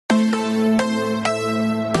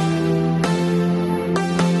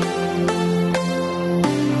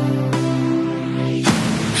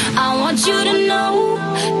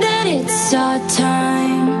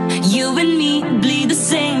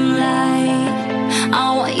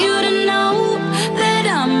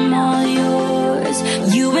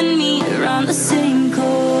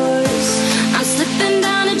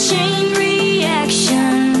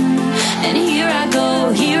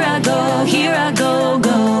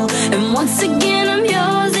Once again I'm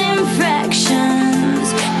yours in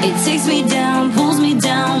fractions. It takes me down, pulls me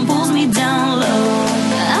down, pulls me down low.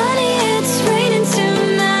 Honey, it's raining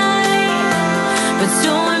tonight, but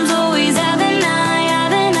storms always have the night,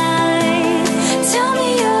 have the night. Tell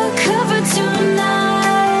me you're covered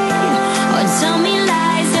tonight, or tell me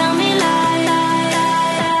lies, tell me lies.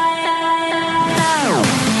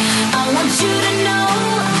 I want you to know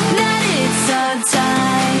that it's our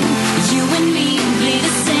time. You and me bleed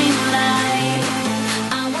the same light.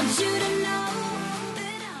 I want you to know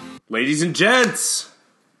that I'm... Ladies and gents,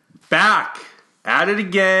 back at it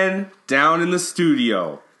again, down in the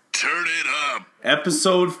studio. Turn it up.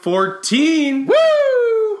 Episode 14.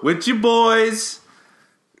 Woo! With you boys.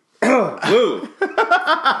 Woo.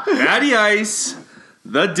 Matty Ice,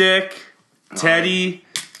 the Dick, Teddy,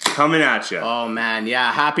 coming at you. Oh man,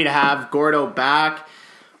 yeah, happy to have Gordo back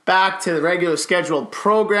to the regular scheduled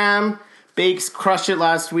program. Bakes crushed it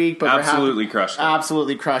last week, but Absolutely crushed it.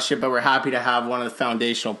 Absolutely crushed it, but we're happy to have one of the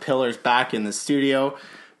foundational pillars back in the studio,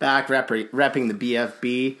 back repping the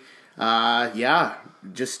BFB. Yeah,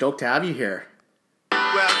 just stoked to have you here.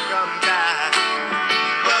 Welcome back.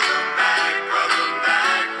 Welcome back. Welcome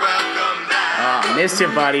back. Welcome back. Oh, missed you,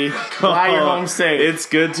 buddy. Glad you're home safe. It's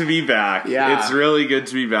good to be back. Yeah. It's really good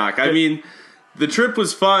to be back. I mean, the trip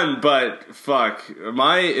was fun, but fuck,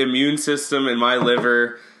 my immune system and my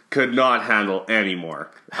liver could not handle anymore.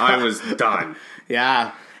 I was done.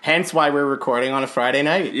 Yeah, hence why we're recording on a Friday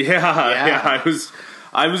night. Yeah.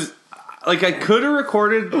 I was like, I could have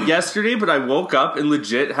recorded yesterday, but I woke up and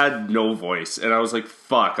legit had no voice, and I was like,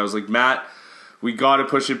 fuck. I was like, Matt, we got to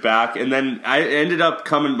push it back, and then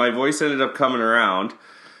my voice ended up coming around,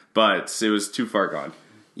 but it was too far gone.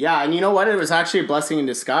 Yeah, and you know what? It was actually a blessing in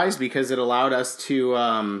disguise because it allowed us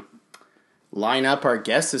to line up our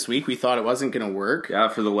guests this week. We thought it wasn't going to work. Yeah,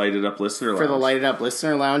 for the Lighted Up Listener Lounge. For the Lighted Up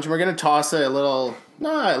Listener Lounge. We're going to toss a little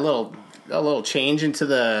change into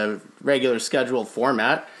the regular scheduled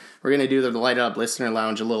format. We're going to do the Lighted Up Listener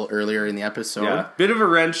Lounge a little earlier in the episode. Yeah, bit of a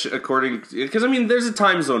wrench because I mean, there's a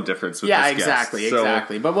time zone difference with this guest,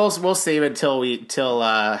 exactly. But we'll save it till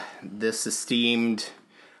this esteemed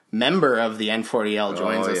member of the N40L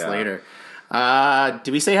joins us later.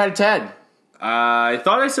 Did we say hi to Ted? I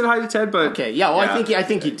thought I said hi to Ted, but okay, yeah. Well, I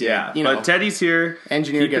think you did. Yeah, you know, but Teddy's here,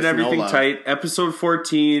 engineer keeping gets everything no love. tight. Episode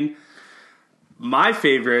 14, my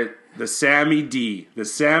favorite, the Sammy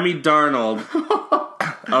Darnold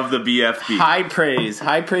of the BFB. High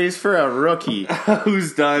praise for a rookie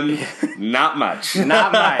who's done not much,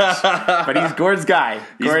 but he's Gord's guy.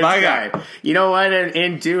 He's my guy. You know what?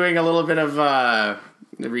 In doing a little bit of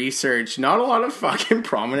research, not a lot of fucking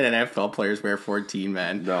prominent NFL players wear 14,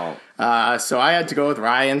 man. No. So I had to go with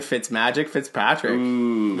Ryan Fitzpatrick.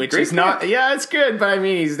 Ooh, which great is not, yeah, it's good, but I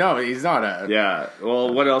mean, he's not a yeah.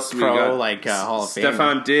 Well, what else do we got? like Hall of Fame.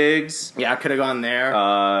 Stefan Diggs. Yeah, could have gone there.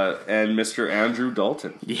 And Mr. Andrew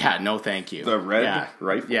Dalton. Yeah, no, thank you. The red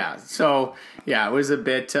rifle. Yeah, so yeah, it was a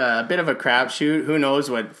bit of a crapshoot. Who knows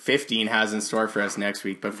what 15 has in store for us next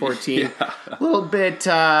week? But 14, a little bit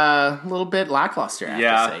lackluster. I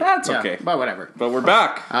have to say. That's okay. But whatever. But we're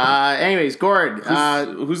back. Anyways, Gord,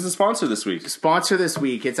 who's the sponsor this week? Sponsor this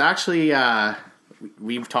week. It's actually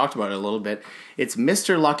we've talked about it a little bit. It's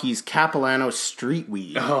Mr. Lucky's Capilano Street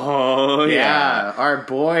Weed. Oh yeah, our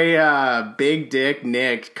boy Big Dick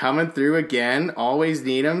Nick coming through again. Always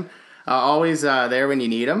need him. Always there when you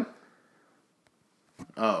need him.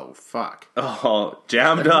 Oh fuck! Oh,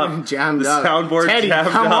 jammed up. The soundboard Teddy, jammed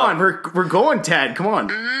come up. on. We're going, Ted. Come on.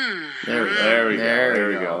 There we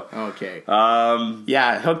go. Okay.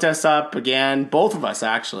 Yeah, hooked us up again. Both of us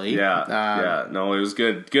actually. Yeah. No, it was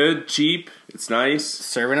good. Good, cheap. It's nice.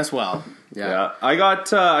 Serving us well. Yeah. I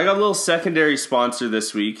got a little secondary sponsor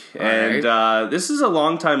this week, and this is a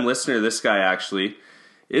longtime listener. This guy actually.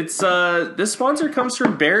 It's this sponsor comes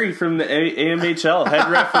from Barry from the AMHL, head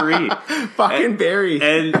referee. Fucking Barry.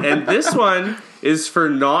 And this one is for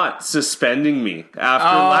not suspending me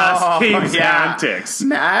after last game's antics.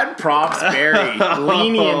 Mad props, Barry.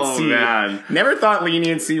 Leniency. Oh, man. Never thought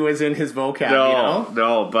leniency was in his vocab,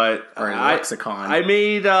 No, but or lexicon. I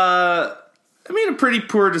made a pretty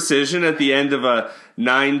poor decision at the end of a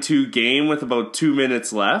 9-2 game with about 2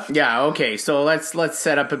 minutes left. Yeah, okay. So let's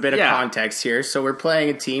set up a bit of context here. So we're playing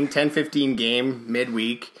a team 10-15 game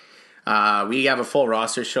midweek. We have a full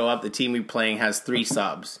roster show up. The team we're playing has 3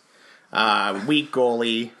 subs. Weak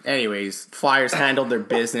goalie. Anyways, Flyers handled their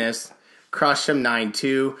business. crushed them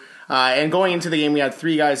 9-2. And going into the game, we had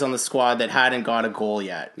 3 guys on the squad that hadn't got a goal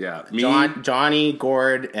yet. Yeah, me, Johnny,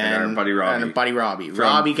 Gord, and our buddy Robbie. And buddy Robbie.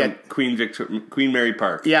 from Queen Mary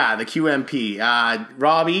Park. Yeah, the QMP.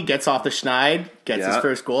 Robbie gets off the schneid, gets his Yeah.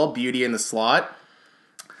 first goal, beauty in the slot.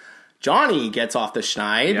 Johnny gets off the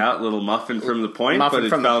schneid. Yeah, little muffin from the point, Muffin but it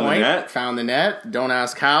from found the point, the net. found the net. Don't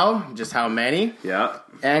ask how, just how many. Yeah,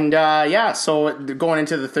 And so going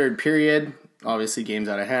into the third period, obviously game's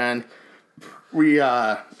out of hand. We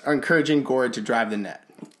are encouraging Gord to drive the net.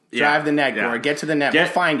 Drive the net, Gord. Get to the net. We'll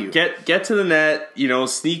find you. Get to the net.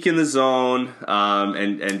 Sneak in the zone,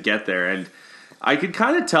 and get there. And I could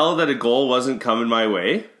kind of tell that a goal wasn't coming my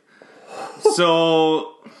way.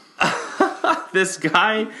 So this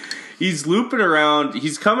guy, he's looping around.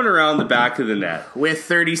 He's coming around the back of the net. With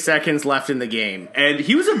 30 seconds left in the game. And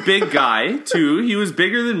he was a big guy, too. He was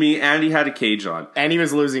bigger than me, and he had a cage on. And he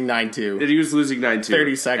was losing 9-2. And he was losing 9-2.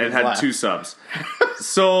 30 seconds and had left. 2 subs.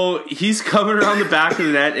 So he's coming around the back of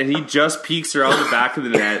the net, and he just peeks around the back of the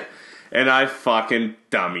net, and I fucking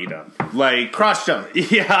dummied him. Like, Crushed him.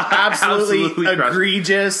 yeah, Absolutely crushed him.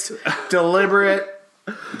 egregious, deliberate.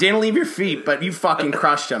 Didn't leave your feet, but you fucking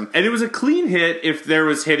crushed him. And it was a clean hit if there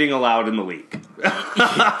was hitting allowed in the league.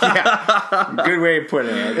 Yeah. Good way of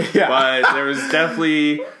putting it. Yeah. But there was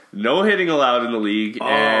definitely no hitting allowed in the league.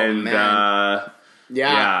 And man.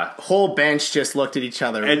 Yeah. Whole bench just looked at each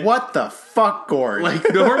other. And- what the fuck, Gord?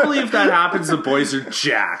 like, normally if that happens, the boys are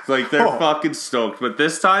jacked. Like, they're fucking stoked. But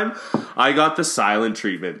this time, I got the silent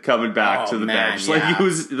treatment coming back to the bench. Like, yeah. it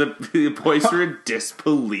was the boys were in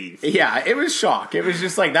disbelief. Yeah, it was shock. It was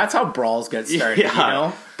just like, that's how brawls get started, you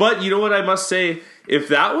know? But you know what I must say? If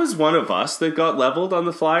that was one of us that got leveled on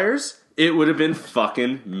the Flyers, it would have been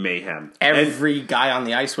fucking mayhem. Every guy on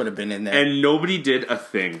the ice would have been in there. And nobody did a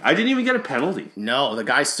thing. I didn't even get a penalty. No, the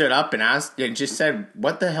guy stood up and just said,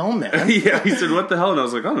 what the hell, man? Yeah, he said, what the hell? And I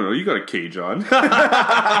was like, I don't know, you got a cage on.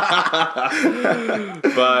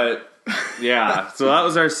 But, yeah, so that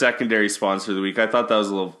was our secondary sponsor of the week. I thought that was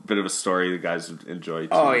a little bit of a story the guys would enjoy, too.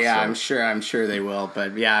 Oh, yeah, so. I'm sure they will.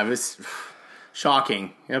 But, yeah, it was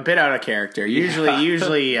shocking. A bit out of character.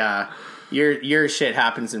 Usually, your shit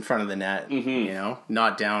happens in front of the net, you know,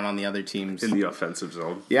 not down on the other teams. In the offensive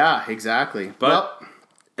zone. Yeah, exactly. But, well,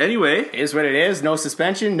 anyway. it is what it is. No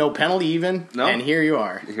suspension, no penalty even. No. And here you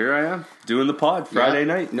are. Here I am, doing the pod Friday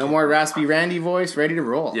night. No more raspy Randy voice, ready to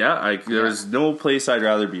roll. Yeah, there's no place I'd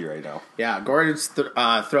rather be right now. Yeah, Gordon's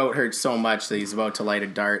throat hurts so much that he's about to light a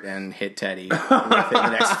dart and hit Teddy within the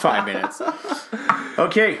next 5 minutes.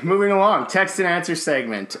 Okay, moving along. Text and answer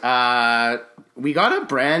segment. We got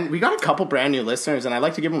a couple brand new listeners, and I'd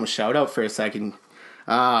like to give them a shout out for a second.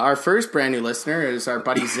 Our first brand new listener is our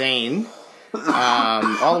buddy Zane,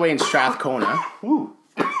 all the way in Strathcona. Ooh.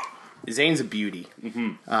 Zane's a beauty.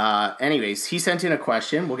 Anyways, he sent in a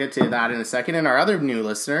question. We'll get to that in a second. And our other new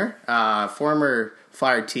listener, former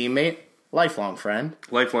Flyer teammate, lifelong friend.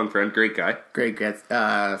 Lifelong friend, great guy. Great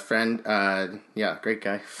friend. Yeah, great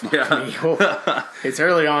guy. Fuck Yeah. me. Oh, it's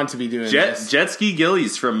early on to be doing this. Jet Ski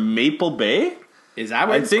Gillies from Maple Bay? Is that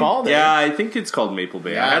what it's called? Yeah, I think it's called Maple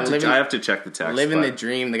Bay. Yeah, I have to check the text. Living but- the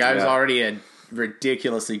dream. The guy was Yeah. already a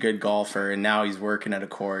ridiculously good golfer, and now he's working at a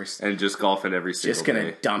course. And just golfing every single Just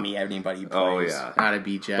gonna day. dummy anybody who plays. Oh, yeah. How to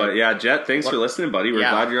beat Jet. But yeah, Jet, thanks for listening, buddy. We're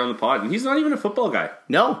Yeah. glad you're on the pod. And he's not even a football guy.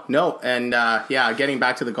 No, and getting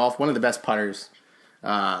back to the golf, one of the best putters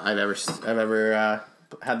I've ever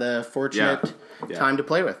had the fortunate Yeah. time to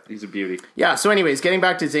play with. He's a beauty. Yeah. So, anyways, getting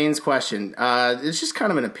back to Zane's question, it's just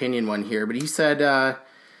kind of an opinion one here, but he said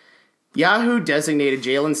Yahoo designated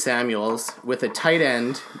Jalen Samuels with a tight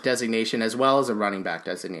end designation as well as a running back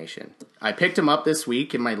designation. I picked him up this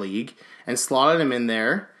week in my league and slotted him in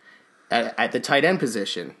there at the tight end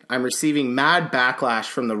position. I'm receiving mad backlash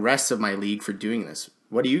from the rest of my league for doing this.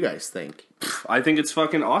 What do you guys think? I think it's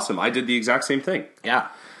fucking awesome. I did the exact same thing. Yeah.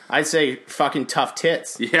 I'd say fucking tough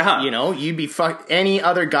tits. Yeah. You know, you'd be any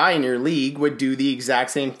other guy in your league would do the exact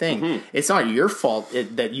same thing. It's not your fault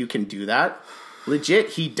that you can do that. Legit,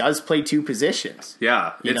 he does play 2 positions.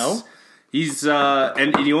 Yeah. You know? He's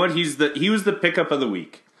and you know what? He was the pickup of the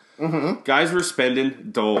week. Guys were spending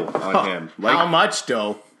dough on him. Like, How much,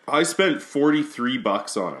 dough? I spent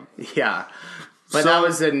 $43 on him. Yeah. But So- that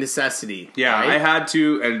was a necessity. Yeah, right? I had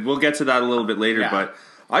to, and we'll get to that a little bit later. Yeah. But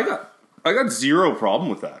I got zero problem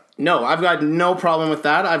with that. No, I've got no problem with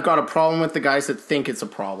that. I've got a problem with the guys that think it's a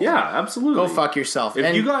problem. Yeah, absolutely. Go fuck yourself.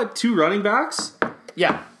 If you got 2 running backs,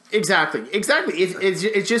 Yeah, exactly.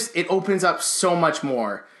 It opens up so much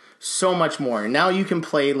more. Now you can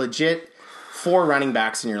play legit 4 running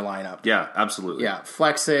backs in your lineup. Yeah, absolutely. Yeah,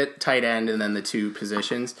 flex it, tight end, and then the 2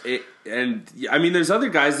 positions. I mean, there's other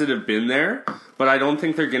guys that have been there, but I don't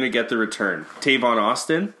think they're going to get the return. Tavon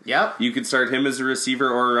Austin. Yep. You could start him as a receiver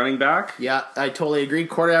or a running back. Yeah, I totally agree.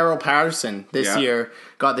 Cordero Patterson this Yeah. year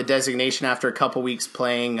got the designation after a couple weeks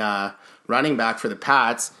playing running back for the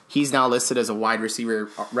Pats. He's now listed as a wide receiver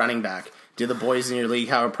running back. Do the boys in your league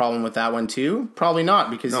have a problem with that one too? Probably not,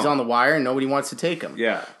 because he's No. on the wire and nobody wants to take him.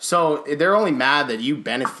 Yeah. So they're only mad that you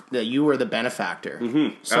were the benefactor.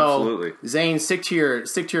 Mm-hmm. So, absolutely. Zane, stick to your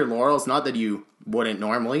laurels. Not that you wouldn't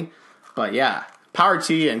normally, but yeah, power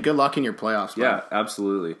to you and good luck in your playoffs. Yeah, Man.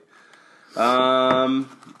 absolutely. You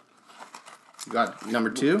got number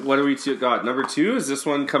 2. What do we got? Number 2 is this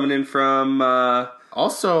one coming in from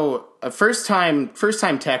Also, a first time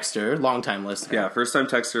texter, long time listener. yeah, first time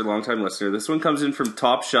texter, long time listener. This one comes in from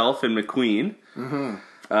Top Shelf in McQueen.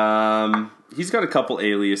 Mm-hmm. He's got a couple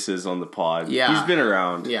aliases on the pod. Yeah. He's been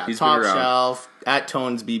around. Yeah, he's Top been around. Shelf, at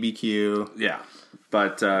Tones BBQ, Yeah,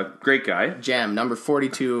 but great guy Jam, number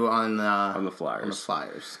 42 on the Flyers.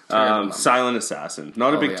 Flyers. Terrible number. Silent assassin,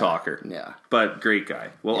 not a big yeah. talker. Yeah. but great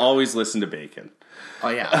guy. We'll always listen to Bacon. Oh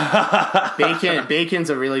yeah, Bacon's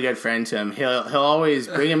a really good friend to him. He'll always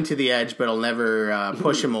bring him to the edge, but he'll never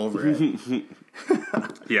push him over it.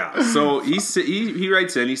 Yeah. So he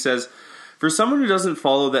writes in. He says, for someone who doesn't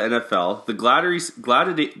follow the NFL, the Gladiator series,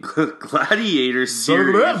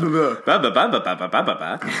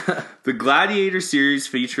 the Gladiator series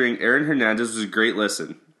featuring Aaron Hernandez was a great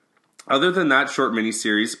listen. Other than that short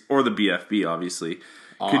miniseries, or the BFB, obviously.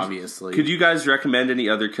 Could you guys recommend any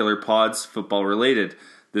other killer pods, football related?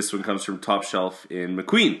 This one comes from Top Shelf in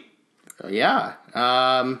McQueen. Yeah,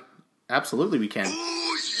 absolutely we can.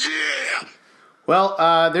 Oh, yeah. Well,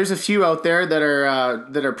 there's a few out there that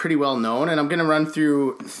are pretty well known, and I'm going to run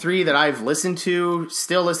through 3 that I've listened to,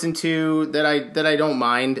 still listen to, that I don't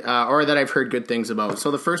mind, or that I've heard good things about.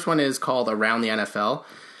 So the first one is called Around the NFL.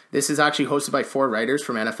 This is actually hosted by 4 writers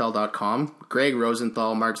from NFL.com: Greg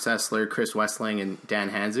Rosenthal, Mark Sessler, Chris Westling, and Dan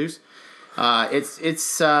Hanzus.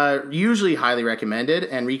 It's usually highly recommended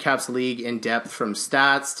and recaps the league in depth, from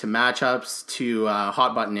stats to matchups to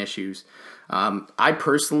hot button issues. I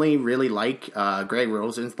personally really like Greg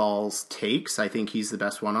Rosenthal's takes. I think he's the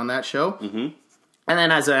best one on that show. Mm-hmm. And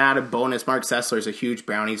then as an added bonus, Mark Sessler is a huge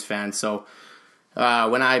Brownies fan, so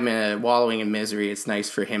when I'm wallowing in misery, it's nice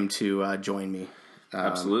for him to join me.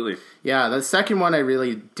 Absolutely. Yeah, the second one I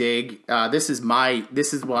really dig. This is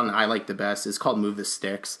one I like the best. It's called Move the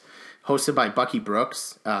Sticks, hosted by Bucky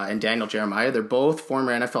Brooks and Daniel Jeremiah. They're both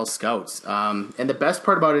former NFL scouts. And the best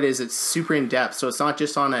part about it is it's super in depth. So it's not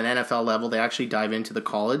just on an NFL level. They actually dive into the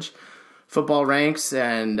college football ranks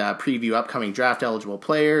and preview upcoming draft eligible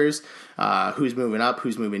players, who's moving up,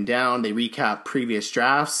 who's moving down. They recap previous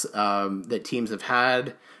drafts that teams have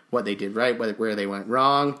had, what they did right, where they went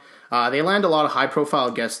wrong. They land a lot of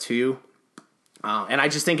high-profile guests, too. And I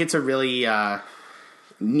just think it's a really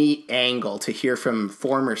neat angle to hear from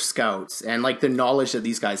former scouts. And, like, the knowledge that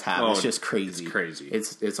these guys have is just crazy. It's crazy.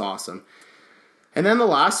 It's awesome. And then the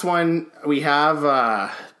last one we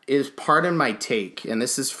have is Pardon My Take. And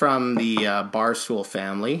this is from the Barstool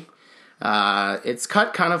family. It's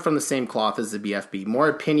cut kind of from the same cloth as the BFB. More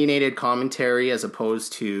opinionated commentary as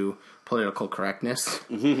opposed to political correctness.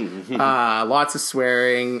 Lots of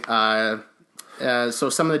swearing. So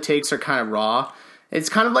some of the takes are kind of raw. It's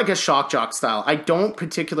kind of like a shock jock style. I don't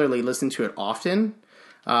particularly listen to it often,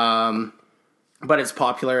 but it's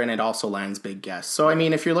popular and it also lands big guests. So I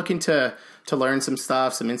mean, if you're looking to learn some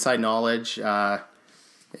stuff, some inside knowledge,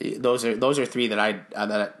 those are 3 that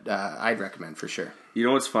I'd recommend for sure. You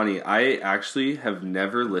know what's funny? I actually have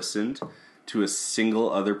never listened to a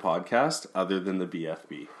single other podcast other than the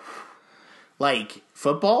BFB. Like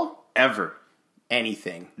football? Ever.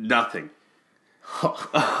 Anything. Nothing.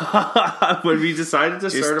 When we decided to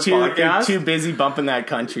start a Just podcast, too busy bumping that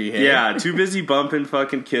country. Hey? yeah, too busy bumping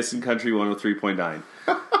fucking Kiss and Country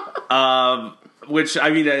 103.9. Which,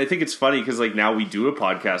 I mean, I think it's funny because, like, now we do a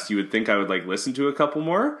podcast. You would think I would, like, listen to a couple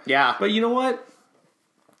more. Yeah. But you know what?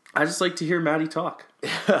 I just like to hear Maddie talk.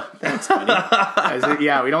 That's funny.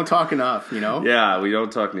 Yeah, we don't talk enough, you know? Yeah, we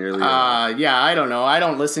don't talk nearly enough. Yeah, I don't know. I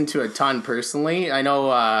don't listen to a ton personally. I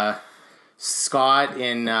know Scott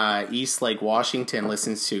in East Lake, Washington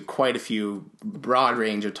listens to quite a few broad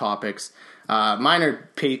range of topics. Mine are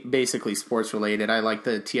basically sports related. I like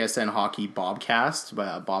the TSN Hockey Bobcast,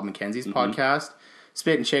 Bob McKenzie's podcast.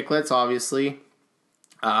 Spit and Chicklets, obviously.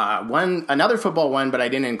 Another football one, but I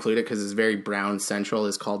didn't include it because it's very Brown central,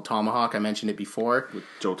 is called Tomahawk. I mentioned it before.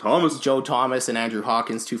 Joe Thomas. Joe Thomas and Andrew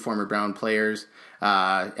Hawkins, 2 former Brown players.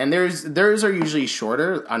 And theirs are usually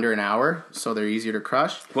shorter, under an hour, so they're easier to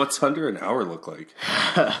crush. What's under an hour look like?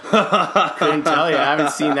 Couldn't tell you. I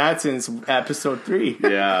haven't seen that since episode 3.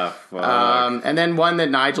 Yeah. Fuck. And then one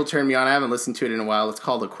that Nigel turned me on. I haven't listened to it in a while. It's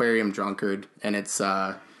called Aquarium Drunkard, and it's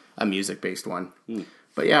a music-based one.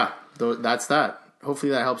 But yeah, that's that.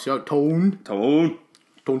 Hopefully that helps you out. Tone.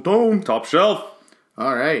 Top shelf.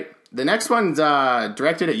 All right. The next one's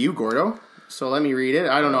directed at you, Gordo. So let me read it.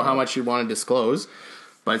 I don't know how much you want to disclose,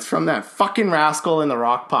 but it's from that fucking rascal in the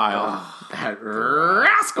rock pile. That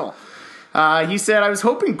rascal. He said, I was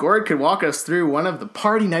hoping Gord could walk us through one of the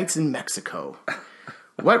party nights in Mexico.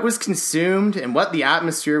 What was consumed and what the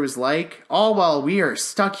atmosphere was like, all while we are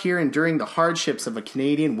stuck here enduring the hardships of a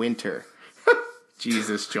Canadian winter.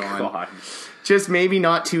 Jesus, John. God. Just maybe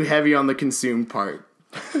not too heavy on the consumed part.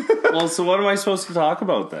 Well, so what am I supposed to talk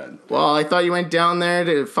about then? Well, I thought you went down there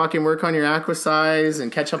to fucking work on your aqua size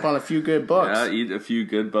and catch up on a few good books. Yeah, eat a few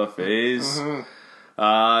good buffets. No,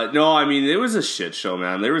 I mean, it was a shit show,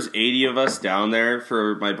 man. There was 80 of us down there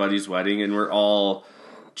for my buddy's wedding, and we're all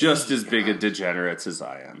just as big a degenerates as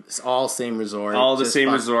I am. It's all same resort. All the just same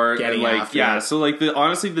fuck resort. And getting like, after yeah, it. so like,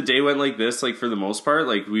 honestly, the day went like this, like, for the most part.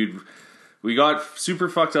 Like, we got super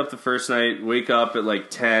fucked up the first night, wake up at like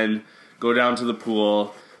 10, go down to the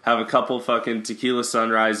pool, have a couple fucking tequila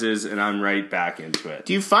sunrises, and I'm right back into it.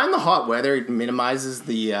 Do you find the hot weather minimizes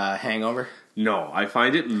the hangover? No, I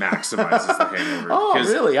find it maximizes the hangover. Oh, 'cause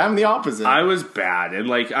really? I'm the opposite. I was bad, and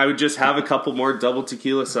like I would just have a couple more double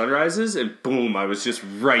tequila sunrises, and boom, I was just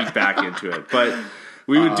right back into it. But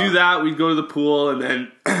we would do that. We'd go to the pool, and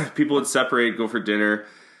then people would separate, go for dinner,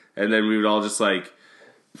 and then we would all just like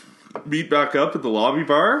meet back up at the lobby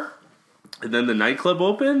bar. And then the nightclub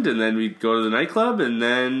opened, and then we'd go to the nightclub, and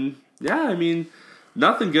then, yeah, I mean,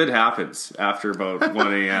 nothing good happens after about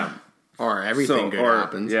 1 a.m. Or everything good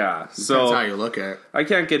happens. Yeah. Depends So how you look at it. I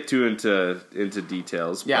can't get too into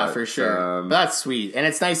details. Yeah, but, for sure. But that's sweet. And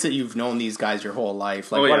it's nice that you've known these guys your whole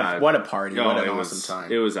life. Like, Oh, what, yeah. what a party. No, what an it awesome was,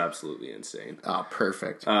 time. It was absolutely insane. Oh,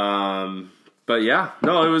 perfect. But yeah,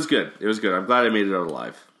 no, it was good. It was good. I'm glad I made it out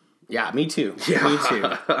alive. Yeah, me too. Yeah. Me too.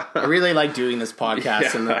 I really like doing this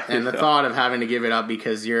podcast Yeah, and the thought of having to give it up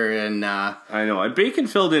because you're in... I know. And Bacon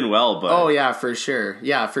filled in well, but... Oh, yeah, for sure.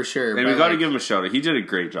 Yeah, for sure. And But, we got to like, give him a shout out. He did a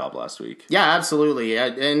great job last week. Yeah, absolutely.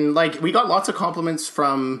 And, like, we got lots of compliments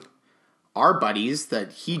from our buddies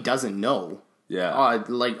that he doesn't know. Yeah.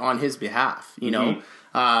 Like, on his behalf, you know?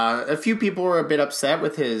 A few people were a bit upset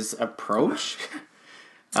with his approach.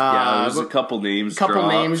 Yeah, there was a couple names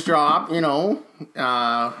drop, you know.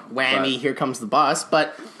 Whammy, But- here comes the bus.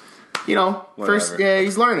 But, you know, first, Whatever. yeah,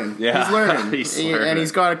 he's learning. Yeah, He's learning. he's learning. And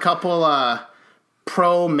he's got a couple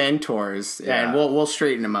pro mentors, Yeah. and we'll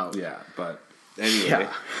straighten him out. Yeah, but anyway.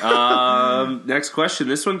 Next question.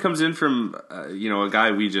 This one comes in from, a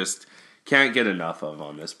guy we just can't get enough of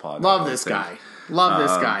on this pod. Love this guy. Love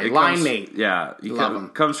this guy. It Line comes- mate. Yeah. Love him.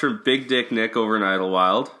 Comes from Big Dick Nick over in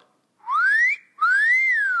Idlewild.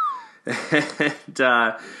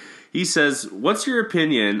 And he says, what's your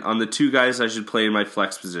opinion on the 2 guys I should play in my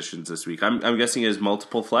flex positions this week? I'm guessing he has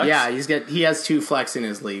multiple flex? Yeah, he has 2 flex in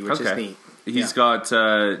his league, which is neat. He's got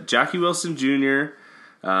Jackie Wilson Jr.,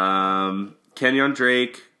 Kenyon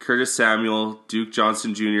Drake, Curtis Samuel, Duke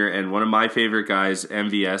Johnson Jr., and one of my favorite guys,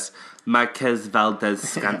 MVS, Marquez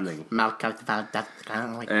Valdez-Scantling.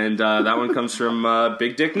 And that one comes from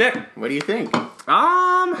Big Dick Nick. What do you think?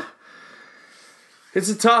 It's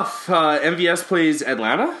a tough. MVS plays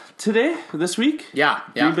Atlanta this week. Yeah.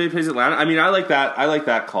 Green Bay plays Atlanta. I mean, I like that. I like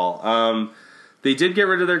that call. They did get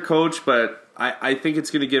rid of their coach, but I think it's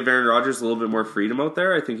going to give Aaron Rodgers a little bit more freedom out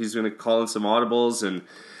there. I think he's going to call in some audibles and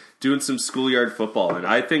doing some schoolyard football, and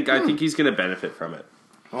I think he's going to benefit from it.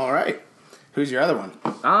 All right. Who's your other one?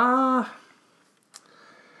 I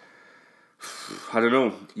don't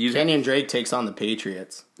know. Kenyon Drake takes on the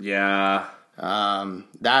Patriots. Yeah.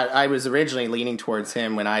 That I was originally leaning towards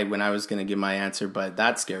him when I was going to give my answer, but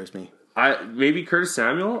that scares me. Maybe Curtis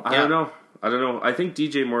Samuel. I Yeah. don't know. I think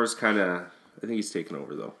DJ Moore's I think he's taken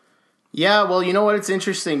over though. Yeah, well, you know what? It's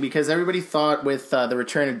interesting because everybody thought with the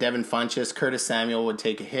return of Devin Funchess, Curtis Samuel would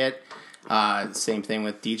take a hit. Same thing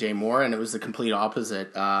with DJ Moore, and it was the complete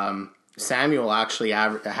opposite. Samuel actually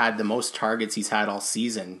had the most targets he's had all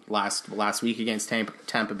season last week against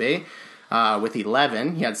Tampa Bay. With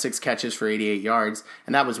 11, he had 6 catches for 88 yards,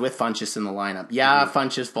 and that was with Funchess in the lineup. Yeah,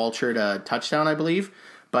 Funchess vultured a touchdown, I believe,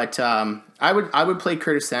 But I would play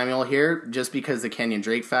Curtis Samuel here just because the Kenyon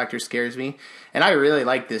Drake factor scares me, and I really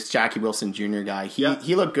like this Jackie Wilson Jr. guy.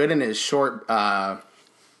 He looked good in his short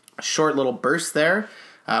little burst there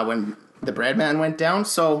when the Breadman went down.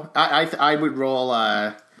 So I would roll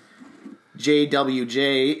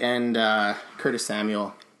JWJ and Curtis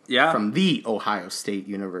Samuel from the Ohio State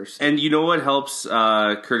University. And you know what helps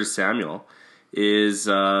Curtis Samuel is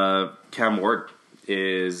Cam Ward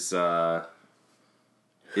isn't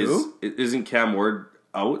Cam Ward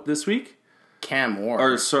out this week? Cam Ward.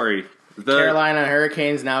 Or sorry, the Carolina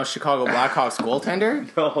Hurricanes, now Chicago Blackhawks goaltender.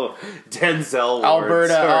 No, Denzel Ward.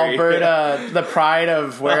 Alberta, the pride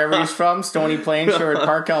of wherever he's from, Stony Plain, Sherwood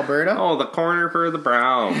Park, Alberta. Oh, the corner for the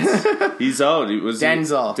Browns. He's out. It was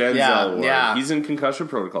Denzel. Ward. Yeah. He's in concussion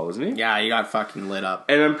protocol, isn't he? Yeah, he got fucking lit up.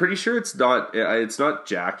 And I'm pretty sure it's not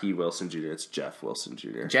Jackie Wilson Jr. It's Jeff Wilson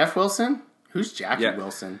Jr. Jeff Wilson? Who's Jackie Yeah.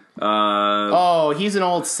 Wilson? Uh, He's an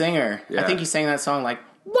old singer. Yeah. I think he sang that song like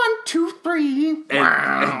 1, 2, 3.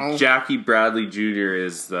 and Jackie Bradley Jr.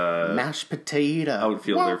 is the Mashed potato.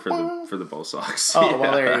 outfielder for the Bo Sox. Oh,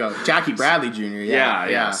 well, there you go. Jackie Bradley Jr.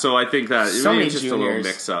 Yeah. So I think that So many it's just a little juniors.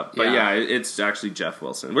 mix up. But Yeah. it's actually Jeff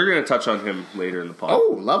Wilson. We're going to touch on him later in the pod.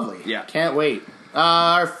 Oh, lovely. Yeah. Can't wait.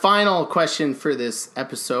 Our final question for this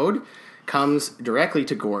episode comes directly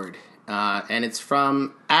to Gord. And it's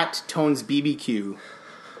from @TonesBBQ,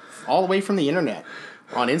 all the way from the internet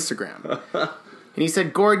on Instagram. And he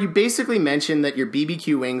said, Gord, you basically mentioned that your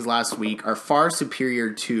BBQ wings last week are far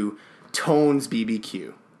superior to Tones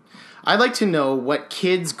BBQ. I'd like to know what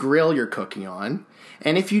kids' grill you're cooking on,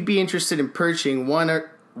 and if you'd be interested in purchasing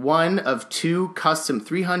one of 2 custom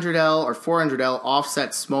 300L or 400L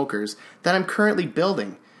offset smokers that I'm currently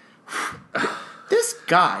building. This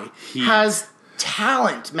guy has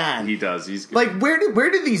talent, man. He does. He's good. Like, where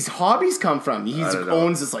did these hobbies come from? He don't know.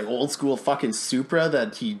 owns this like old school fucking Supra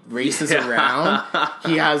that he races around.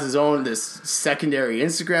 He has his own this secondary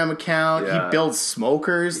Instagram account. Yeah. He builds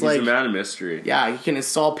smokers. He's like, a man of mystery. yeah, he can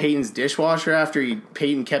install Peyton's dishwasher after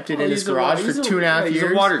Peyton kept it in his garage for 2.5 years.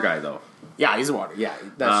 He's a water guy, though. Yeah, he's a water. Yeah,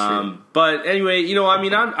 that's true. But anyway,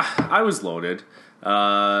 I was loaded.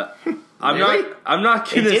 I'm Really?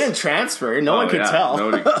 not It gonna. didn't transfer. No one could tell.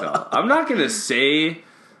 Nobody could tell. I'm not gonna say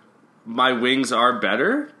my wings are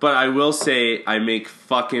better, but I will say I make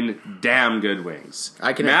fucking damn good wings.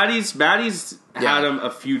 I can- Maddie's Yeah. had them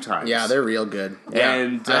a few times. Yeah, they're real good. Yeah.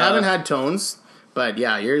 And, I haven't had Tones, but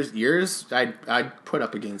yeah, yours I'd put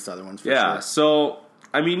up against other ones for Yeah. sure. So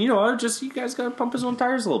I mean, you guys gotta pump his own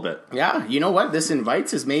tires a little bit. Yeah, you know what? This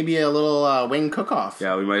invites is maybe a little wing cook-off.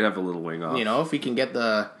 Yeah, we might have a little wing off. You know, if we can get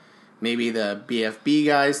maybe the BFB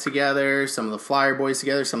guys together, some of the Flyer boys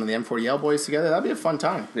together, some of the M40L boys together, that'd be a fun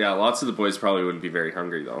time. Yeah, lots of the boys probably wouldn't be very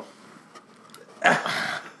hungry though.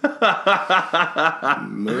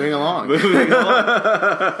 Moving along.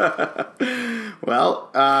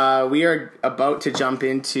 Well, we are about to jump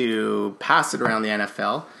into Pass It Around the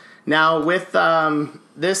NFL. Now, with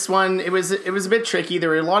this one, it was a bit tricky. There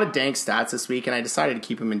were a lot of dank stats this week, and I decided to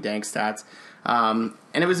keep them in dank stats. And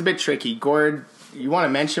it was a bit tricky. Gord, you want to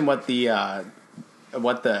mention what the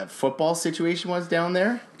football situation was down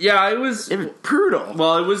there? Yeah, it was brutal.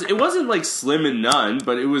 Well, it wasn't like slim and none,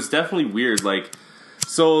 but it was definitely weird. Like,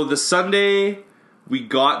 so the Sunday we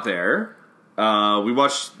got there, we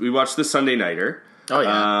watched the Sunday Nighter. Oh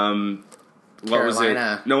yeah. What was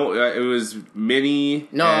Carolina. it? No, it was Mini.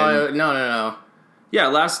 No. Yeah,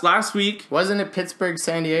 last week. Wasn't it Pittsburgh,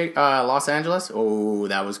 San Diego, Los Angeles? Oh,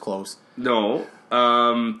 that was close. No,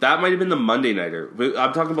 that might have been the Monday Nighter.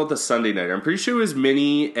 I'm talking about the Sunday Nighter. I'm pretty sure it was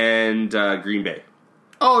Mini and Green Bay.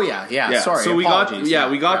 Oh yeah. Sorry. So apologies.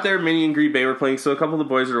 we got there. Mini and Green Bay were playing. So a couple of the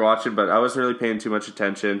boys were watching, but I wasn't really paying too much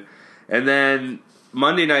attention. And then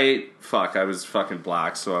Monday night, I was fucking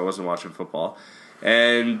black, so I wasn't watching football.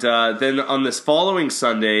 And then on this following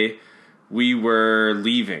Sunday, we were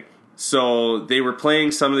leaving. So they were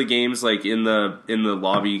playing some of the games like in the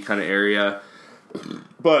lobby kind of area,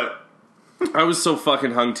 but I was so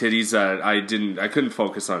fucking hung titties that I couldn't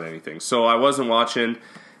focus on anything. So I wasn't watching.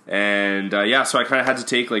 And so I kind of had to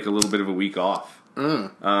take like a little bit of a week off.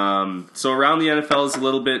 So around the NFL is a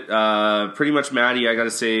little bit pretty much Maddie. I got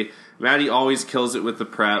to say, Maddie always kills it with the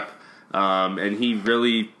prep, and he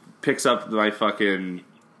really picks up my fucking,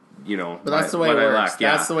 But that's the way it works.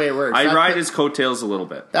 That's the way it works. I ride his coattails a little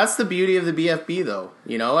bit. That's the beauty of the BFB, though.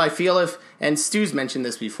 I feel and Stu's mentioned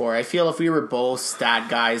this before, I feel if we were both stat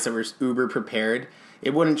guys that were uber prepared,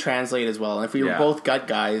 it wouldn't translate as well. And if we were both gut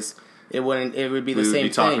guys, it would be the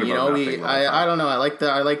same thing. I don't know. I like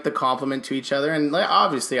the compliment to each other, and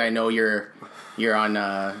obviously I know you're you're on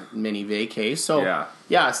mini vacay. So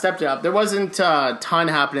Yeah. stepped it up. There wasn't a ton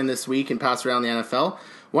happening this week and passed around the NFL.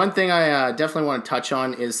 One thing I definitely want to touch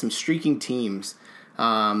on is some streaking teams.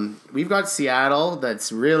 We've got Seattle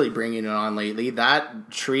that's really bringing it on lately.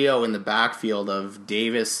 That trio in the backfield of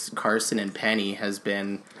Davis, Carson, and Penny has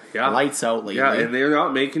been lights out lately. Yeah, and they're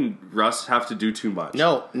not making Russ have to do too much.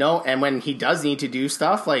 No, and when he does need to do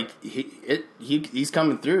stuff, like he's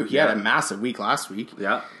coming through. He had a massive week last week.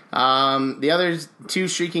 Yeah. The other two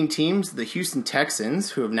streaking teams, the Houston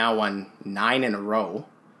Texans, who have now won 9 in a row.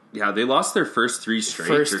 Yeah, they lost their first 3 straight.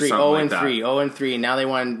 First or 3, something 0 like and that. 3, 0 and 3. Now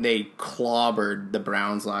they clobbered the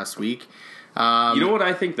Browns last week. You know what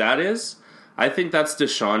I think that is? I think that's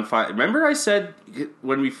Deshaun. Remember I said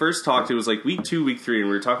when we first talked, it was like week 2, week 3, and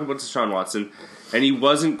we were talking about Deshaun Watson, and he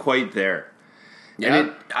wasn't quite there. Yeah.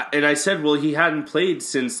 And I said, well, he hadn't played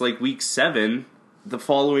since like week 7 the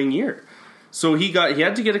following year. So he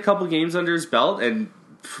had to get a couple games under his belt, and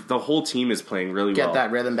the whole team is playing really well. Get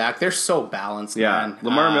that rhythm back. They're so balanced, man.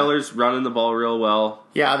 Lamar Miller's running the ball real well.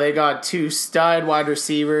 Yeah, they got 2 stud wide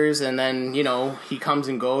receivers, and then, he comes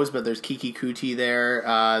and goes, but there's Kiki Kuti there.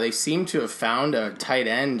 They seem to have found a tight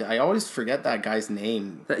end. I always forget that guy's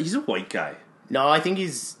name. He's a white guy. No, I think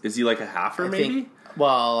he's... Is he like a halfer, maybe?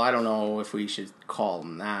 Well, I don't know if we should call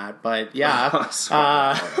him that, but yeah.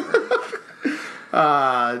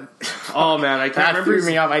 Oh man, I can't That remember. threw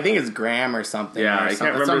me off. I think it's Graham or something. Yeah, or I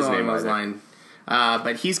can't remember his name along those either. lines.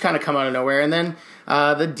 But he's kind of come out of nowhere. And then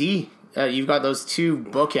the D, you've got those 2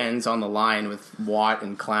 bookends on the line with Watt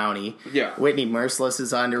and Clowney. Yeah. Whitney Merciless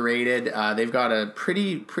is underrated. They've got a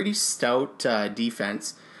pretty stout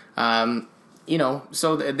defense.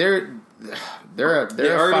 So they're They are in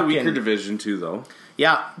a fucking weaker division too, though.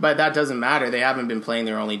 Yeah, but that doesn't matter. They haven't been playing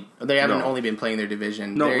only been playing their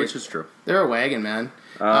division. No, which is true. They're a wagon, man.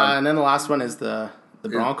 And then the last one is the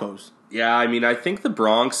Broncos. Yeah, I mean, I think the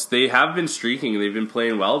Bronx, they have been streaking. They've been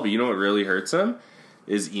playing well, but you know what really hurts them?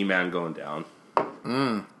 Is E-Man going down.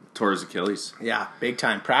 Tore his Achilles. Yeah, big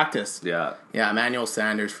time practice. Yeah. Yeah, Emmanuel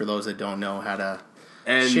Sanders, for those that don't know, had a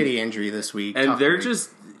And, shitty injury this week. And Tough they're week. just...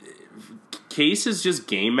 Case is just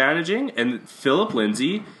game managing, and Philip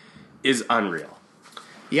Lindsay is unreal.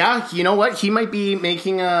 Yeah, you know what? He might be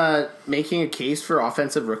making a case for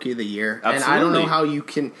offensive rookie of the year, Absolutely. and I don't know how you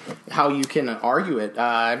can argue it.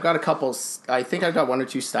 I've got a couple. I think I've got 1 or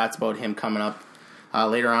 2 stats about him coming up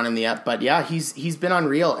later on in the app. But yeah, he's been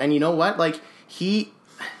unreal, and you know what? Like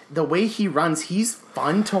the way he runs, he's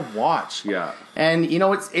fun to watch. Yeah. And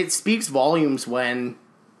it speaks volumes when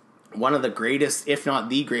one of the greatest, if not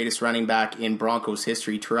the greatest, running back in Broncos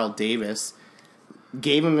history, Terrell Davis,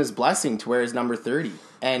 gave him his blessing to wear his number 30.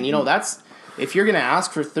 And, that's... If you're going to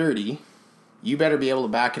ask for 30, you better be able to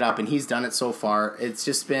back it up, and he's done it so far. It's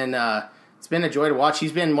just been... it's been a joy to watch.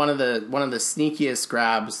 He's been one of the sneakiest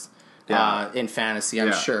grabs in fantasy,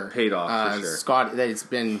 I'm sure. Paid off, for sure. Scott,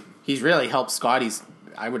 he's really helped Scotty's,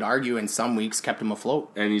 I would argue, in some weeks, kept him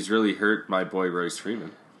afloat. And he's really hurt my boy Royce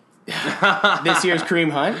Freeman. This year's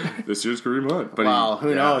Kareem Hunt? This year's Kareem Hunt. But Well,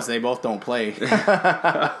 who knows? They both don't play. So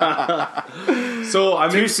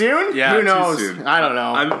I'm Too soon? Yeah, Who knows? Too soon. I don't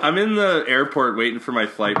know. I'm in the airport waiting for my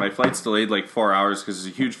flight. My flight's delayed like 4 hours because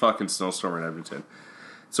there's a huge fucking snowstorm in Edmonton.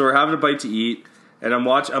 So we're having a bite to eat, and I'm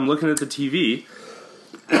looking at the TV.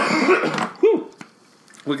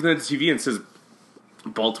 Looking at the TV, and it says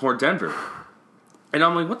Baltimore, Denver. And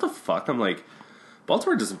I'm like, what the fuck? I'm like,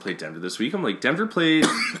 Baltimore doesn't play Denver this week. I'm like, Denver played...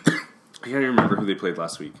 I can't even remember who they played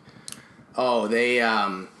last week. Oh, they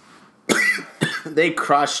they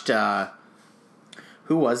crushed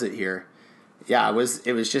who was it here? Yeah, it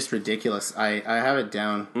was just ridiculous. I have it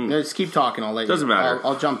down. No, just keep talking, I'll let Doesn't you. matter.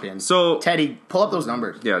 I'll jump in. So- Teddy, pull up those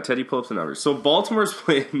numbers. Yeah, Teddy, pull up the numbers. So Baltimore's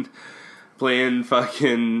playing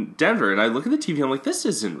fucking Denver, and I look at the TV, I'm like, this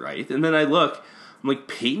isn't right. And then I look, I'm like,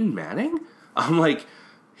 Peyton Manning? I'm like,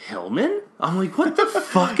 Hillman? I'm like, what the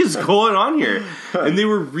fuck is going on here? And they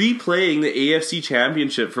were replaying the AFC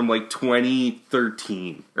Championship from like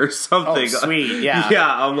 2013 or something. Oh, sweet, yeah.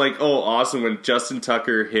 Yeah, I'm like, oh, awesome, when Justin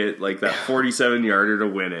Tucker hit like that 47-yarder to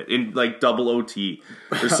win it in like double OT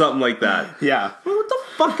or something like that. Yeah. What the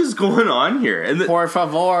fuck is going on here? And Por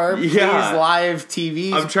favor, please Yeah. live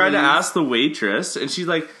TV. I'm trying to ask the waitress, and she's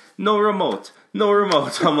like, no remote.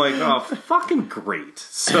 I'm like, oh, fucking great.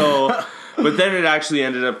 So, but then it actually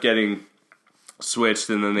ended up getting switched,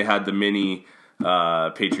 and then they had the mini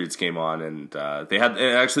Patriots game on, and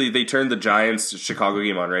they turned the Giants Chicago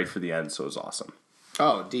game on right for the end, so it was awesome.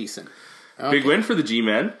 Oh, decent. Big win for the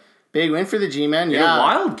G-Men. Big win for the G-Men. In Yeah, a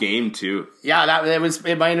wild game, too. yeah.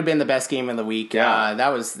 It might have been the best game of the week. Yeah.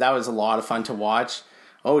 That was a lot of fun to watch.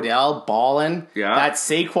 Odell balling. Yeah. That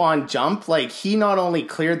Saquon jump, like he not only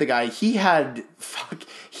cleared the guy, he had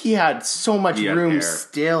so much He had room air.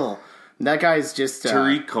 still. That guy's just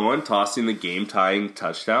Tariq Cohen tossing the game-tying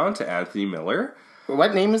touchdown to Anthony Miller.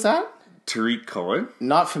 what name is that? Tariq Cohen?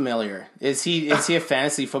 Not familiar. Is he a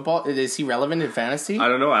fantasy football? Is he relevant in fantasy? I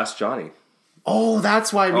don't know. Ask Johnny. Oh,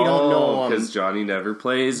 that's why we don't know him. Because Johnny never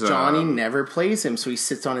plays. Johnny never plays him, so he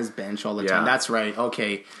sits on his bench all the time. Yeah. That's right.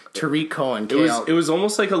 Okay, Tariq Cohen. It was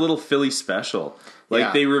almost like a little Philly special. Like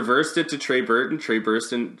Yeah. they reversed it to Trey Burton. Trey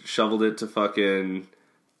Burton shoveled it to fucking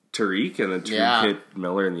Tariq, and then Tariq Yeah. hit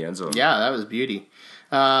Miller in the end zone. Yeah, that was beauty.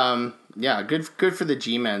 Yeah, good for the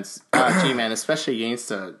G-man, especially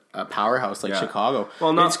against a powerhouse like Yeah. Chicago.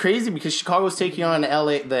 Well, not- it's crazy because Chicago's taking on the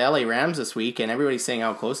LA Rams this week, and everybody's saying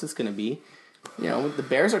how close it's going to be. You know, the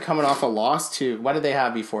Bears are coming off a loss to, what did they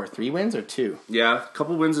have before? 3 wins or 2? Yeah, a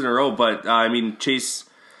couple wins in a row, but I mean Chase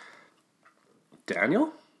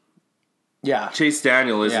Daniel Yeah.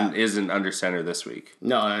 isn't under center this week.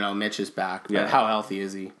 No. Mitch is back. But Yeah. how healthy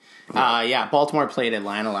is he? Yeah, Baltimore played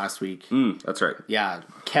Atlanta last week. That's right. Yeah,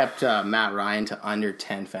 kept Matt Ryan to under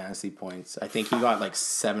 10 fantasy points. I think he got like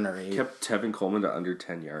 7 or 8. Kept Tevin Coleman to under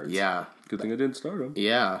 10 yards. Yeah. Good thing I didn't start him.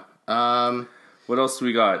 Yeah. What else do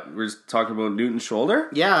we got? We're just talking about Newton's shoulder.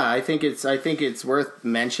 Yeah, I think it's worth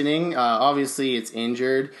mentioning. Obviously, it's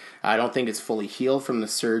injured. I don't think it's fully healed from the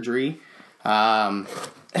surgery. Yeah,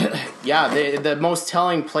 the most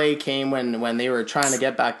telling play came when they were trying to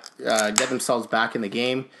get themselves back in the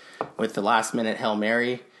game with the last minute Hail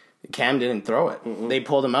Mary. Cam didn't throw it. They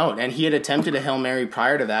pulled him out, and he had attempted a Hail Mary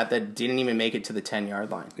prior to that didn't even make it to the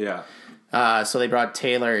 10-yard line. Yeah. So they brought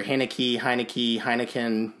Taylor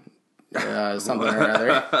Heineken, something or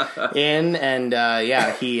other in, and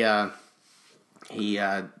he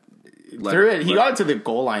threw it. He got it to the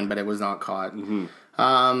goal line, but it was not caught.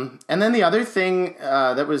 And then the other thing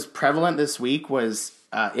that was prevalent this week was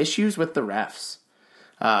issues with the refs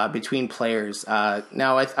between players.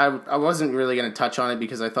 Now, I wasn't really going to touch on it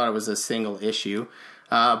because I thought it was a single issue.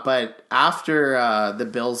 But after the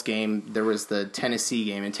Bills game, there was the Tennessee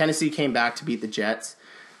game, and Tennessee came back to beat the Jets.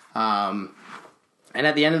 And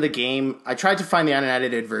at the end of the game, I tried to find the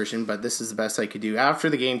unedited version, but this is the best I could do. After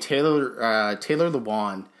the game, Taylor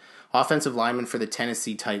Lewan, offensive lineman for the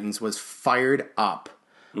Tennessee Titans, was fired up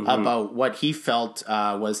about what he felt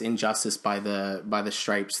was injustice by the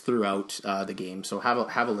Stripes throughout the game. So have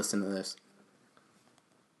a listen to this.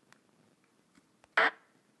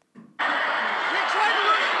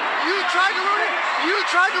 You tried to ruin it. You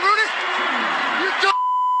tried to ruin it. You don't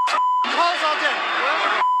calls all day.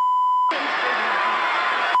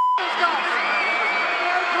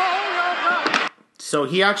 So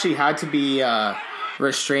he actually had to be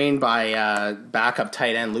restrained by backup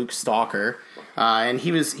tight end Luke Stalker, and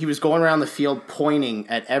he was going around the field pointing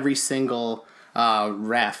at every single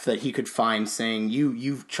ref that he could find, saying,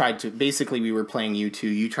 "You've tried to." Basically, we were playing you two.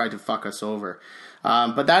 You tried to fuck us over.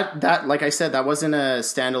 But that, like I said, that wasn't a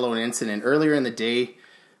standalone incident. Earlier in the day,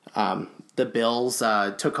 the Bills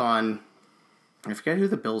took on. I forget who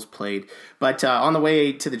the Bills played, but on the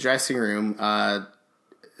way to the dressing room.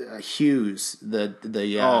 Hughes,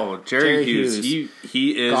 Jerry Hughes.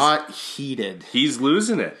 He got heated. He's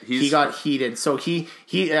losing it. He got heated. So he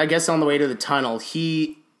I guess on the way to the tunnel,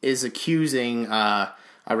 he is accusing a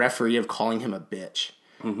referee of calling him a bitch,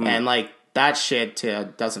 and like that shit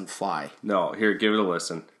doesn't fly. No, here, give it a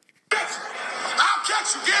listen. I'll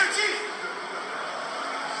catch you, guaranteed.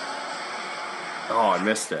 Oh, I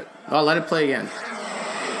missed it. Oh, let it play again.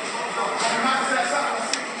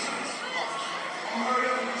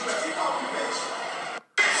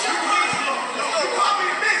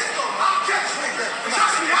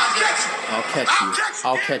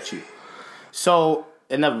 I'll catch you. So,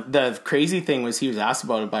 and the crazy thing was he was asked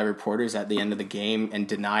about it by reporters at the end of the game and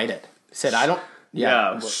denied it. Said, I don't...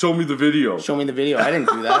 Yeah, show me the video. Show me the video. I didn't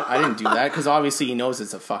do that. Because obviously he knows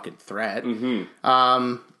it's a fucking threat.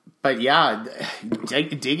 But yeah,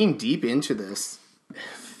 digging deep into this,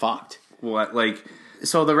 fucked. What, like...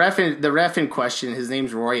 So the ref in question, his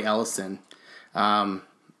name's Roy Ellison.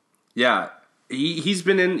 Yeah, he's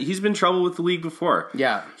been trouble with the league before.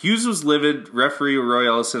 Yeah. Hughes was livid. Referee Roy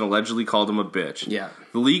Ellison allegedly called him a bitch. Yeah.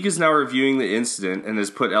 The league is now reviewing the incident and has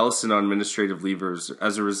put Ellison on administrative leave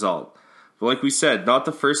as a result. But like we said, not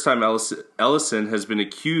the first time Ellison has been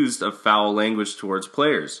accused of foul language towards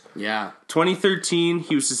players. Yeah. 2013,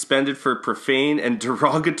 he was suspended for profane and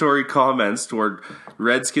derogatory comments toward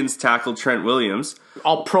Redskins tackle Trent Williams.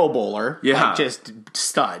 All Pro Bowler. Yeah. Like just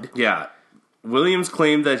stud. Yeah. Williams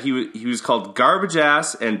claimed that he was called garbage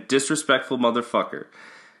ass and disrespectful motherfucker.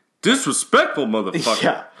 Disrespectful motherfucker.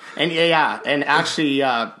 Yeah. And actually,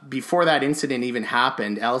 before that incident even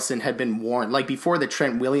happened, Ellison had been warned. Like, before the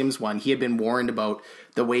Trent Williams one, he had been warned about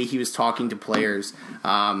the way he was talking to players.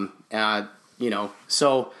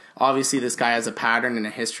 So obviously this guy has a pattern and a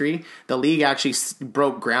history. The league actually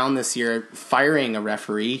broke ground this year, firing a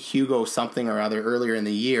referee, Hugo something or other, earlier in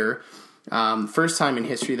the year. First time in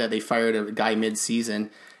history that they fired a guy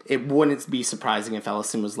mid-season. It wouldn't be surprising if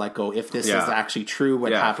Ellison was let go, if this is actually true,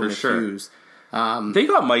 what happened with Hughes. They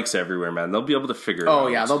got mics everywhere, man. They'll be able to figure it out. Oh,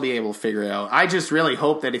 yeah, they'll be able to figure it out. I just really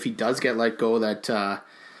hope that if he does get let go, that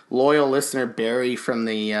loyal listener Barry from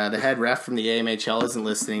the head ref from the AMHL isn't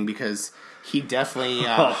listening, because he definitely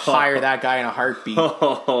hire that guy in a heartbeat.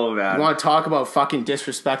 Oh, man. You want to talk about fucking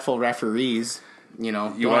disrespectful referees? You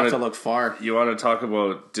don't have to look far. You want to talk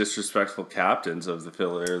about disrespectful captains of the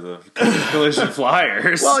Philadelphia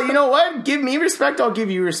Flyers? Well, you know what? Give me respect, I'll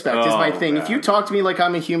give you respect. Is my thing. Man. If you talk to me like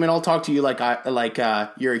I'm a human, I'll talk to you like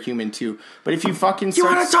you're a human too. But if you fucking You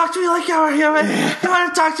want to talk to me like I'm a human? You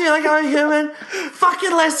want to talk to me like I'm a human?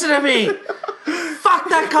 Fucking listen to me. Fuck,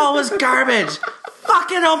 that call was garbage.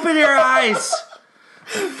 Fucking open your eyes.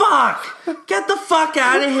 Fuck. Get the fuck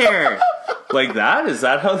out of here. Like that? Is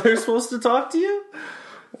that how they're supposed to talk to you?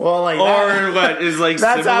 Well, like Or that, what is like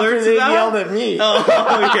that's similar after to they that? yelled at me. Oh,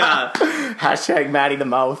 yeah. Hashtag Matty the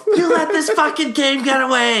Mouth. You let this fucking game get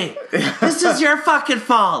away. This is your fucking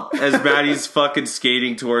fault. As Maddie's fucking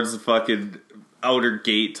skating towards the fucking outer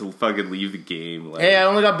gate to fucking leave the game. Like, Hey, I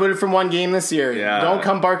only got booted from one game this year. Yeah. Don't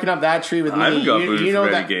come barking up that tree with me. I haven't got booted know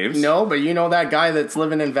from that, any games. No, but you know that guy that's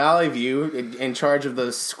living in Valley View in charge of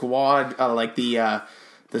the squad,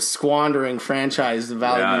 the squandering franchise, the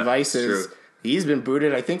Valley View it's Vices. true. He's been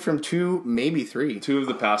booted, I think, from 2, maybe 3. 2 of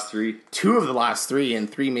the past 3. 2 of the last 3, and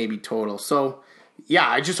 3 maybe total. So, yeah,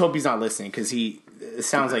 I just hope he's not listening, because it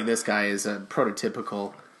sounds like this guy is a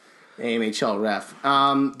prototypical AMHL ref.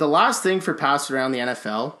 The last thing for Pass Around the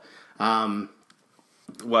NFL.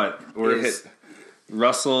 What? We're Is- hit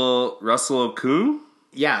Russell Okung?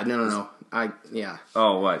 Yeah, no.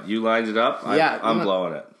 Oh, what? You lined it up? Yeah. I'm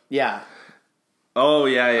blowing it. Yeah. Oh,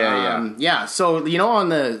 yeah. Yeah, so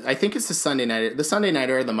on I think it's the Sunday night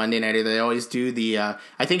or the Monday nighter, they always do the.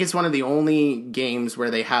 I think it's one of the only games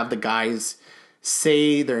where they have the guys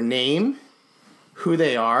say their name, who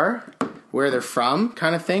they are, where they're from,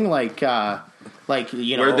 kind of thing. Like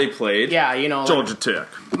Where they played? Yeah, Georgia Tech.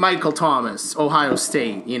 Michael Thomas, Ohio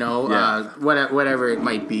State. Yeah. Whatever it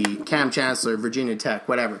might be, Cam Chancellor, Virginia Tech,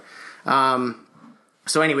 whatever.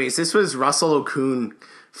 So, anyways, this was Russell Okung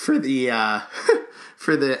for the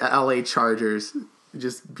for the LA Chargers.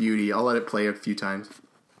 Just beauty. I'll let it play a few times.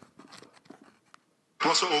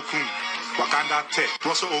 Russell Okung, Wakanda Tech.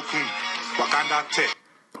 Russell Okung, Wakanda Tech.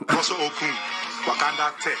 Russell Okung,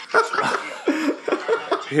 Wakanda Tech.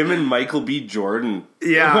 Him and Michael B. Jordan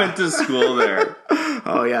Yeah. went to school there.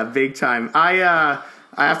 Oh yeah, big time. I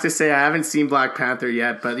have to say I haven't seen Black Panther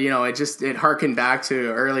yet, but it harkened back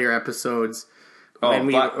to earlier episodes when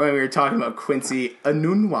we were talking about Quincy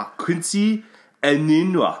Enunwa. Quincy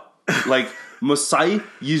Enunwa. Like Masai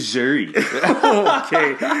Ujiri.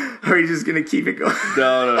 Okay, are we just gonna keep it going?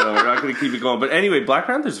 No, we're not going to keep it going. But anyway, Black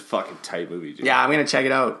Panther's a fucking tight movie, dude. Yeah, I'm gonna check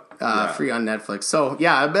it out. Free on Netflix. So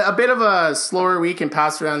yeah, a bit of a slower week in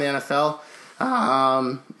Pass Around the NFL.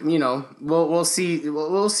 We'll see.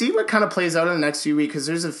 We'll see what kind of plays out in the next few weeks,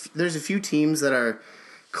 because there's a few teams that are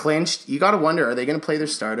clinched. You got to wonder, are they going to play their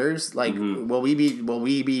starters? Like, will we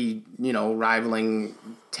be rivaling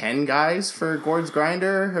 10 guys for Gord's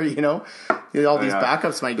Grinder, or all these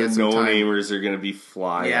backups might get The some time. no-namers are going to be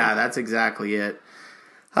flying. Yeah, that's exactly it.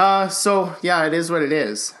 So yeah, it is what it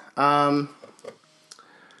is.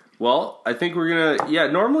 Well, I think we're gonna. Yeah,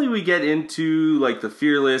 normally we get into like the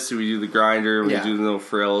fearless, and we do the grinder, and we Yeah. do the no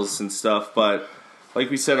frills and stuff. But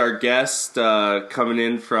like we said, our guest coming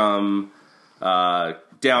in from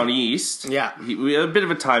down east. Yeah. we had a bit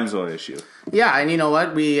of a time zone issue. Yeah, and you know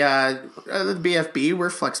what? We the BFB,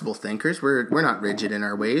 we're flexible thinkers. We're not rigid in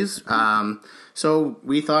our ways. So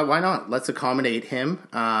we thought, why not? Let's accommodate him.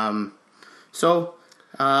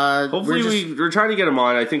 Hopefully, we're trying to get him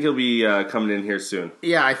on. I think he'll be coming in here soon.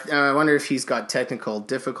 Yeah, I wonder if he's got technical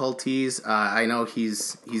difficulties. I know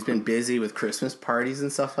he's been busy with Christmas parties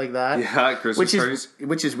and stuff like that. Yeah, Christmas parties.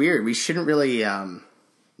 Which is weird. We shouldn't really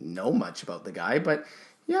know much about the guy, but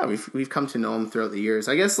yeah, we've come to know him throughout the years.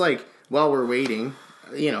 I guess while we're waiting,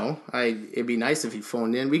 it'd be nice if he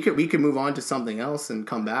phoned in. We could move on to something else and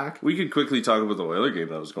come back. We could quickly talk about the Oiler game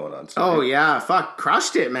that was going on today. Oh yeah, fuck,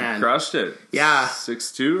 crushed it, man. Crushed it. Yeah.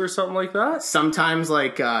 6-2 or something like that. Sometimes,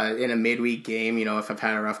 in a midweek game, if I've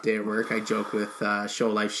had a rough day at work, I joke with Show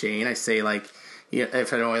Life Shane. I say, Yeah,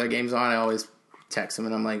 if an Oiler game's on, I always text him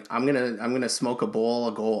and I'm like, I'm gonna smoke a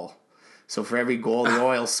goal. So for every goal the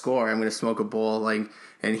Oils score, I'm gonna smoke a bowl. Like,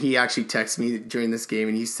 and he actually texted me during this game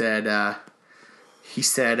and he said, I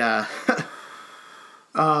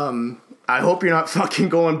hope you're not fucking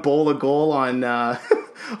going bowl a goal on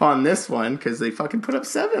on this one because they fucking put up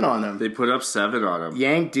 7 on them. They put up 7 on him.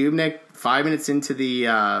 Yank Dubnyk 5 minutes into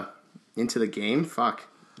the game. Fuck,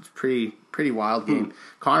 it's pretty wild game.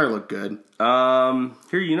 Connor looked good.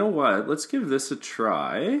 Here, you know what? Let's give this a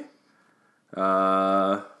try.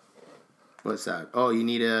 What's that? Oh, you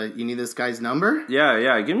need this guy's number?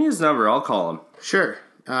 Yeah. Give me his number. I'll call him. Sure.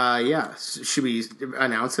 Yeah. Should we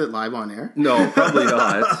announce it live on air? No, probably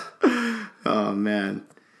not. Oh man.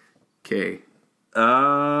 Okay.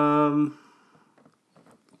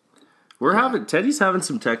 Teddy's having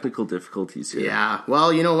some technical difficulties here. Yeah.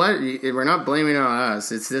 Well, you know what? We're not blaming it on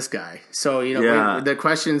us. It's this guy. So, you know, Yeah. the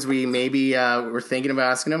questions we maybe we're thinking of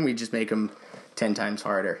asking him, we just make them 10 times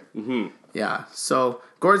harder. Mm-hmm. Yeah. So,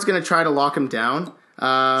 Gord's going to try to lock him down.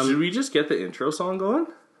 Should we just get the intro song going?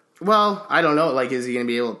 Well, I don't know. Like, is he going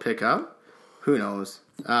to be able to pick up? Who knows?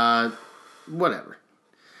 Whatever.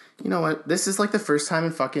 You know what? This is like the first time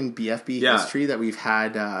in fucking BFB history that we've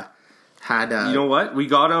had. You know what? We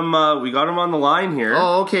got him on the line here.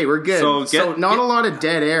 Oh, okay, we're good. So, not a lot of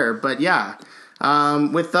dead air, but yeah.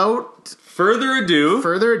 Without further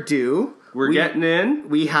ado, we're getting in.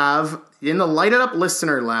 We have in the Light It Up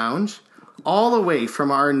Listener Lounge, all the way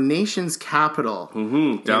from our nation's capital,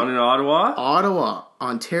 down in Ottawa,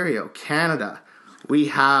 Ontario, Canada. We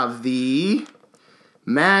have the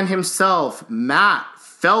man himself, Matt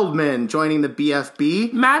Feldman, joining the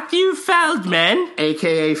BFB. Matthew Feldman,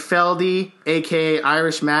 a.k.a. Feldy, a.k.a.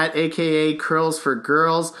 Irish Matt, a.k.a. Curls for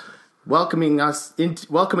Girls, welcoming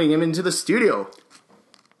him into the studio.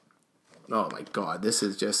 Oh my god, this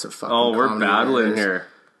is just a fucking Oh, we're comedy battling writers. here.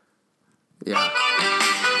 Yeah.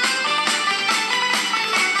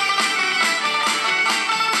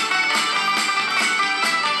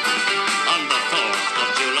 On the 4th of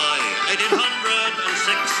July,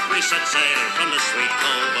 1806, we set sail from the sweet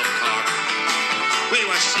cove of Cork. We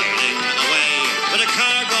were sailing away with a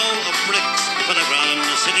cargo of bricks for the Grand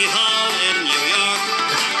City Hall in New York.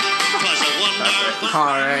 'Twas a wonderful...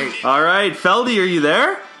 All right. Feldy, are you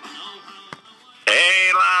there?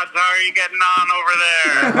 Hey lads, how are you getting on over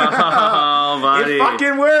there? Oh, buddy. It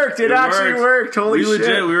fucking worked. It actually worked. Holy we shit.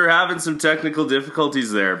 Legit, we were having some technical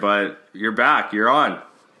difficulties there, but you're back. You're on.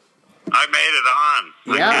 I made it on.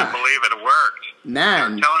 Yeah. I can't believe it worked.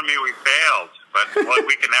 Man. You're telling me we failed, but well,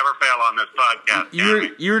 we can never fail on this podcast, can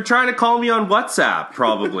we? You were trying to call me on WhatsApp,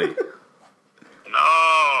 probably. No,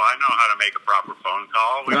 I know how to make a proper phone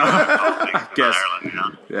call. We call things in Guess. Ireland, you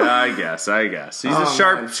know? Yeah, I guess. He's a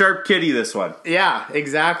man. sharp kitty, this one. Yeah,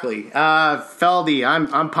 exactly. Feldy,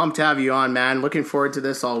 I'm pumped to have you on, man. Looking forward to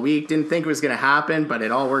this all week. Didn't think it was going to happen, but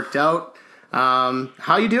it all worked out.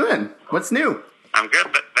 How you doing? What's new? I'm good.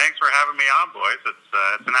 Thanks for having me on, boys.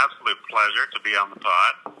 It's an absolute pleasure to be on the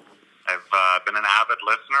pod. I've been an avid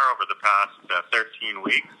listener over the past 13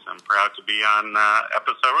 weeks. I'm proud to be on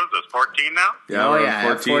episode, what is this, 14 now? Yeah, Oh we're yeah,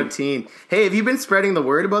 on 14. Hey, have you been spreading the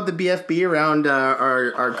word about the BFB around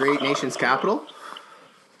our great nation's capital?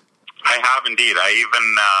 I have indeed. I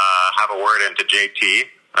even have a word into JT.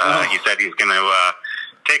 He said he's going to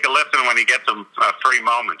take a listen when he gets a free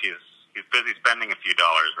moment. He's busy spending a few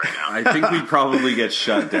dollars right now. I think we'd probably get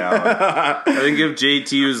shut down. I think if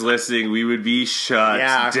JT was listening, we would be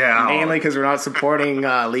shut down. Mainly because we're not supporting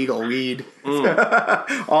legal weed. All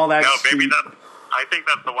that No, shit. maybe I think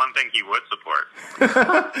that's the one thing he would support.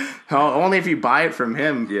 Oh, only if you buy it from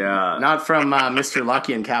him. Yeah. Not from Mr.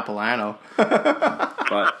 Lucky and Capilano.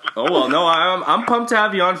 But no, I'm pumped to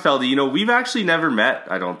have you on, Feldy. You know, we've actually never met,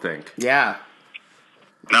 I don't think. Yeah.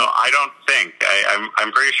 No, I don't think.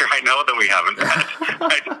 I'm pretty sure I know that we haven't met.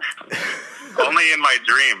 Only in my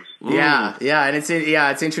dreams. Yeah, and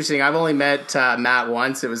it's interesting. I've only met Matt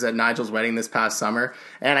once. It was at Nigel's wedding this past summer,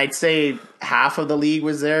 and I'd say half of the league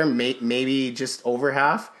was there, maybe just over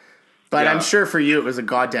half. But Yeah. I'm sure for you it was a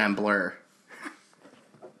goddamn blur.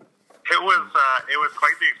 It was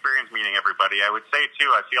quite the experience meeting everybody. I would say too,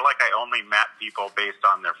 I feel like I only met people based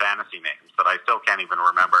on their fantasy names, but I still can't even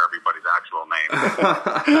rememre everybody's actual name.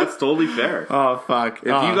 That's totally fair. Oh fuck! If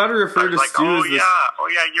you got to refer to Like, Stu as this...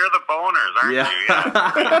 you're the boners, aren't you?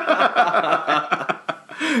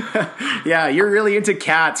 Yeah. yeah, you're really into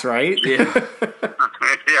cats, right? Yeah.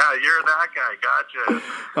 Yeah, you're that guy. Gotcha.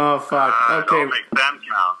 Oh fuck! It Okay. all makes sense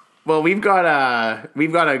now. Well, we've got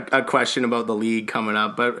a question about the league coming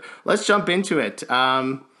up, but let's jump into it.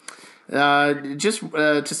 Just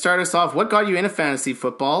to start us off, what got you into fantasy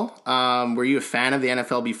football? Were you a fan of the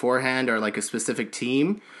NFL beforehand, or like a specific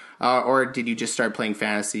team, or did you just start playing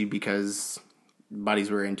fantasy because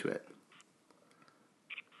buddies were into it?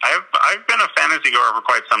 I've been a fantasy goer for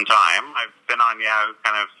quite some time. I've been on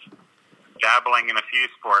kind of dabbling in a few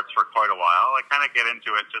sports for quite a while. I kind of get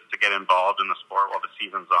into it just to get involved in the sport while the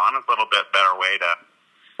season's on. It's a little bit better way to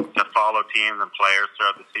follow teams and players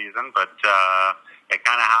throughout the season. But it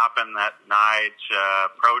kind of happened that Nige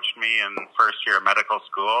approached me in first year of medical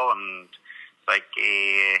school and it's like,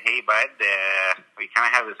 hey bud, we kind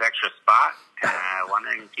of have this extra spot.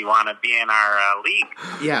 Wondering if you want to be in our league.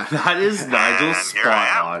 Yeah. That is Nigel's And here I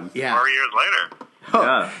spot am, on. Yeah. 4 years later.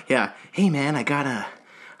 Yeah. Yeah. Hey man, I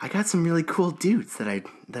got some really cool dudes that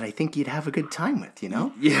I think you'd have a good time with, you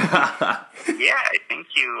know? Yeah. Yeah, I think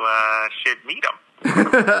you should meet them.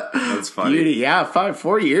 That's funny. Beauty, yeah,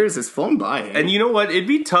 4 years has flown by. And you know what? It'd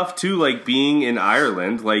be tough too, like being in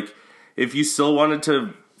Ireland. Like, if you still wanted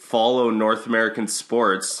to follow North American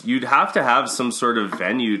sports, you'd have to have some sort of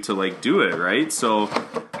venue to like do it, right? So,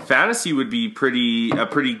 fantasy would be a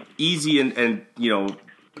pretty easy and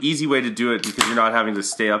easy way to do it because you're not having to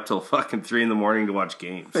stay up till fucking 3 a.m. to watch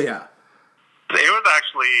games. Yeah. It was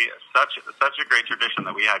actually such a great tradition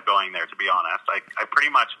that we had going there, to be honest. I pretty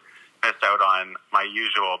much missed out on my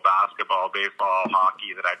usual basketball, baseball,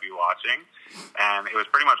 hockey that I'd be watching. And it was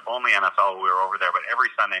pretty much only NFL when we were over there. But every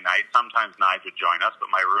Sunday night, sometimes Nige would join us, but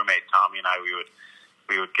my roommate Tommy and I,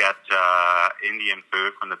 we would get Indian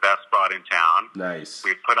food from the best spot in town. Nice.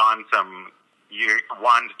 We'd put on some €1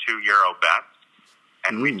 to €2 bets,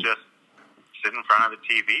 and we'd just sit in front of the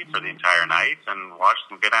TV for the entire night and watch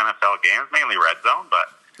some good NFL games, mainly Red Zone, but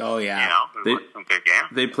Oh yeah. we watched some good games.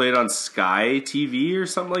 They played on Sky TV or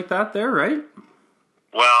something like that there, right?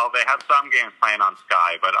 Well, they had some games playing on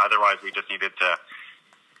Sky, but otherwise we just needed to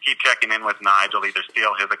keep checking in with Nigel, either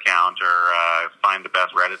steal his account or find the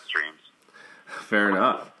best Reddit streams. Fair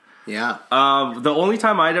enough. Yeah. The only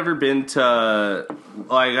time I'd ever been to,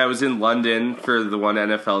 like, I was in London for the one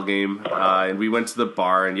NFL game, and we went to the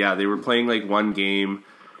bar, and yeah, they were playing like one game,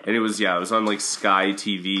 and it was on like Sky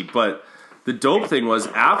TV. But the dope thing was,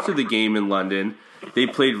 after the game in London, they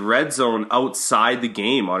played Red Zone outside the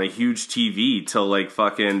game on a huge TV till like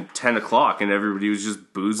fucking 10 o'clock, and everybody was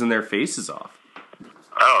just boozing their faces off.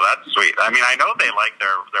 Oh, that's sweet. I mean, I know they like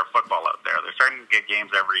their football out there. They're starting to get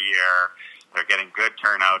games every year. They're getting good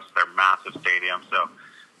turnouts. They're massive stadiums. So,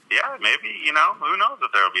 yeah, maybe, who knows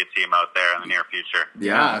if there will be a team out there in the near future.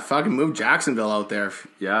 Yeah, fucking move Jacksonville out there.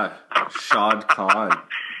 Yeah, Shad Khan.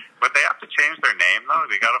 But they have to change their name, though.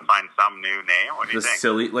 They got to find some new name. What do you The think?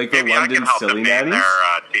 silly, like Maybe the I London can help Silly them name Nannies.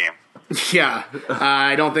 their team. Yeah.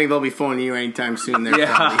 I don't think they'll be phoning you anytime soon there.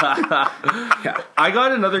 Yeah. I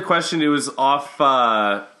got another question. It was off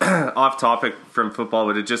topic from football,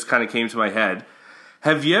 but it just kind of came to my head.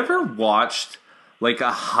 Have you ever watched like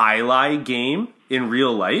a highlight game in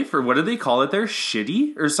real life, or what do they call it there?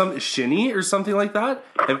 Shinny or something like that?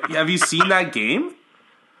 Have you seen that game?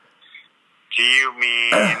 Do you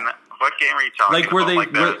mean, what game are you talking Like where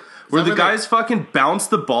about? where the guys fucking bounce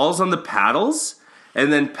the balls on the paddles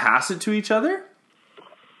and then pass it to each other?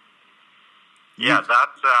 Yeah,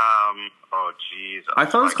 that's, oh, jeez. I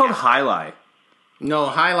thought it was called highlight. No,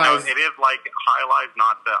 No, highlights. it is like highlights,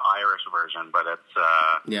 not the Irish version, but it's,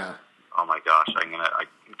 Yeah. oh my gosh,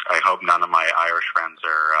 I hope none of my Irish friends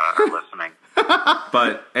are listening.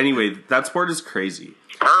 But anyway, that sport is crazy.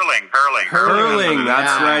 Hurling. Hurling,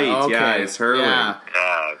 that's Yeah, right. okay. Yeah, it's hurling. Yeah.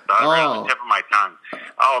 Yeah, that was on the tip of my tongue.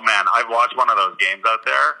 Oh man, I've watched one of those games out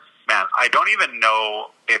there. Man, I don't even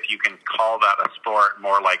know if you can call that a sport,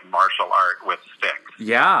 more like martial art with sticks.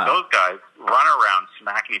 Yeah. Those guys run around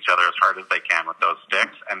smacking each other as hard as they can with those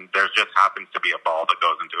sticks, and there just happens to be a ball that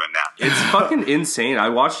goes into a net. It's fucking insane. I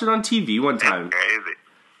watched it on TV one time. It's crazy.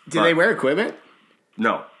 Do they wear equipment?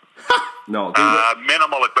 No. No.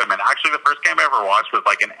 Minimal equipment. Actually, the first game I ever watched was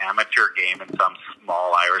like an amateur game in some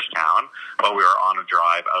small Irish town, but we were on a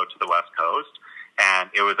drive out to the West Coast, and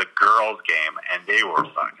it was a girls' game, and they were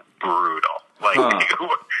fucking brutal. Like,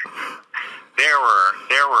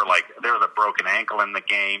 there was a broken ankle in the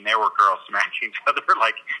game. There were girls smacking each other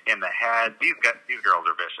like in the head. These girls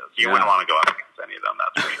are vicious. You wouldn't want to go up against any of them,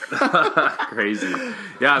 that's for sure. Crazy.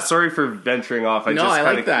 Yeah, sorry for venturing off. No, I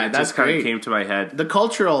like that. It That's just kind great. of came to my head. The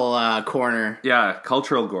cultural corner. Yeah,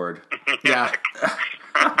 cultural gourd. Yeah.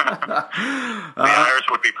 The Irish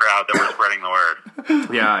would be proud that we're spreading the word.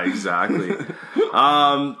 Yeah, exactly.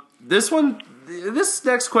 This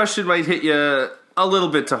next question might hit you a little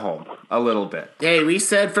bit to home. A little bit. Hey, we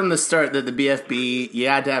said from the start that the BFB, you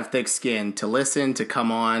had to have thick skin to listen, to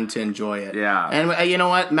come on, to enjoy it. Yeah. And you know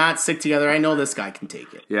what? Matt, stick together. I know this guy can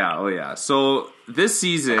take it. Yeah, oh yeah. So this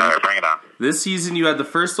season, All right, bring it on. you had the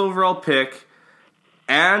first overall pick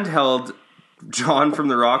and held John from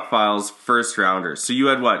the Rock Files first rounder. So you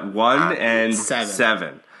had what, 1 and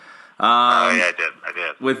 7. Yeah, I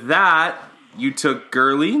did. With that, you took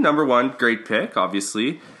Gurley, number 1, great pick,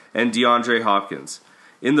 obviously, and DeAndre Hopkins.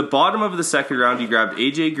 In the bottom of the second round, you grabbed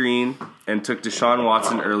AJ Green and took Deshaun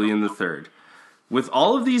Watson early in the third. With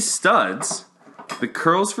all of these studs, the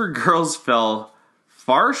Curls for Girls fell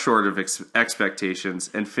far short of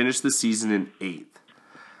expectations and finished the season in 8th.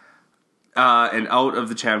 And out of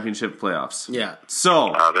the championship playoffs. Yeah.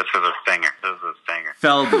 So, Oh, this is a stinger.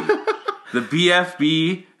 Feldy, the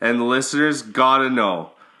BFB and the listeners gotta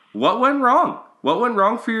know, what went wrong? What went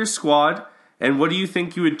wrong for your squad? And what do you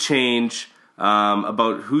think you would change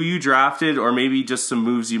about who you drafted, or maybe just some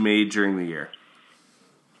moves you made during the year?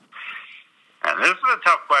 And this is a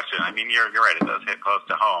tough question. I mean, you're right. It does hit close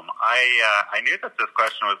to home. I knew that this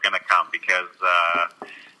question was going to come because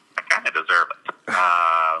I kind of deserve it.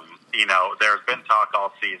 You know, there's been talk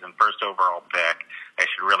all season, first overall pick. I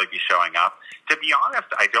should really be showing up. To be honest,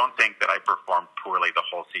 I don't think that I performed poorly the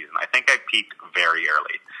whole season. I think I peaked very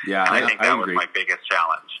early. Yeah, and I think that was agree. my biggest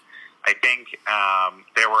challenge. I think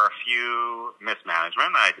there were a few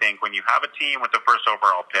mismanagement. I think when you have a team with the first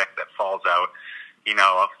overall pick that falls out, you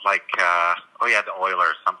know, like, the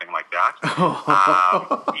Oilers, something like that.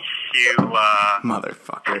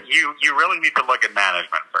 Motherfucker. You really need to look at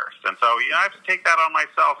management first. And so I have to take that on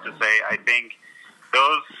myself to say, I think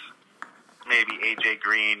those maybe AJ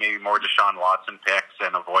Green, maybe more Deshaun Watson picks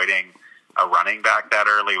and avoiding a running back that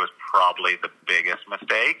early was probably the biggest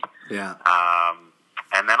mistake. Yeah.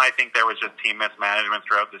 And then I think there was just team mismanagement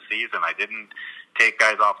throughout the season. I didn't take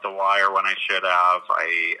guys off the wire when I should have.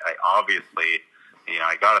 I obviously,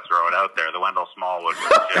 I got to throw it out there. The Wendell Smallwood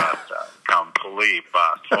was just a complete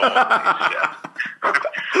bust. Holy shit.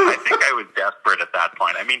 I think I was desperate at that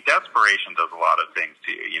point. I mean, desperation does a lot of things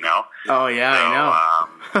to you, you know? Oh, yeah, I know.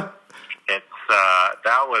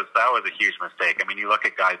 That was a huge mistake. I mean, you look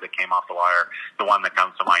at guys that came off the wire. The one that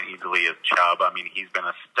comes to mind easily is Chubb. I mean, he's been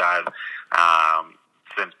a stud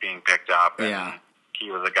since being picked up. And Yeah.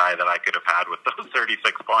 he was a guy that I could have had with those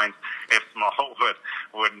 36 points if Smallwood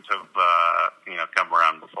wouldn't have come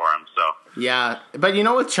around before him. So Yeah, but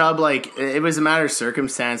with Chubb, it was a matter of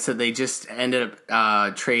circumstance that they just ended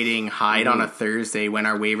up trading Hyde on a Thursday when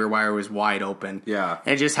our waiver wire was wide open. Yeah.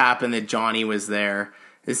 And it just happened that Johnny was there.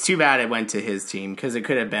 It's too bad it went to his team because it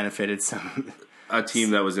could have benefited some. A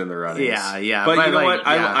team that was in the running. Yeah. But you know like, what?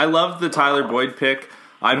 I yeah. love the Tyler Boyd pick.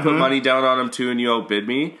 I put money down on him too, and you outbid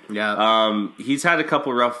me. Yeah. He's had a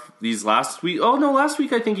couple rough these last week. Oh no, last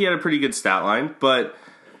week I think he had a pretty good stat line, but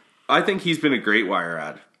I think he's been a great wire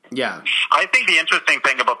ad. Yeah. I think the interesting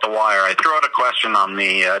thing about the wire, I threw out a question on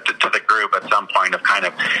the to the group at some point of kind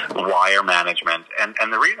of wire management, and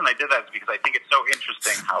the reason I did that is because I think it's so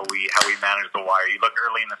interesting how we manage the wire. You look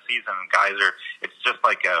early in the season, and guys it's just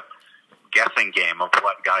like a guessing game of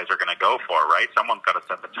what guys are going to go for, right? Someone's got to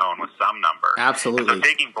set the tone with some number. Absolutely. And so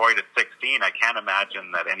taking Boyd at 16, I can't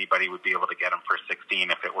imagine that anybody would be able to get him for 16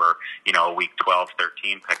 if it were, a week 12,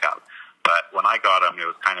 13 pickup. But when I got him, it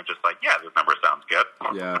was kind of just like, yeah, this number sounds good.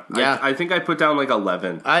 Yeah. Yeah. I think I put down like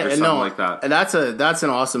 11 or something like that. That's an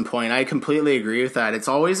awesome point. I completely agree with that. It's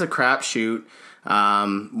always a crapshoot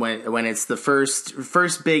when it's the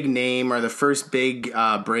first big name or the first big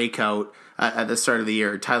breakout at the start of the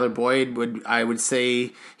year. Tyler Boyd I would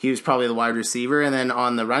say he was probably the wide receiver, and then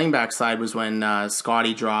on the running back side was when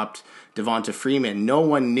Scotty dropped Devonta Freeman. No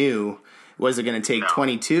one knew. Was it going to take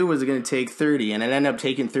 22? Was it going to take 30? And it ended up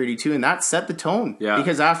taking 32, and that set the tone. Yeah.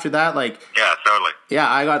 Because after that, Yeah, totally.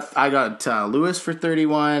 yeah, I got Lewis for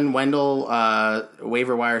 31. Wendell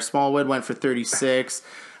waiver wire Smallwood went for 36.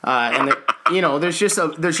 And there's just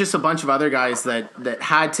a bunch of other guys that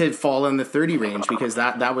had to fall in the 30 range because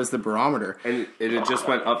that was the barometer. And it just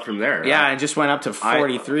went up from there. Yeah, it just went up to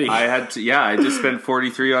 43. I just spent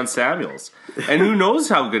 43 on Samuels. And who knows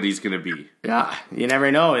how good he's going to be. Yeah, you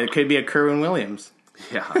never know. It could be a Kerwin Williams.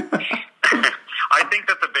 Yeah. I think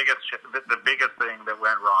that the biggest thing that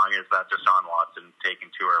went wrong is that Deshaun Watson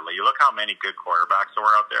taken too early. You look how many good quarterbacks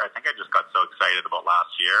were out there. I think I just got so excited about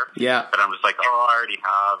last year. Yeah. But I'm just like, I already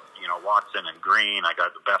have, Watson and Green. I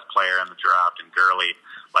got the best player in the draft and Gurley.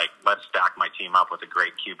 Let's stack my team up with a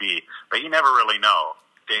great QB. But you never really know,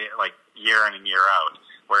 year in and year out.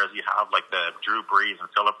 Whereas you have the Drew Brees and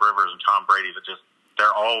Phillip Rivers and Tom Brady that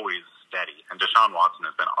they're always steady, and Deshaun Watson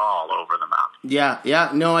has been all over the map.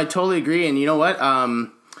 Yeah, no, I totally agree. And you know what?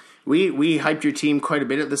 We hyped your team quite a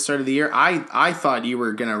bit at the start of the year. I thought you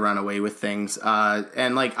were gonna run away with things,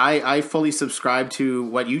 and like I fully subscribe to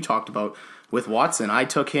what you talked about with Watson. I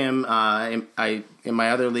took him in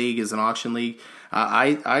my other league as an auction league.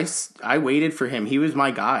 I waited for him. He was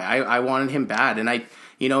my guy. I wanted him bad, and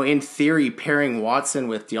in theory, pairing Watson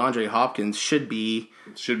with DeAndre Hopkins should be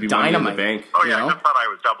Money dynamite. in the bank. Oh yeah, You know? I just thought I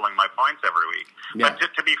was doubling my points every week. Yeah. But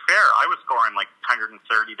to be fair, I was scoring like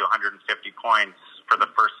 130 to 150 points for the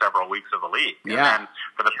first several weeks of the league. Yeah. And then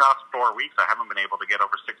for the past 4 weeks, I haven't been able to get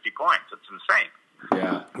over 60 points. It's insane.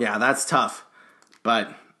 Yeah. Yeah, that's tough.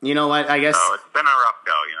 But you know what? I guess So it's been a rough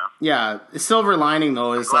go, yeah. The silver lining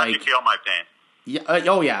though is Glad like you feel my pain. yeah,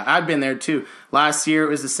 oh yeah, I've been there too. Last year it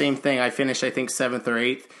was the same thing. I finished I think 7th or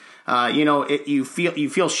 8th. You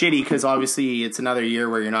feel shitty because obviously it's another year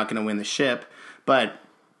where you're not going to win the ship. But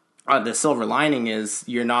the silver lining is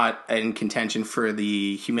you're not in contention for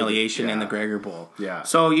the humiliation in the Gregor Bowl. Yeah.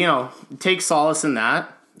 So take solace in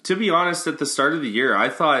that. To be honest, at the start of the year, I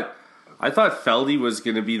thought Feldy was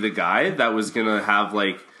going to be the guy that was going to have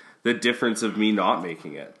like the difference of me not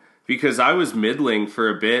making it, because I was middling for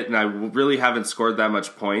a bit and I really haven't scored that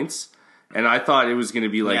much points, and I thought it was going to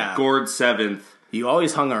be like Yeah. Gord 7th, You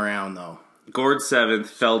always hung around though. Gord 7th,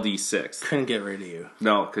 Feldy 6th. Couldn't get rid of you.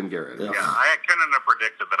 No, couldn't get rid of it. Yeah, I couldn't have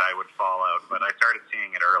predicted that I would fall out, but I started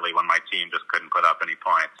seeing it early when my team just couldn't put up any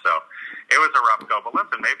points. So it was a rough go. But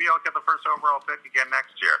listen, maybe I'll get the first overall pick again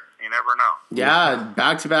next year. You never know. Yeah,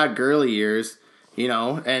 back-to-back girly years,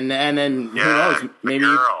 and then who knows? Maybe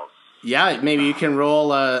girls. maybe you can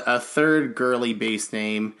roll a third girly base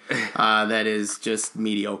name that is just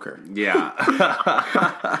mediocre. Yeah.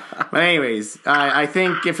 But anyways, I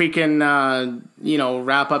think if we can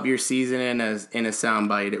wrap up your season in a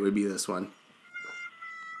soundbite, it would be this one.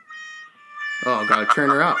 Oh, gotta turn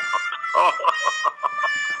her up.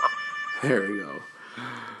 There we go.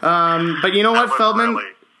 But you know what, That was Feldman? really-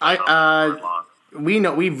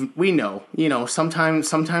 We know.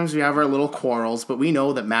 Sometimes we have our little quarrels, but we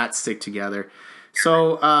know that Matt stick together.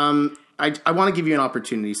 So I want to give you an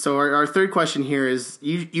opportunity. So our third question here is: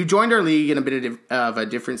 you joined our league in a bit of a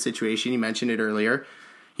different situation. You mentioned it earlier.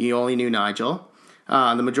 You only knew Nigel.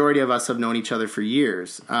 The majority of us have known each other for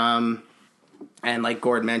years. And like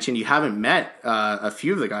Gord mentioned, you haven't met a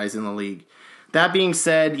few of the guys in the league. That being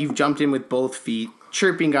said, you've jumped in with both feet,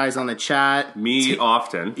 chirping guys on the chat. Me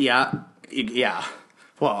often. Yeah.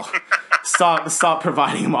 Well, stop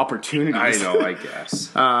providing him opportunities. I know, I guess.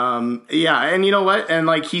 Yeah, and you know what? And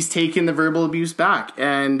like he's taken the verbal abuse back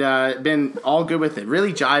and been all good with it.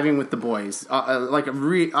 Really jiving with the boys.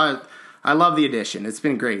 I love the addition. It's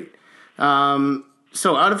been great.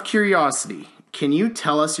 So, out of curiosity, can you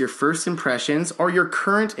tell us your first impressions or your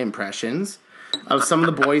current impressions of some of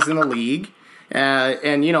the boys in the league?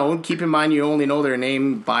 And keep in mind you only know their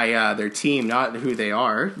name by their team, not who they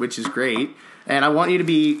are, which is great. And I want you to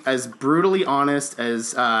be as brutally honest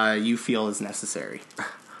as you feel is necessary.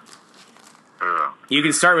 You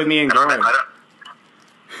can start with me and I don't Gord. know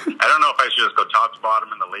if I should just go top to bottom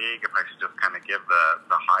in the league, if I should just kind of give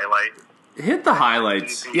the highlight. Hit the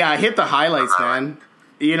highlights. Yeah, hit the highlights, man.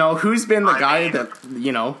 Who's been the guy mean-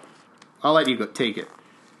 that, I'll let you take it.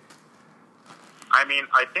 I mean,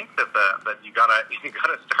 I think that you gotta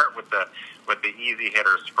start with the easy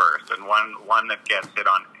hitters first, and one that gets hit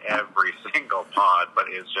on every single pod, but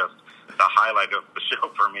is just the highlight of the show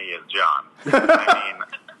for me is John. I mean,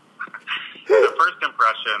 the first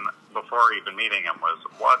impression before even meeting him was,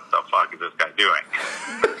 "What the fuck is this guy doing?"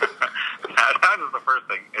 that was the first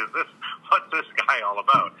thing. What's this guy all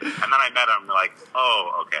about? And then I met him, like,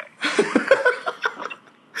 oh, okay.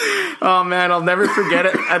 Oh man, I'll never forget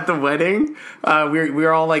it at the wedding. We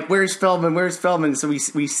were all like, "Where's Feldman? Where's Feldman?" So we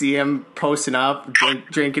see him posting up,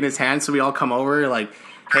 drinking his hand. So we all come over, like,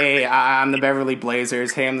 "Hey, I'm the Beverly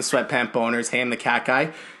Blazers. Hey, I'm the Sweatpant Boners. Hey, I'm the Cat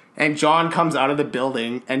Guy." And John comes out of the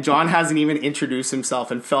building, and John hasn't even introduced himself.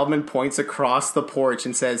 And Feldman points across the porch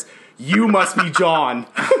and says, "You must be John."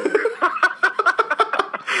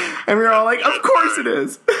 And we were all like, "Of course it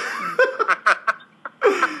is."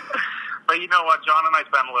 But you know what? John and I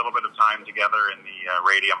spent a little bit of time together in the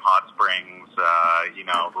Radium Hot Springs,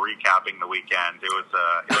 recapping the weekend. It was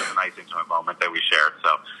a nice intimate moment that we shared,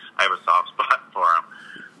 so I have a soft spot for him.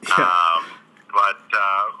 Yeah. But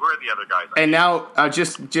who are the other guys? And now,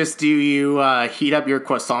 just do you heat up your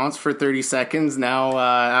croissants for 30 seconds now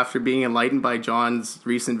after being enlightened by John's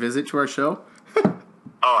recent visit to our show?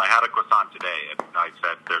 Oh, I had a croissant today, and I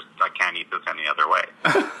said, I can't eat this any other way.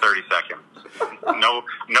 30 seconds. No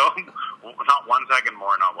not 1 second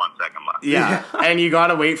more, not 1 second less. Yeah, and you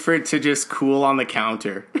gotta wait for it to just cool on the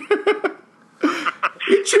counter.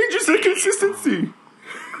 It changes the consistency.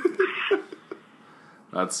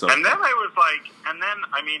 That's so. And then I was like,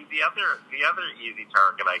 I mean, the other easy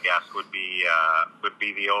target, I guess, would be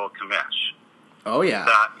the old commish. Oh yeah.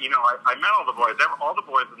 That, you know, I met all the boys. All the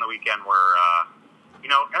boys in the weekend were, you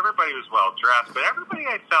know, everybody was well dressed, but everybody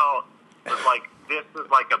I felt was like, this is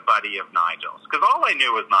like a buddy of Nigel's, because all I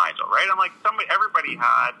knew was Nigel, right? I'm like, everybody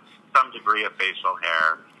had some degree of facial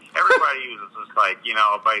hair. Everybody was just like, you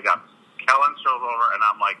know, everybody got Kellen strolls over, and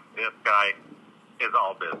I'm like, this guy is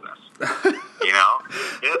all business. You know,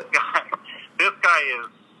 this guy is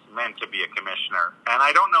meant to be a commissioner, and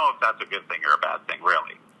I don't know if that's a good thing or a bad thing,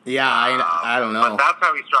 really. Yeah, I don't know. But that's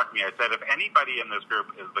how he struck me. I said, if anybody in this group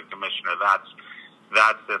is the commissioner,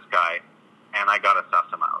 that's this guy, and I got to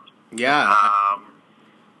suss him out. Yeah.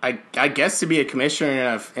 I guess to be a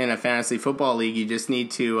commissioner in a fantasy football league, you just need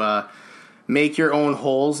to make your own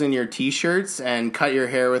holes in your t-shirts and cut your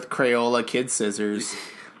hair with Crayola kid scissors,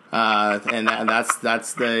 and that's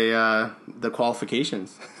the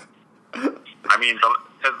qualifications. I mean,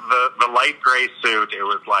 the light gray suit. It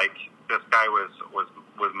was like this guy was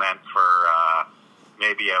meant for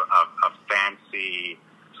maybe a fancy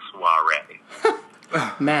soiree.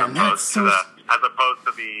 Man, that's so. As opposed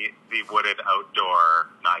to the wooded outdoor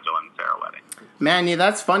Nigel and Sarah wedding. Man, yeah,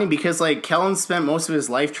 that's funny because like Kellen spent most of his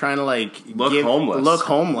life trying to like look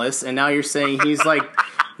homeless, and now you're saying he's like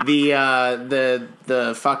the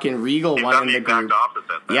fucking regal He's one done in the the exact group.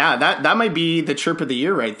 opposite. Then. Yeah, that might be the chirp of the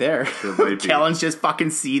year right there. Kellen's just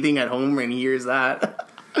fucking seething at home when he hears that.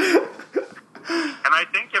 And I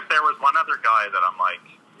think if there was one other guy that I'm like,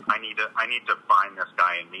 I need to find this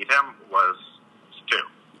guy and meet him, was Stu.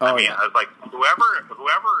 Oh, I mean, yeah. I was like, whoever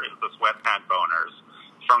is the sweatpant boners,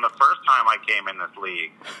 from the first time I came in this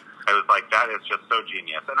league, I was like, that is just so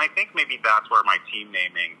genius. And I think maybe that's where my team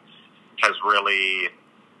naming has really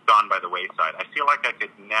gone by the wayside. I feel like I could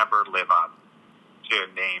never live up to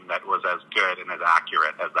a name that was as good and as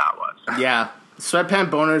accurate as that was. Yeah, Sweatpant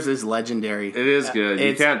Boners is legendary. It is good.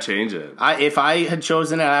 You can't change it. If I had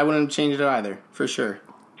chosen it, I wouldn't have changed it either, for sure.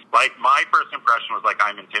 Like, my first impression was like,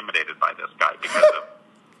 I'm intimidated by this guy because of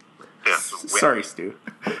this win. Sorry, Stu.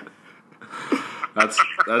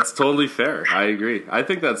 That's totally fair. I agree. I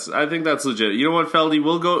think that's legit. You know what, Feldy?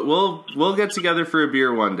 We'll get together for a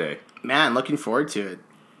beer one day. Man, looking forward to it.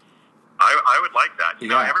 I would like that. You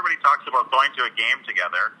know, Yeah. everybody talks about going to a game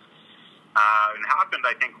together. It happened,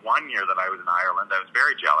 I think, one year that I was in Ireland. I was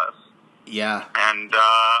very jealous. Yeah. And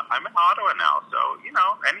I'm in Ottawa now, so, you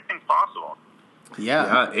know, anything's possible. Yeah.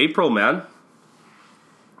 Yeah, April, man.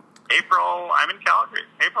 April, I'm in Calgary.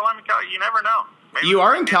 You never know. Maybe You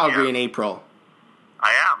are in yeah. Calgary in April.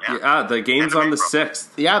 I am, yeah. Yeah, the game's on the April. 6th.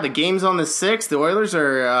 Yeah, the game's on the 6th. The Oilers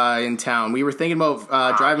are in town. We were thinking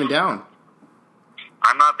about driving down.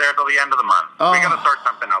 I'm not there till the end of the month. Oh. We got to sort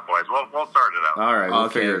something out, boys. We'll sort it out. All right, we'll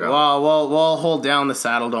figure it out. Well, we'll hold down the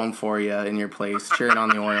Saddle Dome for you in your place, cheering on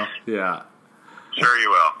the Oil. Yeah. Sure you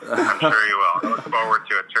will. I'm sure you will. I look forward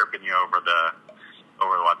to it chirping you over the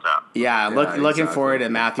WhatsApp. Yeah, looking exactly. forward to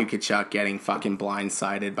Matthew Tkachuk getting fucking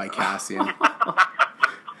blindsided by Cassian.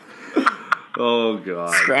 Oh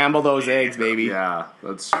god. Scramble those eggs, baby. Yeah,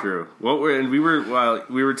 that's true. We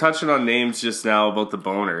were touching on names just now about the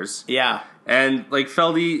boners, Yeah. and like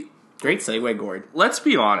Feldy, Great segue, Gord. let's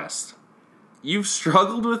be honest. You've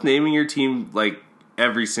struggled with naming your team like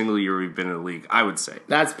every single year we've been in the league. I would say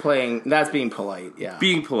That's being polite, yeah.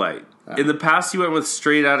 being polite. In the past, you went with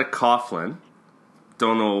straight out of Coughlin.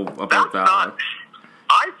 Don't know about that one.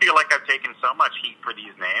 I feel like I've taken so much heat for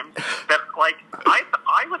these names that, like,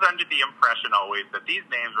 I was under the impression always that these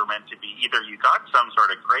names were meant to be either you got some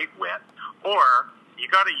sort of great win or you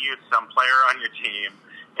got to use some player on your team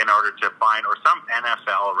in order to find, or some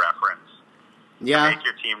NFL reference to Yeah. make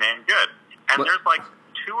your team name good. And What- there's like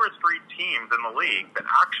 2 or 3 teams in the league that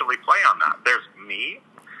actually play on that. There's me,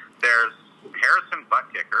 there's Harrison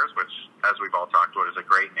Butt Kickers, which, as we've all talked about, is a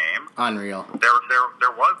great name. Unreal. There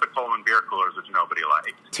was the Coleman Beer Coolers, which nobody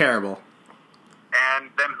liked. Terrible. And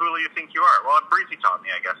then who do you think you are? Well, Breezy taught me,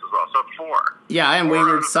 I guess, as well. So 4. Yeah, I am 4 out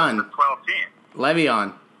Wayward of Son. the 12 teams.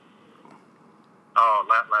 Le'Veon. Oh,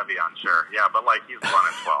 Le'Veon, sure. Yeah, but, like, he's 1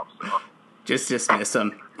 and 12, so. Just dismiss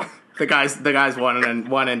him. The guy's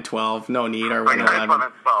 1 and 12. No need, or 1 Like, and he's 1 11.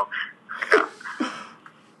 and 12. Yeah.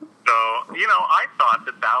 So, you know, I thought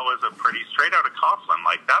that was a pretty straight out of Coughlin.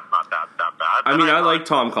 Like, that's not that bad. I Then mean, I thought, like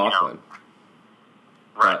Tom you know, Coughlin.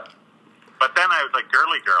 right. But then I was like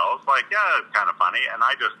girly girls. Like, yeah, it's kind of funny. And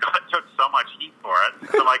I just took so much heat for it.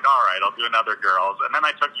 So I'm like, all right, I'll do another girls. And then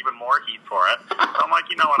I took even more heat for it. So I'm like,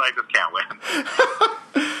 you know what? I just can't win.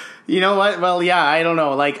 You know what? Well, yeah, I don't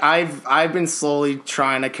know. Like I've been slowly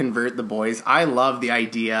trying to convert the boys. I love the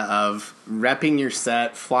idea of repping your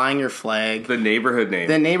set, flying your flag, The neighborhood name.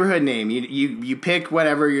 the neighborhood name. You pick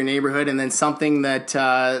whatever your neighborhood, and then something that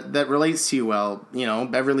that relates to you well. You know,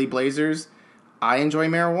 Beverly Blazers. I enjoy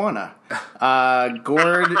marijuana.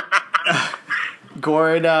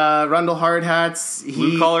 Gord Rundle Hardhats.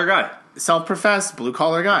 Blue collar guy. Self-professed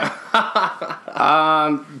blue-collar guy.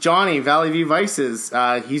 Johnny, Valley View Vices,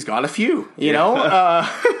 he's got a few, you know?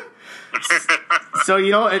 So,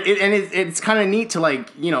 you know, it's kind of neat to, like,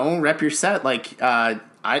 you know, rep your set. Like, what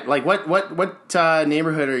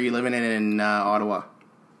neighborhood are you living in Ottawa?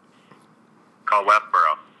 Called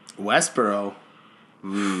Westboro. Westboro.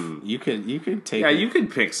 You could take Yeah, it. you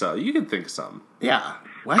could pick some. You could think of some. Yeah.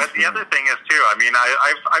 But the other thing is too. I mean,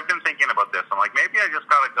 I've been thinking about this. I'm like, maybe I just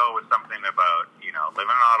got to go with something about, you know,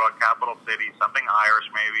 living in Ottawa, capital city, something Irish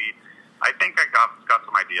maybe. I think I got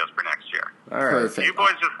some ideas for next year. All right. Perfect. You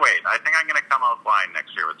boys just wait. I think I'm going to come out flying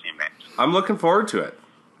next year with team names. I'm looking forward to it.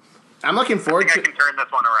 I'm looking I forward think I to can turn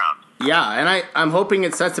this one around. Yeah, and I'm hoping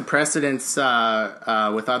it sets a precedence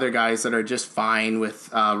with other guys that are just fine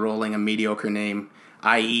with rolling a mediocre name,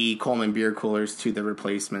 i.e. Coleman Beer Coolers to the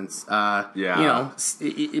replacements. Yeah. You know,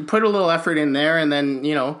 put a little effort in there, and then,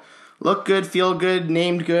 you know, look good, feel good,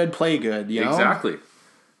 named good, play good, you know? Exactly.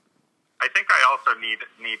 I think I also need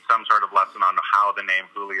some sort of lesson on how the name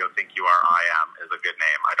Julio Think You Are I Am is a good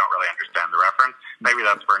name. I don't really understand the reference. Maybe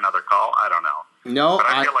that's for another call. I don't know. No, But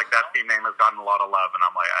I feel like that team name has gotten a lot of love, and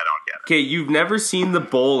I'm like, I don't get it. Okay, you've never seen the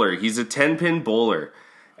bowler. He's a 10-pin bowler,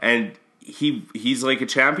 and he's like a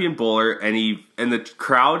champion bowler, and the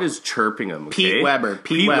crowd is chirping him. Okay? Pete Weber.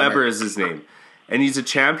 Pete Weber is his name, and he's a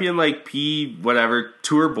champion like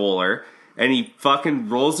tour bowler, and he fucking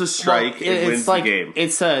rolls a strike and wins the game.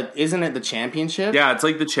 Isn't it the championship? Yeah, it's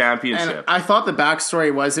like the championship. And I thought the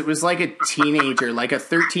backstory was it was like a teenager, like a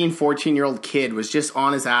 13, 14-year-old kid was just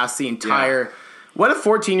on his ass the entire... Yeah. What a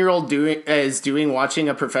 14-year-old is doing watching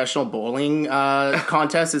a professional bowling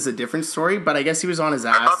contest is a different story, but I guess he was on his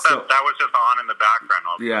I thought ass. that was just on in the background.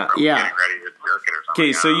 While Yeah. people were Yeah. getting ready to jerk it or something.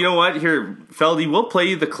 Okay, so you know what? Here, Feldy, we'll play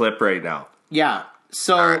you the clip right now. Yeah.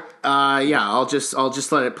 So I'll just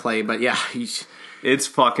let it play, but yeah, he It's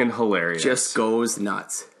fucking hilarious. just goes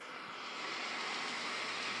nuts.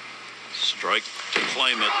 Strike to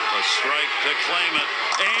claim it. A strike to claim it.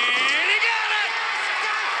 And he got it!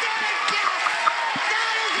 That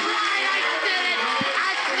is right, I did it!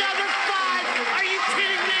 That's number 5! Are you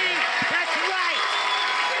kidding me? That's right!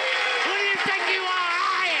 Who do you think you are?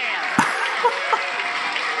 I am!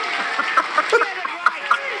 Get it right!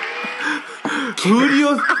 Who do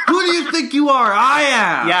you think you are? I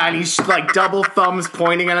am. Yeah, and he's like double thumbs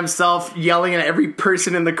pointing at himself, yelling at every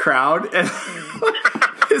person in the crowd, and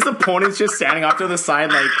his opponent's just standing off to the side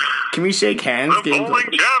like, can we shake hands? The bowling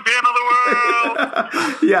champion of the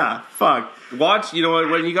world! Yeah, fuck. Watch. You know what?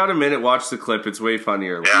 When you got a minute, watch the clip. It's way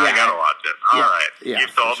funnier. Yeah, I gotta watch it. All right, Yeah, you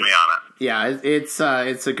for sold sure. me on it. Yeah, it's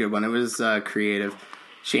a good one. It was creative.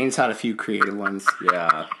 Shane's had a few creative ones.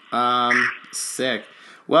 Yeah. Sick.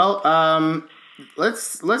 Well,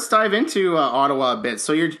 let's dive into Ottawa a bit.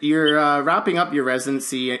 So you're wrapping up your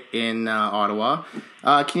residency in Ottawa.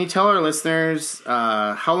 Can you tell our listeners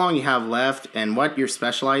how long you have left and what you're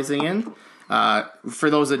specializing in? For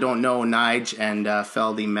those that don't know, Nige and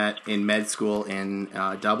Feldy met in med school in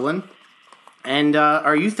Dublin. And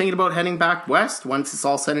are you thinking about heading back west once it's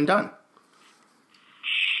all said and done?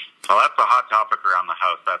 Well, that's a hot topic around the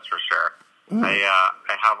house, that's for sure. I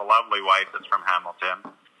have a lovely wife that's from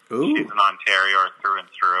Hamilton. Ooh. She's an Ontario through and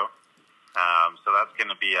through. So that's going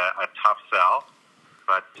to be a tough sell.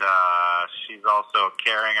 But she's also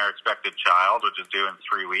carrying our expected child, which is due in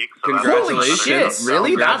 3 weeks. So that's Congratulations. Holy shit,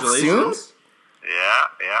 really? That soon? Congratulations.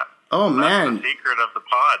 Yeah. Oh, That's man. the secret of the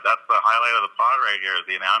pod. That's the highlight of the pod right here is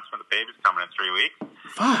the announcement the baby's coming in 3 weeks.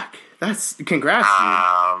 Fuck. That's congrats,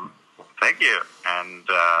 dude. Thank you. And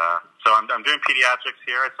so I'm doing pediatrics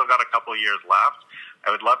here. I still got a couple of years left. I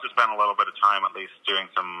would love to spend a little bit of time at least doing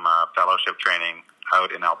some fellowship training out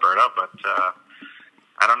in Alberta, but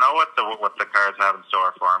I don't know what the cards have in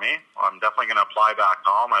store for me. I'm definitely going to apply back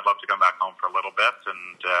home. I'd love to come back home for a little bit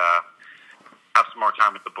and have some more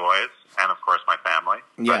time with the boys and, of course, my family.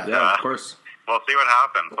 Yeah. But, Yeah, of course. We'll see what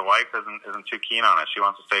happens. The wife isn't too keen on it. She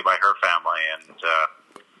wants to stay by her family, and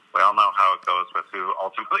we all know how it goes with who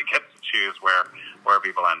ultimately gets to choose where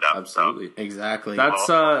people end up. Absolutely. Exactly. That's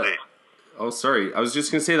So, we'll see. Oh, sorry. I was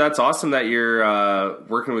just gonna say that's awesome that you're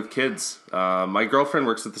working with kids. My girlfriend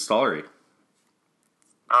works at the Stollery.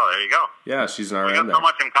 Oh, there you go. Yeah, she's an We RN got there. so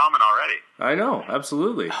much in common already. I know,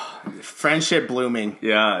 absolutely. Friendship blooming.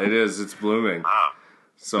 Yeah, it is. It's blooming. Wow.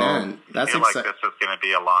 So Man, I that's feel like exciting. this is going to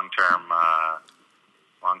be a long-term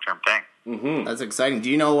thing. That's exciting. Do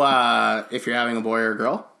you know if you're having a boy or a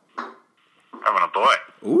girl? Having a boy.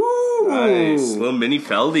 Ooh, nice, little mini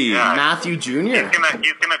Feldy. Yeah. Matthew Jr. He's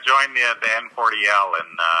gonna join the N40L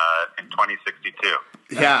in 2062.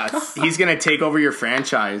 Yeah, he's gonna take over your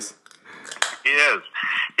franchise. He is.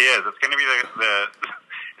 It's gonna be the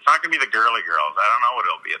it's not gonna be the girly girls. I don't know what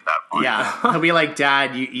it'll be at that point. Yeah, he'll be like,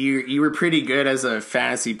 Dad, you were pretty good as a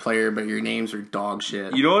fantasy player, but your names are dog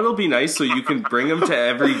shit. You know what'll be nice? So you can bring them to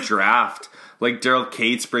every draft. Like Daryl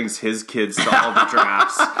Cates brings his kids to all the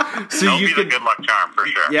drafts. So He'll you be could, the good luck charm for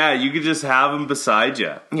sure. yeah, you could just have them beside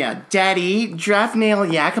you. Yeah, Daddy, draft Nail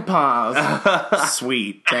Yakupov.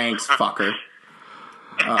 Sweet, thanks, fucker.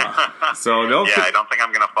 So no, Yeah, I don't think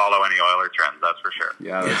I'm gonna follow any Oiler trends. That's for sure.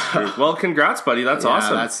 yeah, that's true. Well, congrats, buddy. That's Yeah,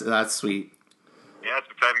 awesome. that's sweet. Yeah, it's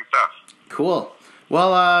exciting stuff. Cool.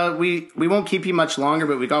 Well, we won't keep you much longer,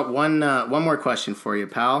 but we got one more question for you,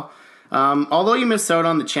 pal. Although you missed out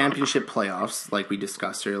on the championship playoffs, like we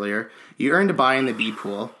discussed earlier, you earned a bye in the B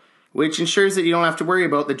pool, which ensures that you don't have to worry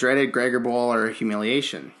about the dreaded Gregor Bowl or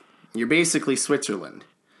humiliation. You're basically Switzerland.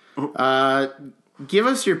 Give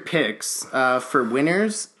us your picks for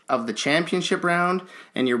winners of the championship round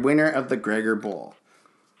and your winner of the Gregor Bowl.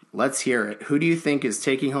 Let's hear it. Who do you think is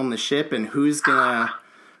taking home the ship, and who's gonna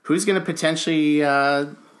potentially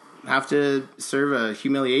have to serve a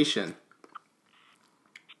humiliation?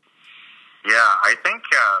 Yeah, I think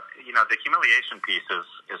the humiliation piece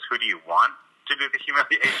is who do you want to do the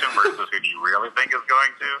humiliation versus who do you really think is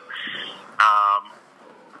going to.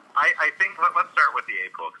 I think let's start with the A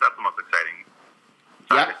pool because that's the most exciting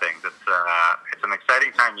side of things. It's an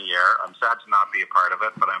exciting time of year. I'm sad to not be a part of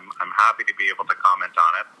it, but I'm happy to be able to comment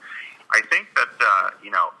on it. I think that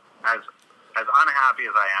as unhappy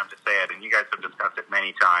as I am to say it, and you guys have discussed it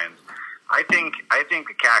many times, I think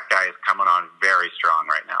the Cat guy is coming on very strong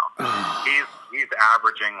right now. He's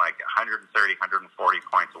averaging like 130, 140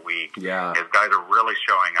 points a week. Yeah. His guys are really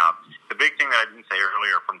showing up. The big thing that I didn't say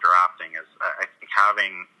earlier from drafting is I think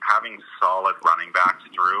having solid running backs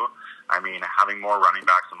through. I mean, having more running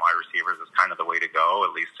backs than wide receivers is kind of the way to go.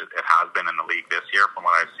 At least it has been in the league this year from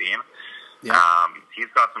what I've seen. Yeah. He's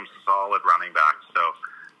got some solid running backs. So,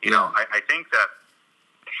 I think that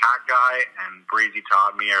Cat Guy and Breezy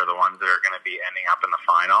Todd-Me are the ones that are going to be ending up in the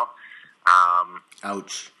final.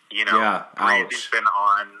 Ouch. Yeah, Breezy's ouch. been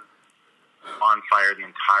on fire the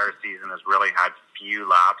entire season, has really had few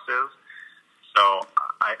lapses. So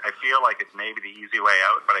I feel like it's maybe the easy way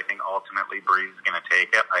out, but I think ultimately Breezy's going to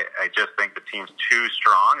take it. I just think the team's too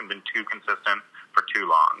strong and been too consistent for too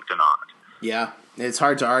long to not. Yeah, it's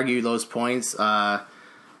hard to argue those points. The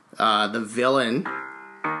villain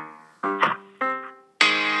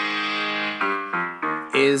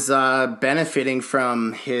is benefiting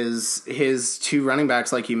from his two running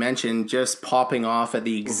backs, like you mentioned, just popping off at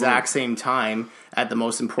the exact same time at the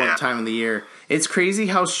most important time of the year. It's crazy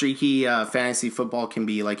how streaky fantasy football can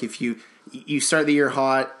be. Like if you start the year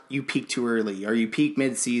hot, you peak too early, or you peak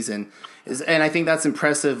mid-season. And I think that's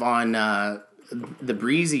impressive on the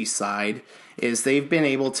Breezy side, is they've been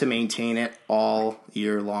able to maintain it all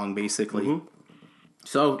year long, basically.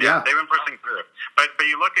 So, yeah. They've been pushing through. But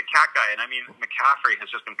you look at Cat Guy, and I mean, McCaffrey has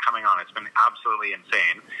just been coming on. It's been absolutely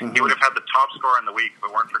insane. He would have had the top score in the week if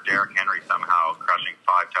it weren't for Derrick Henry somehow crushing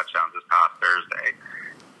 5 touchdowns this past Thursday.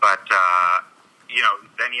 But,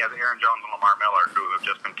 then he has Aaron Jones and Lamar Miller, who have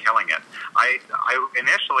just been killing it. I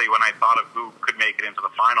initially, when I thought of who could make it into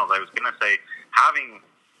the finals, I was going to say having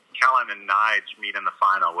Kellen and Nige meet in the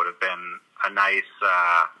final would have been a nice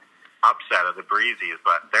upset of the Breezies,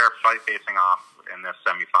 but they're facing off in this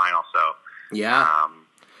semifinal, so Yeah.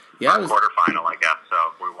 It was, quarterfinal, I guess. So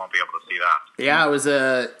we won't be able to see that. yeah, it was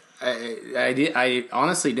I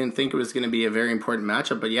honestly didn't think it was going to be a very important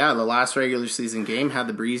matchup, but yeah, the last regular season game had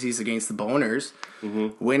the Breezies against the Boners.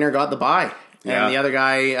 Winner got the bye, Yeah. and the other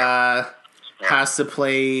guy has to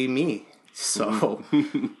play me. So Yeah,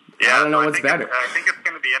 I don't know so what's better. I think it's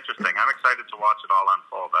going to be interesting. I'm excited to watch it all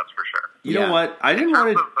unfold. That's for sure. You know what? I didn't In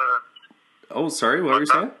want terms to. of, Oh, sorry. What were you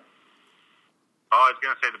What's that? saying? I was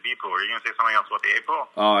going to say the B pool. Were you going to say something else about the A pool?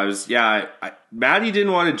 Oh, I was. Yeah, Maddie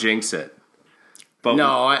didn't want to jinx it. But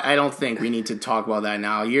no, I don't think we need to talk about that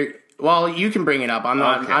now. You can bring it up. I'm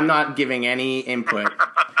not. Okay. I'm not giving any input.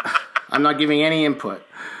 I'm not giving any input.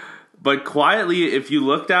 But quietly, if you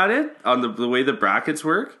looked at it on the way the brackets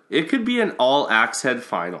work, it could be an all axe head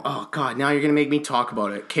final. Oh God! Now you're gonna make me talk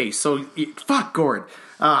about it. Okay, so fuck Gord.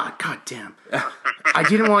 God damn. I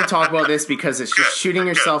didn't want to talk about this because it's just shooting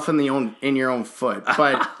yourself in your own foot.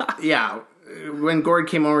 But yeah, when Gord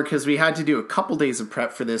came over, because we had to do a couple days of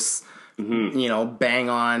prep for this, bang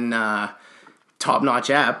on top notch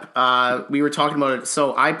app. We were talking about it.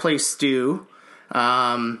 So I play Stu,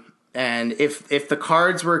 and if the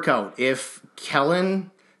cards work out, if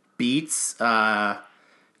Kellen beats Nige,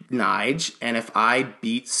 and if I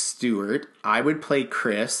beat Stuart, I would play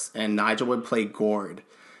Chris, and Nigel would play Gord.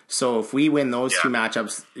 So if we win those two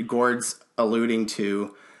matchups, Gord's alluding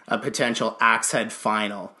to a potential axe head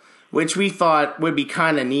final, which we thought would be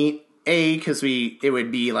kind of neat. Because it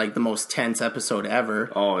would be like the most tense episode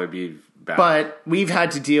ever. Oh, it'd be bad. But we've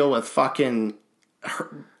had to deal with fucking,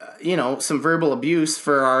 some verbal abuse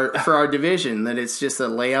for our division. That it's just a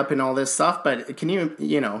layup and all this stuff. But can you.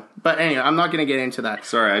 But anyway, I'm not going to get into that.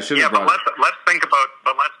 Sorry, I should have. Yeah, but let's think about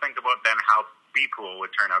then how B pool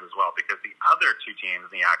would turn out as well, because the other two teams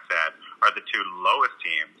in the axe head are the two lowest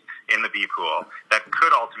teams in the B pool that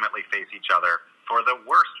could ultimately face each other for the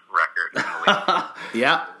worst record in the league.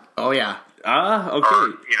 Yeah. Oh yeah. Okay.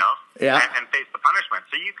 Or, Yeah. and face the punishment.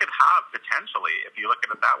 So you could have potentially, if you look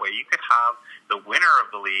at it that way, you could have the winner of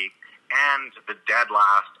the league and the dead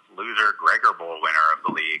last loser Gregor Bowl winner of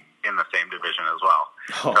the league in the same division as well.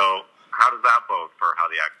 Oh. So how does that bode for how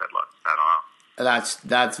the axe head looks? I don't know.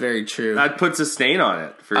 That's very true. That puts a stain on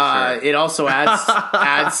it for sure. It also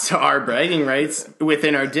adds to our bragging rights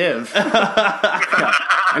within our div.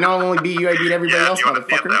 I know I only beat you, I beat everybody else, you want to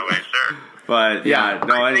see it motherfucker. that way, sure. But Yeah.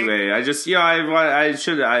 anyway, I just I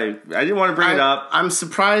didn't want to bring it up. I'm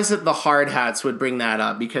surprised that the hard hats would bring that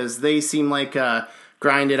up because they seem like a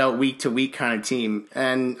grind it out week to week kind of team.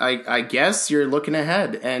 And I guess you're looking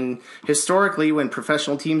ahead. And historically, when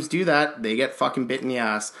professional teams do that, they get fucking bit in the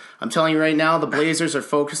ass. I'm telling you right now, the Blazers are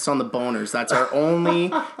focused on the boners. That's our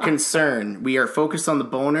only concern. We are focused on the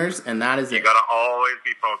boners, and that is You it. got to always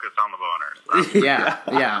be focused on the boners. Yeah.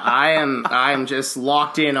 I am just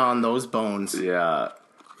locked in on those bones. Yeah.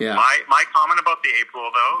 Yeah. My comment about the A pool,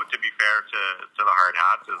 though, to be fair to the hard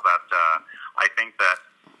hats, is that I think that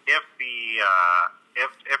if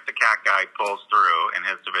the cat guy pulls through in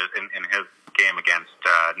his in his game against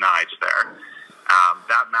Nige there,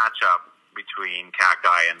 that matchup between cat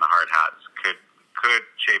guy and the hard hats could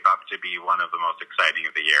shape up to be one of the most exciting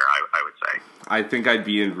of the year. I would say. I think I'd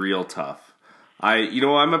be in real tough.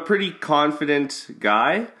 I'm a pretty confident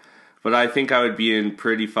guy, but I think I would be in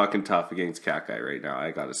pretty fucking tough against Cat Guy right now, I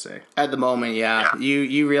gotta say. At the moment, yeah.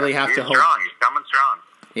 You really have He's to hope. strong. He's coming strong.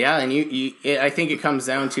 Yeah, and I think it comes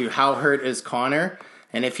down to how hurt is Connor,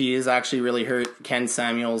 and if he is actually really hurt, can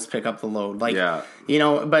Samuels pick up the load?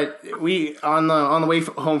 But we on the way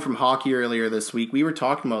home from hockey earlier this week, we were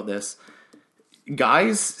talking about this.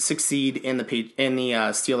 Guys succeed in the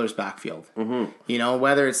Steelers' backfield. Mm-hmm.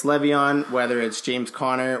 Whether it's Le'Veon, whether it's James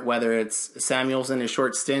Conner, whether it's Samuels in his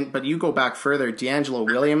short stint. But you go back further, D'Angelo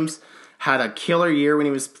Williams had a killer year when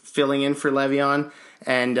he was filling in for Le'Veon,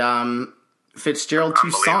 and Fitzgerald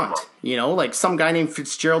Toussaint. Like some guy named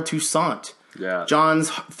Fitzgerald Toussaint. Yeah. John's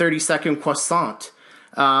 32nd croissant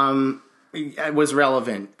was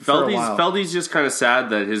relevant for a while. Feldy's just kind of sad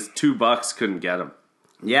that his $2 couldn't get him.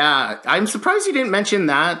 Yeah, I'm surprised you didn't mention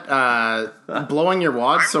that, blowing your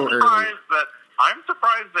wad so early. I'm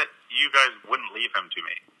surprised that you guys wouldn't leave him to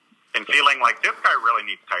me and feeling like this guy really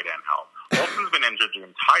needs tight end help. Olsen's been injured the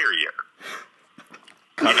entire year.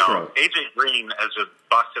 Cutthroat. AJ Green has just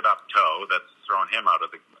busted up toe that's thrown him out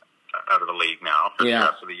of the league now for the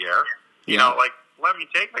rest of the year. Let me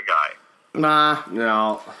take the guy.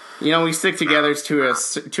 No. We stick together to a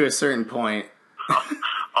certain point.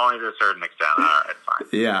 Only to a certain extent. All right, fine.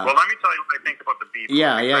 Yeah. Well, let me tell you what I think about the beat.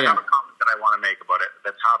 I have a comment that I want to make about it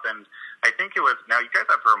that's happened. I think it was, now you guys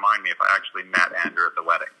have to remind me if I actually met Andrew at the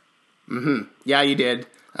wedding. Mm-hmm. Yeah, you did.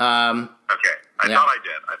 Okay. I thought I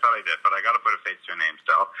did, but I got to put a face to a name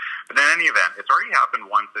still. But in any event, it's already happened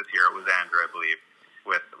once this year. It was Andrew, I believe,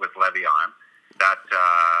 with Le'Veon, that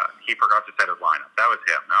he forgot to set his lineup. That was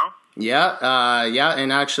him, no? Yeah,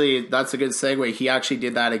 and actually, that's a good segue. He actually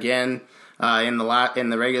did that again in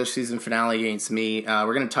the regular season finale against me.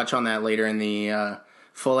 We're going to touch on that later in the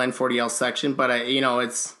full N40L section, but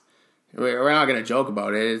we're not going to joke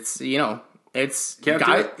about it. It's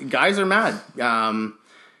guys are mad.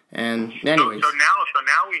 And anyways, so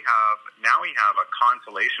now we have a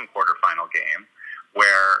consolation quarterfinal game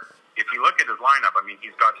where, if you look at his lineup, I mean,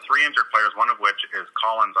 he's got 3 injured players, one of which is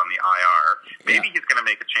Collins on the IR. Maybe he's going to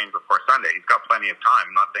make a change before Sunday. He's got plenty of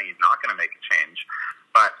time. I'm not saying he's not going to make a change,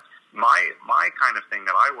 but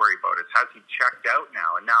is, has he checked out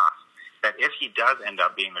now enough that if he does end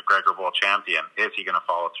up being the Gregor Bowl champion, is he going to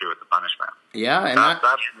follow through with the punishment? Yeah, and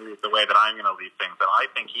That's really the way that I'm going to leave things. That I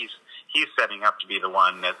think he's setting up to be the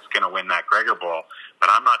one that's going to win that Gregor Bowl,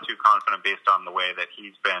 but I'm not too confident based on the way that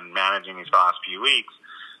he's been managing these last few weeks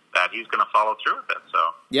that he's going to follow through with it.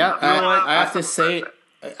 So yeah, I have to say,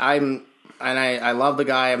 I love the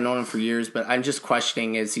guy. I've known him for years, but I'm just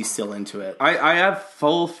questioning: is he still into it? I have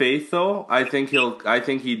full faith though. I think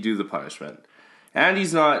he'd do the punishment. And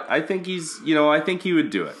he's not. I think I think he would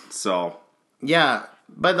do it. So yeah,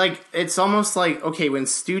 but like it's almost like okay, when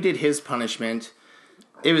Stu did his punishment,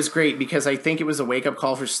 it was great because I think it was a wake up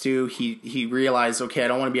call for Stu. He realized okay, I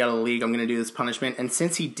don't want to be out of the league. I'm going to do this punishment, and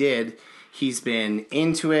since he did, he's been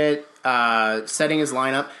into it, setting his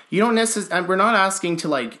lineup. You don't necessarily. We're not asking to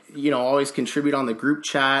like always contribute on the group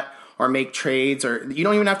chat or make trades, or you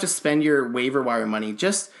don't even have to spend your waiver wire money.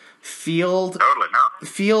 Just field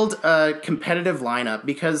a competitive lineup,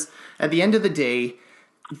 because at the end of the day,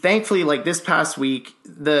 thankfully, like this past week,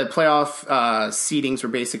 the playoff seedings were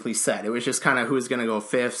basically set. It was just kind of who's going to go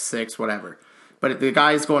 5th, 6th, whatever. But the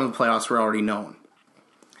guys going to the playoffs were already known.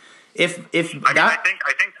 I think part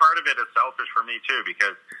of it is selfish for me too,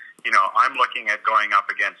 because I'm looking at going up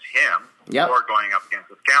against him or going up against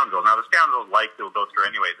the Scoundrels. Now the Scoundrels likely will go through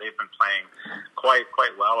anyway. They've been playing quite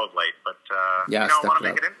well of late, but I want to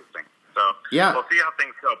make it interesting. So we'll see how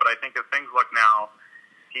things go. But I think as things look now,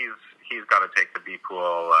 he's got to take the B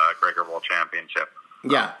Pool Gregor Bowl championship.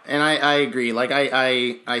 Yeah, and I agree. Like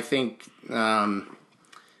I think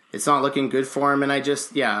it's not looking good for him, and I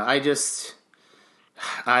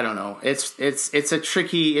don't know.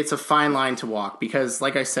 It's a fine line to walk, because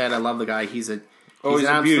like I said, I love the guy. He's an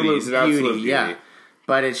absolute beauty. He's an absolute beauty. Yeah.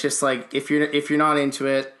 But it's just like if you're not into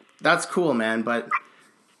it, that's cool, man, but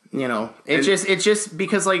it's just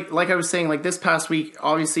because like I was saying, like this past week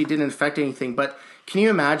obviously didn't affect anything, but can you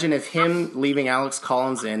imagine if him leaving Alex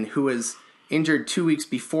Collins in, who was injured 2 weeks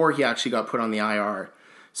before he actually got put on the IR?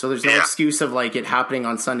 So there's no excuse of like it happening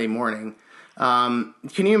on Sunday morning. Can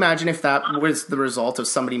you imagine if that was the result of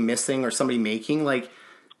somebody missing or somebody making,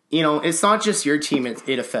 it's not just your team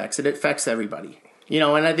it affects everybody,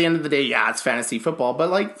 and at the end of the day, it's fantasy football, but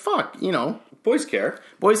like, fuck, boys care,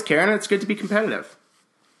 and it's good to be competitive.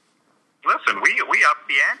 Listen, we upped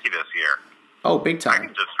the ante this year. Oh, big time. I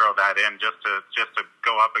can just throw that in just to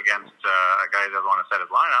go up against a guy who doesn't want to set his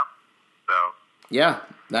lineup. So yeah,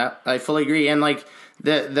 that I fully agree. And like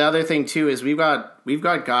the other thing too is we've got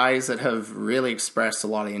guys that have really expressed a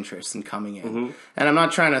lot of interest in coming in. Mm-hmm. And I'm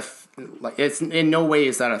not trying to it's in no way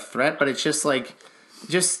is that a threat, but it's just like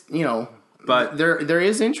but there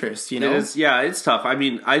is interest. It is, it's tough. I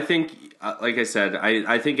mean, I think like I said,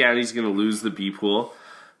 I think Andy's going to lose the B Pool.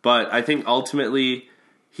 But I think ultimately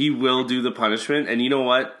he will do the punishment. And you know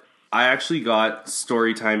what? I actually got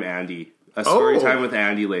Storytime Andy. A story time with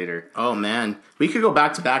Andy later. Oh, man. We could go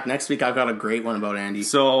back to back. Next week I've got a great one about Andy.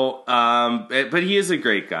 So, but he is a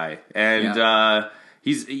great guy. And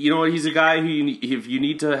he's, he's a guy who if you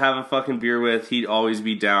need to have a fucking beer with, he'd always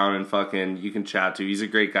be down and fucking you can chat to. He's a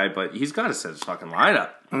great guy, but he's got to set his fucking lineup.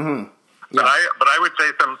 Mm-hmm. Yeah. But I would say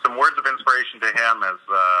some words of inspiration to him as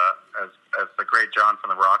the great John from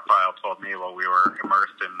the Rock File told me while we were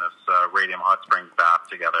immersed in this Radium Hot Springs bath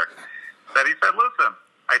together. That he said, "Listen,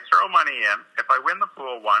 I throw money in. If I win the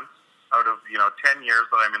pool once out of 10 years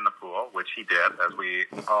that I'm in the pool, which he did, as we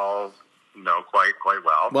all know quite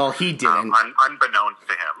well. Well, he didn't, unbeknownst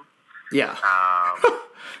to him. Yeah,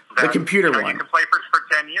 the computer one. You can play for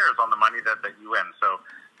 10 years on the money that you win. So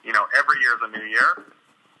every year is a new year.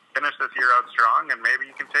 Finish this year out strong, and maybe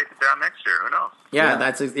you can take it down next year. Who knows? Yeah,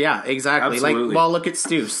 exactly. Absolutely. Like, look at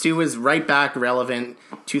Stu. Stu was right back relevant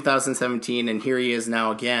 2017, and here he is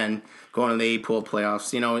now again going to the A-Pool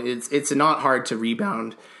playoffs. It's not hard to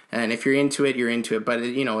rebound, and if you're into it, you're into it. But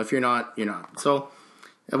if you're not, you're not. So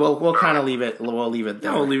we'll kind of leave it. We'll leave it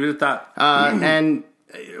there. Yeah, we'll leave it at that. And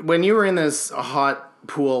when you were in this hot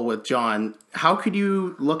pool with John, how could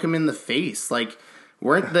you look him in the face? Like,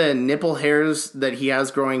 weren't the nipple hairs that he has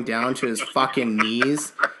growing down to his fucking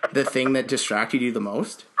knees the thing that distracted you the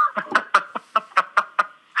most?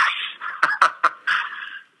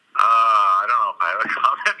 I don't know if I have a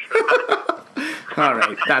comment. All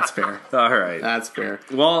right, that's fair. All right. That's fair.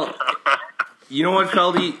 Well, you know what,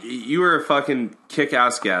 Feldy? You were a fucking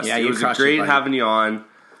kick-ass guest. Yeah, it was great having you on. Boys,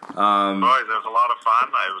 it was a lot of fun.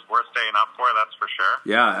 It was worth staying up for, that's for sure.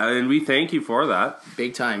 Yeah, and we thank you for that.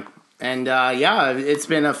 Big time. And it's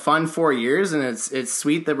been a fun 4 years, and it's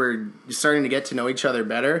sweet that we're starting to get to know each other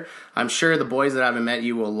better. I'm sure the boys that haven't met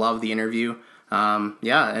you will love the interview. And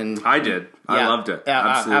I did. I loved it.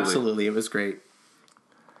 Absolutely. It was great.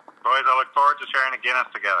 Boys, I look forward to sharing a Guinness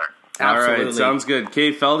together. Absolutely. All right, sounds good.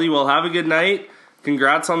 Okay, Feldy, well, have a good night.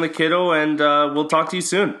 Congrats on the kiddo, and we'll talk to you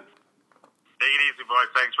soon. Take it easy, boys.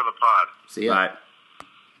 Thanks for the pod. See ya. Bye.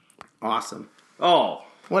 Awesome. Oh,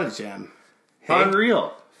 What a gem. Hey,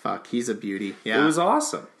 unreal. fuck, he's a beauty. Yeah. It was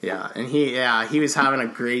awesome. Yeah, and he was having a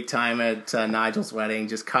great time at Nigel's wedding,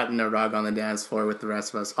 just cutting a rug on the dance floor with the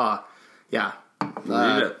rest of us. Oh, yeah.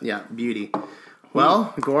 Believe it. Yeah, beauty.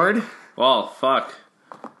 Well, Gord, Well, fuck.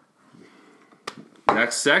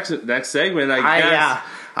 Next segment, I guess. yeah,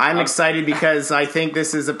 I'm excited because I think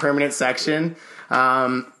this is a permanent section.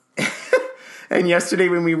 And yesterday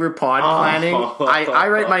when we were pod planning, I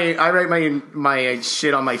write my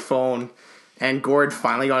shit on my phone, and Gord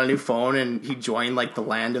finally got a new phone and he joined like the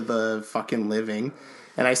land of the fucking living.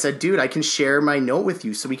 And I said, dude, I can share my note with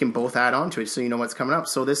you so we can both add on to it so you know what's coming up.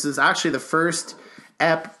 So this is actually the first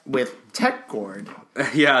ep with Tech Gord.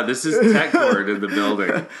 Yeah, this is Tech Board in the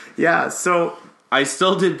building. Yeah, so I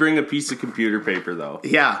still did bring a piece of computer paper, though.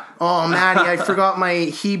 yeah. Oh, Maddie, I forgot my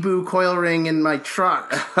Hebrew coil ring in my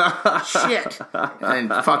truck. Shit. And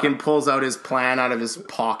fucking pulls out his plan out of his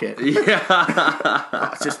pocket.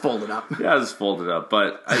 Yeah. It's just folded up. Yeah, it's folded up.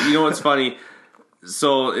 But you know what's funny?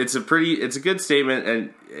 So it's a good statement,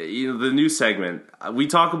 and you know the new segment. We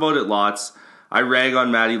talk about it lots. I rag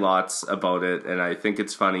on Matty lots about it, and I think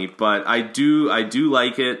it's funny. But I do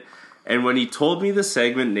like it. And when he told me the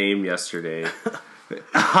segment name yesterday,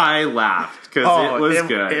 I laughed because it was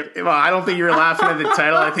good. Well, I don't think you were laughing at the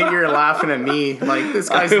title. I think you were laughing at me. Like, this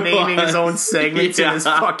guy's naming his own segments in his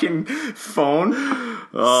fucking phone.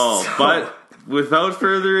 Oh, but without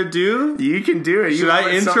further ado, You can do it. should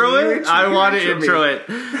I intro it? I want to intro it.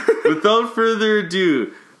 Without further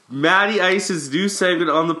ado, Matty Ice's new segment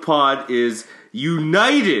on the pod is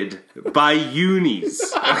United by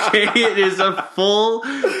Unis. Okay, it is a full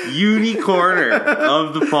uni corner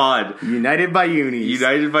of the pod. United by Unis.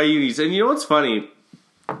 United by Unis. And you know what's funny?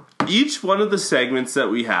 Each one of the segments that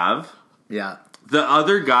we have, Yeah. the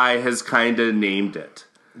other guy has kind of named it.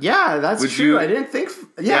 Yeah, that's Would true. you- I didn't think.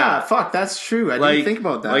 Yeah. Fuck, that's true. I didn't think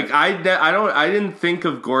about that. Like I didn't think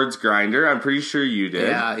of Gord's Grinder. I'm pretty sure you did.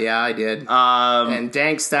 yeah, I did. Um, And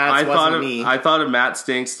Dank Stats I wasn't thought of me. I thought of Matt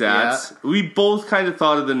Stink Stats. We both kind of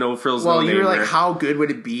thought of the No Frills. Well, no you were Namer. like, how good would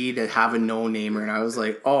it be to have a no-namer? And I was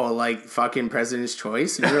like, oh, like fucking President's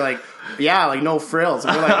Choice? And you were like, yeah, like no frills.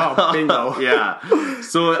 And we're like, oh, bingo. Yeah.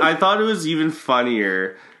 So I thought it was even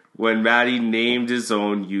funnier when Matty named his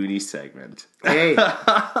own uni segment. Hey,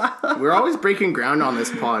 we're always breaking ground on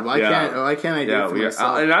this pod. Why Yeah. can't I do it for we are.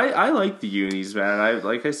 myself? And I like the unis, man.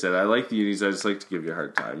 Like I said, I like the unis. I just like to give you a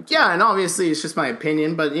hard time. Yeah, and obviously it's just my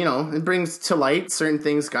opinion, but you know, it brings to light certain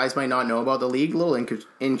things guys might not know about the league, little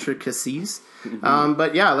intricacies.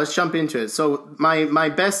 But yeah, let's jump into it. So my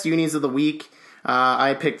best unis of the week,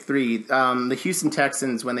 I picked 3. The Houston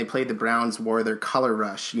Texans, when they played the Browns, wore their Color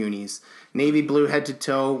Rush unis. Navy blue head to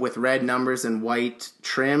toe with red numbers and white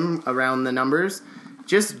trim around the numbers.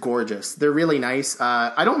 Just gorgeous. They're really nice.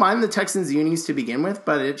 I don't mind the Texans unis to begin with,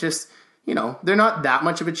 but it just, you know, they're not that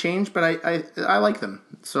much of a change, but I like them.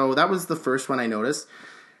 So that was the first one I noticed.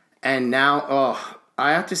 And now,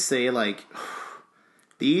 I have to say, like,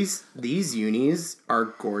 these unis are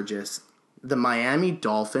gorgeous. The Miami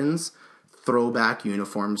Dolphins throwback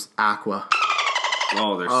uniforms, aqua.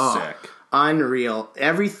 Oh, they're sick. Unreal.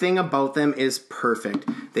 Everything about them is perfect.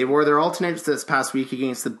 They wore their alternates this past week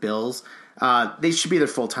against the Bills. They should be their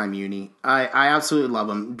full-time uni. I absolutely love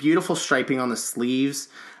them. Beautiful striping on the sleeves.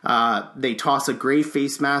 They toss a gray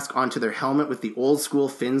face mask onto their helmet with the old school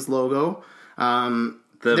Fins logo.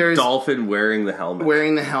 The dolphin wearing the helmet.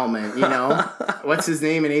 Wearing the helmet, you know? What's his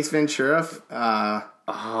name in Ace Ventura?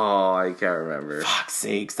 Oh, I can't remember. Fuck's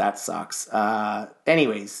sakes, that sucks.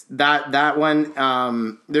 Anyways, that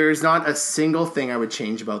one, there's not a single thing I would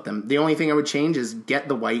change about them. The only thing I would change is get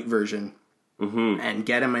the white version and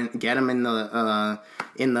get them in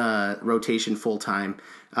the rotation full time.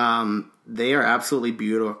 They are absolutely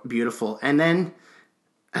beautiful. And then,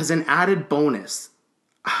 as an added bonus,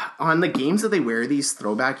 on the games that they wear these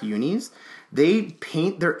throwback unis, they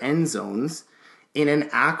paint their end zones in an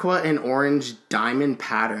aqua and orange diamond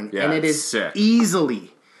pattern. Yeah, and it is sick.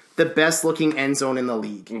 Easily the best looking end zone in the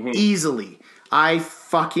league. Easily. I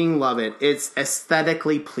fucking love it. It's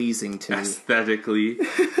aesthetically pleasing to me. Aesthetically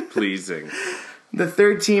pleasing. The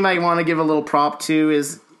third team I want to give a little prop to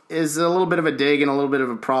is a little bit of a dig and a little bit of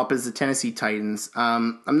a prop is the Tennessee Titans.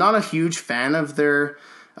 I'm not a huge fan of their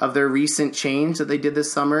recent change that they did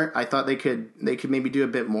this summer. I thought they could maybe do a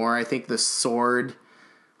bit more. I think the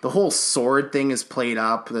whole sword thing is played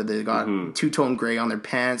up. They got two-tone gray on their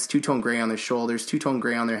pants, two-tone gray on their shoulders, two-tone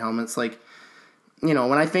gray on their helmets. Like,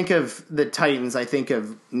 when I think of the Titans, I think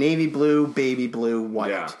of navy blue, baby blue,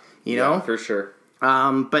 white. You know, for sure.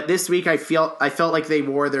 But this week I felt like they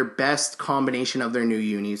wore their best combination of their new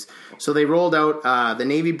unis. So they rolled out the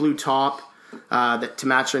navy blue top to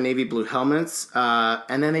match their navy blue helmets,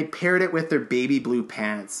 and then they paired it with their baby blue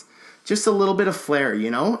pants. Just a little bit of flair,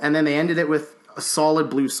 and then they ended it with solid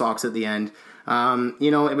blue socks at the end.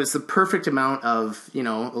 It was the perfect amount of, a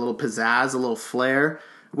little pizzazz, a little flair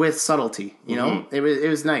with subtlety, it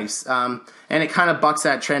was nice. And it kind of bucks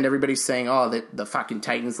that trend. Everybody's saying, the fucking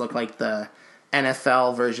Titans look like the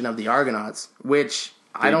NFL version of the Argonauts, which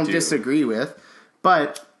I don't disagree with,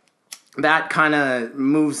 but that kind of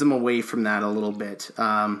moves them away from that a little bit.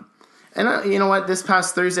 And you know what? This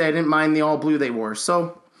past Thursday, I didn't mind the all blue they wore.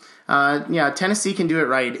 So, Tennessee can do it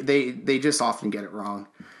right. They just often get it wrong.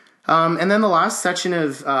 And then the last section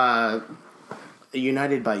of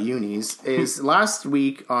United by Unis is last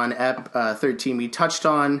week on Ep 13, we touched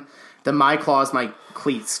on the My Claws, My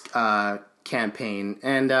Cleats campaign.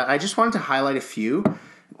 And I just wanted to highlight a few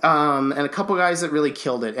and a couple guys that really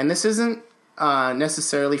killed it. And this isn't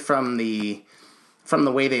necessarily from the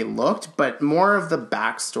way they looked, but more of the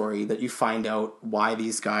backstory that you find out why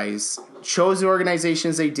these guys chose the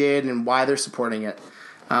organizations they did and why they're supporting it.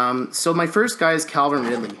 So my first guy is Calvin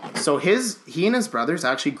Ridley. So he and his brothers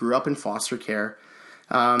actually grew up in foster care,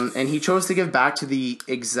 and he chose to give back to the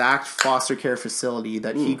exact foster care facility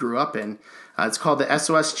that he grew up in. It's called the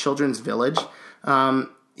SOS Children's Village.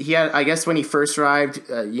 He had, I guess when he first arrived,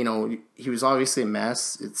 he was obviously a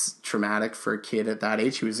mess. It's traumatic for a kid at that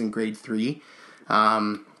age. He was in grade 3.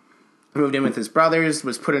 Moved in with his brothers,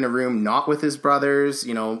 was put in a room not with his brothers.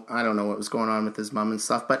 I don't know what was going on with his mom and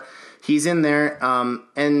stuff, but he's in there,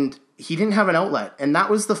 and he didn't have an outlet. And that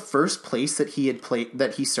was the first place that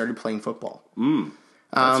he started playing football.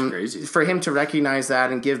 That's crazy. For him to recognize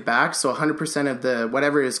that and give back. So 100% of the,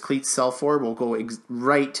 whatever his cleats sell for will go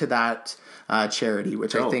right to that charity,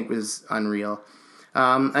 which I think was unreal.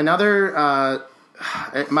 Another,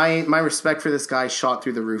 my respect for this guy shot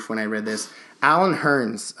through the roof when I read this. Alan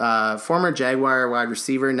Hearns, former Jaguar wide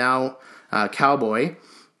receiver, now Cowboy.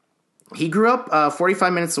 He grew up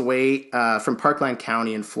 45 minutes away from Parkland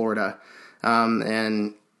County in Florida.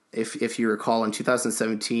 And if you recall, in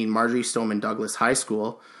 2017, Marjorie Stoneman Douglas High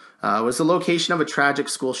School was the location of a tragic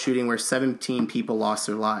school shooting where 17 people lost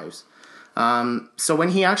their lives. So when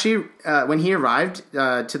he arrived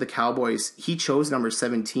to the Cowboys, he chose number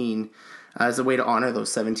 17 as a way to honor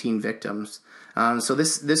those 17 victims. So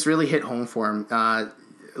this really hit home for him.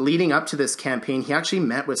 Leading up to this campaign, he actually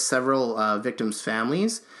met with several victims'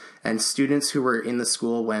 families and students who were in the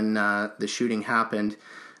school when the shooting happened.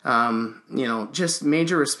 Just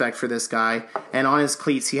major respect for this guy. And on his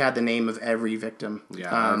cleats, he had the name of every victim.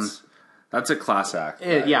 Yeah, that's a class act.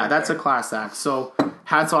 That's a class act. So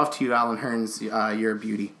hats off to you, Alan Hearns. You're a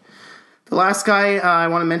beauty. The last guy I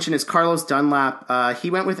want to mention is Carlos Dunlap. He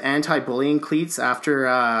went with anti-bullying cleats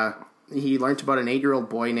after he learned about an 8-year-old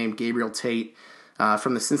boy named Gabriel Tate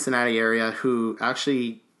from the Cincinnati area who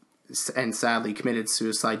actually and sadly committed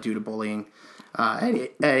suicide due to bullying.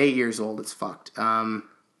 At 8 years old, it's fucked.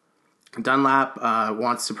 Dunlap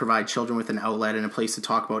wants to provide children with an outlet and a place to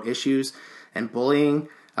talk about issues and bullying.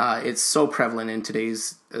 It's so prevalent in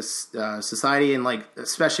today's society, and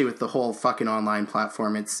especially with the whole fucking online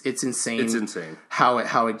platform. It's insane. It's insane how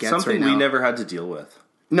it gets something right now. we never had to deal with.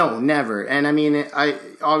 No, never. And I mean,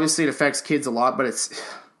 obviously it affects kids a lot, but it's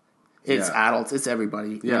adults, it's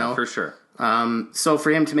everybody. Yeah, for sure. So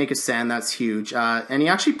for him to make a stand, that's huge. And he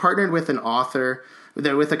actually partnered with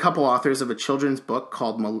with a couple authors of a children's book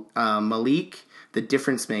called Malik, the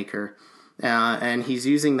Difference Maker. And he's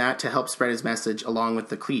using that to help spread his message along with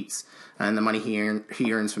the cleats and the money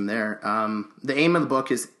he earns from there. The aim of the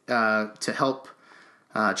book is to help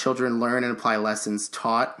children learn and apply lessons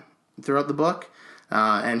taught throughout the book.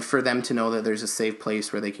 And for them to know that there's a safe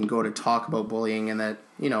place where they can go to talk about bullying and that,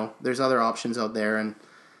 there's other options out there and,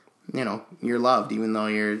 you're loved even though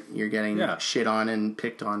you're getting shit on and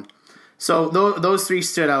picked on. So those three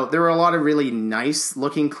stood out. There were a lot of really nice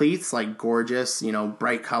looking cleats, like gorgeous,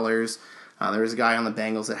 bright colors. There was a guy on the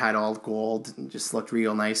Bengals that had all gold and just looked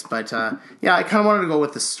real nice. But I kind of wanted to go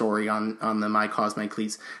with the story on the My Cause, My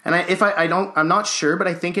Cleats. And I'm not sure, but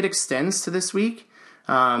I think it extends to this week.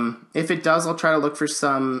 If it does, I'll try to look for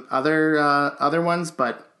some other ones.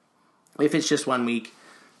 But if it's just 1 week,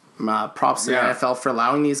 props to the NFL for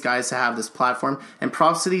allowing these guys to have this platform, and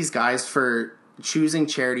props to these guys for choosing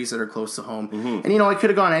charities that are close to home. Mm-hmm. And it could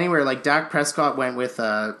have gone anywhere. Like Dak Prescott went with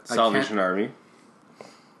Salvation Army.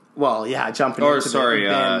 Well, yeah, jumping. Or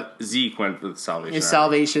into Zeke went with Salvation Army.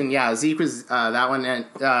 Salvation, yeah. Zeke was that one,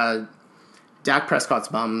 and Dak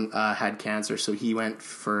Prescott's mom had cancer, so he went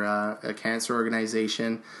for a cancer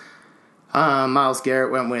organization. Myles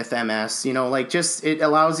Garrett went with MS. You know, like, just it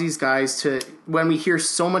allows these guys to, when we hear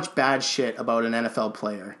so much bad shit about an NFL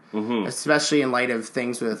player, especially in light of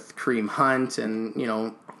things with Kareem Hunt and, you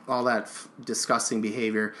know, all that disgusting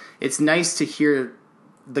behavior, it's nice to hear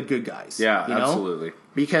the good guys. Yeah, you know? absolutely.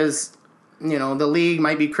 Because, you know, the league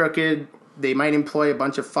might be crooked. They might employ a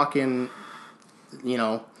bunch of fucking, you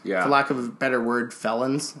know, Yeah. for lack of a better word,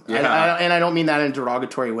 felons. Yeah. And I don't mean that in a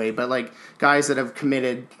derogatory way, but like guys that have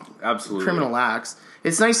committed Absolutely. criminal acts.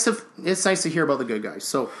 It's nice to hear about the good guys.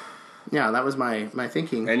 So, yeah, that was my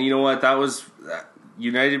thinking. And you know what? That was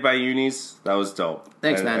United by Unis. That was dope.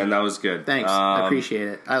 Thanks, man. And that was good. Thanks, I appreciate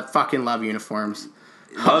it. I fucking love uniforms.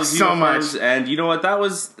 Love so uniforms, much. And you know what? That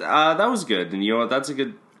was good. And you know what? That's a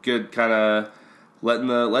good kind of letting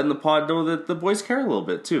the pod know that the boys care a little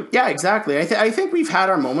bit too. Yeah, exactly. I think we've had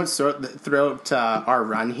our moments throughout our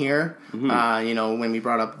run here. Mm-hmm. You know, when we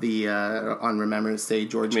brought up the on Remembrance Day,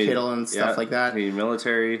 George Kittle and stuff like that. The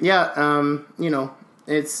military. Yeah, you know,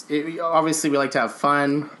 obviously we like to have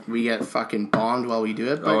fun. We get fucking bombed while we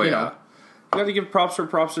do it, but you know, you got to give props where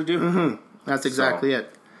props are due. that's exactly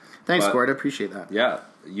it. Thanks, But- Gord. I appreciate that. Yeah,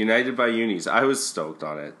 United by Unis. I was stoked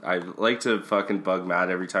on it. I like to fucking bug Matt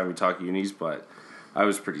every time we talk Unis, but I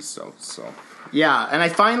was pretty stoked. So Yeah, and I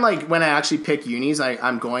find like when I actually pick unis,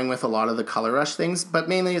 I'm going with a lot of the Color Rush things, but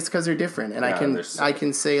mainly it's because they're different, and Yeah, they're sick. I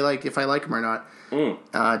can say like if I like them or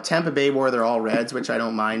not. Tampa Bay wore their all reds, which I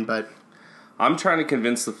don't mind, but I'm trying to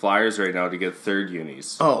convince the Flyers right now to get third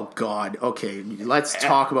Unis. oh god, okay, let's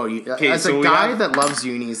talk about you. Okay, As so a we guy have- that loves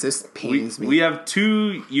unis, this pains me. We have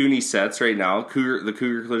two uni sets right now. The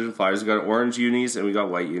Cougar Collision Flyers. We got orange unis and we got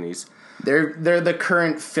white unis. They're the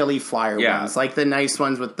current Philly Flyer Yeah. ones, like the nice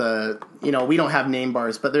ones with the, you know, we don't have name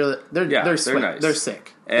bars, but they're they're sweet. nice. They're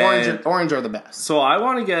sick. And- Orange are the best. So I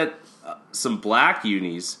want to get some black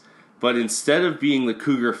unis, but instead of being the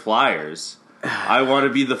Cougar Flyers, I want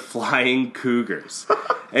to be the Flying Cougars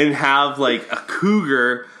and have like a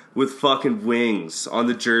cougar with fucking wings on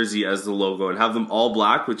the jersey as the logo and have them all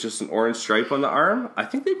black with just an orange stripe on the arm. I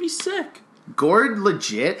think they'd be sick. Gord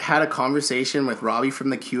legit had a conversation with Robbie from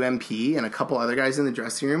the QMP and a couple other guys in the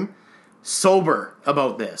dressing room, sober,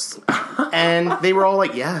 about this. And they were all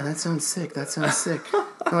like, yeah, that sounds sick. That sounds sick.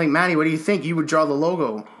 I'm like, Manny, what do you think? You would draw the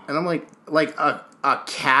logo. And I'm like a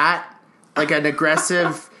cat, like an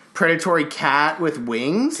aggressive predatory cat with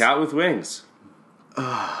wings? Cat with wings.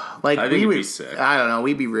 Like I think we it'd would be sick. I don't know,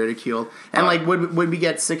 we'd be ridiculed. And like would we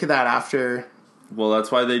get sick of that after? Well,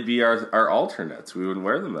 that's why they'd be our alternates. We wouldn't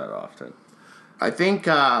wear them that often. I think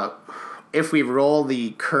if we roll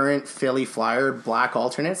the current Philly Flyer black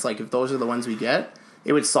alternates, like if those are the ones we get,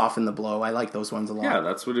 it would soften the blow. I like those ones a lot. Yeah,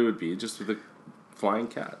 that's what it would be, just with a flying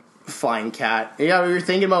cat. Flying cat. Yeah, we were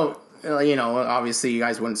thinking about, you know, obviously you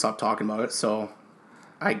guys wouldn't stop talking about it, so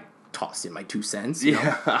I tossed in my 2 cents. You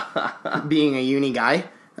know, being a uni guy.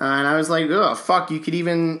 And I was like, oh, fuck, you could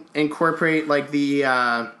even incorporate like the,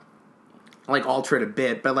 like alter it a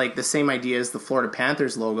bit, but like the same idea as the Florida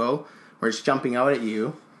Panthers logo, where it's jumping out at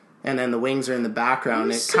you, and then the wings are in the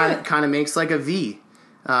background. It kind of makes like a V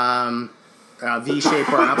shape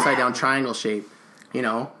or an upside down triangle shape, you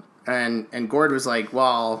know. And Gord was like,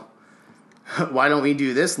 well, why don't we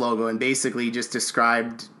do this logo? And basically just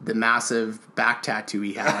described the massive back tattoo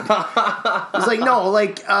he had. I was like, no,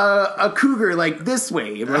 like a cougar, like this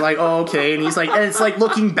way. And we're like, oh, okay. And he's like, and it's like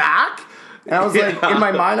looking back. And I was like, in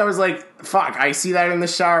my mind, I was like, fuck, I see that in the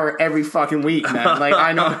shower every fucking week, man. Like,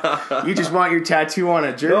 I know you just want your tattoo on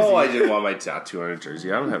a jersey. No, I didn't want my tattoo on a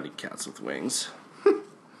jersey. I don't have any cats with wings.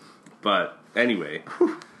 But anyway,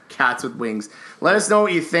 Cats with wings. Let us know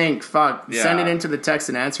what you think. Fuck. Yeah. Send it into the text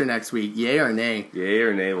and answer next week. Yay or nay? yay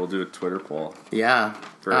or nay, we'll do a Twitter poll Yeah.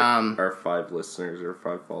 for our 5 listeners or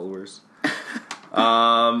 5 followers.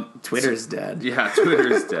 Twitter's dead. Yeah,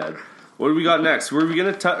 Twitter's dead. What do we got next? Were we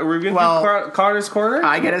gonna do Connor's Corner?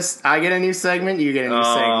 I get a new segment. You get a new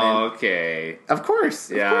segment. Okay. Of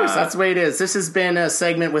course. Yeah. Of course. That's the way it is. This has been a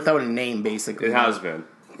segment without a name, basically. It has been.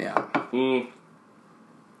 Yeah.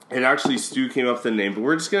 And actually, Stu came up with the name, but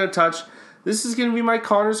we're just gonna touch. This is gonna be my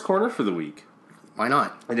Connor's Corner for the week, Why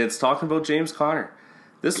not? and it's talking about James Conner.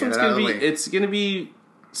 This Get one's it out gonna of be. the way. It's gonna be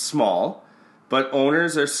small, but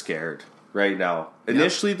owners are scared right now.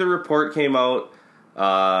 Initially, the report came out.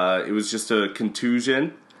 It was just a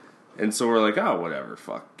contusion, and so we're like, oh, whatever,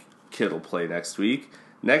 fuck, kid will play next week.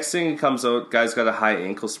 Next thing it comes out, guy's got a high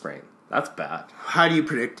ankle sprain. That's bad. How do you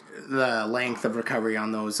predict the length of recovery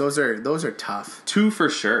on those? Those are tough. 2 for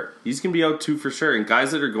sure. He's gonna be out 2 for sure. And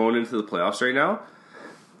guys that are going into the playoffs right now,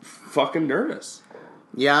 fucking nervous.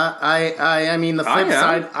 Yeah, I mean the flip I am.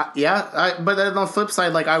 side, but on the flip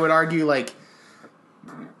side, like I would argue, like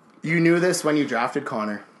you knew this when you drafted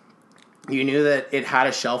Connor. You knew that it had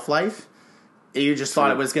a shelf life. You just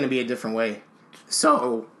thought it was going to be a different way.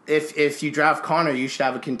 So if you draft Connor, you should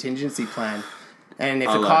have a contingency plan. And if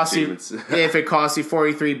I it love costs you Stevens. if it costs you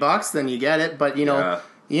 $43, then you get it. But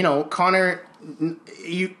Connor,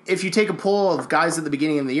 if you take a poll of guys at the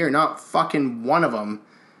beginning of the year, not fucking one of them.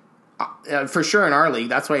 For sure in our league,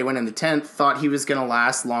 that's why he went in the 10th, thought he was going to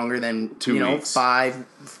last longer than 2 weeks. 4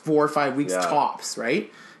 or 5 weeks tops,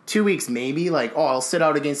 right? 2 weeks maybe, like, I'll sit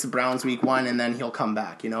out against the Browns week 1 and then he'll come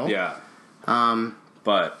back, Yeah.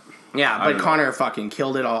 But But don't know. Connor fucking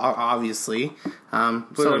killed it, obviously.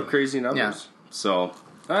 put up crazy numbers. yeah. So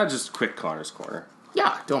just quick Connor's corner.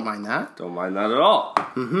 Yeah, don't mind that. Don't mind that at all.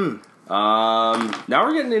 Mm-hmm. Now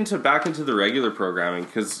we're getting back into the regular programming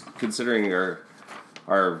because considering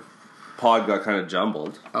our pod got kind of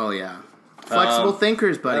jumbled. Oh, yeah. Flexible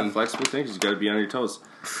thinkers, buddy. Yeah, flexible thinkers. You got to be on your toes.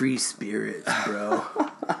 Free spirits, bro.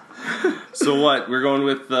 So what? We're going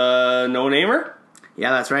with no namer.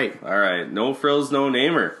 Yeah, that's right. All right, no frills, no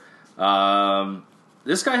namer.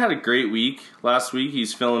 This guy had a great week last week.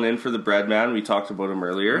 He's filling in for the bread man. We talked about him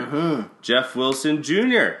earlier. Mm-hmm. Jeff Wilson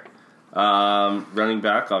Jr., running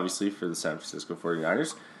back, obviously, for the San Francisco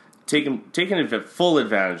 49ers. Taking full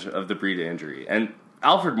advantage of the Breida injury. And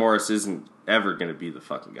Alfred Morris isn't ever going to be the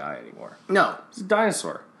fucking guy anymore. No. He's a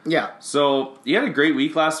dinosaur. Yeah. So, he had a great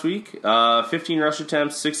week last week. 15 rush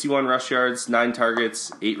attempts, 61 rush yards, 9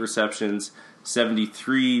 targets, 8 receptions,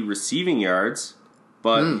 73 receiving yards,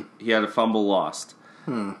 but he had a fumble lost.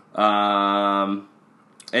 And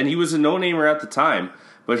he was a no-namer at the time,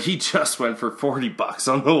 but he just went for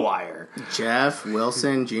 $40 on the wire. Jeff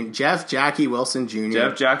Wilson Jr. Jeff Jackie Wilson Jr.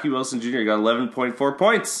 Jeff Jackie Wilson Jr. got 11.4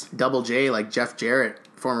 points. Double J, like Jeff Jarrett,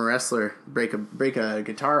 former wrestler. Break a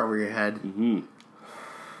guitar over your head. Mm-hmm.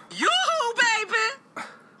 Yoo-hoo, baby!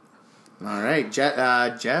 All right,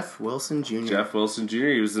 Jeff Wilson Jr. Jeff Wilson Jr.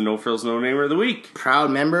 He was the No Frills No Namer of the week.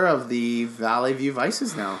 Proud member of the Valley View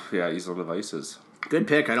Vices now. Yeah, he's on the Vices. Good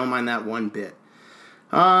pick. I don't mind that one bit.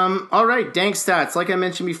 All right, dank stats. Like I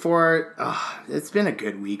mentioned before, it's been a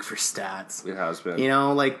good week for stats. It has been. You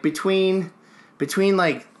know, like between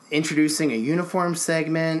like introducing a uniform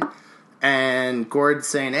segment and Gord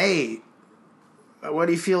saying, "Hey, what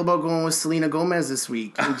do you feel about going with Selena Gomez this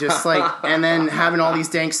week?" And just like, and then having all these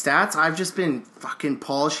dank stats, I've just been fucking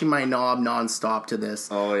polishing my knob nonstop to this.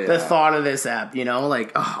 Oh, yeah. The thought of this app, you know,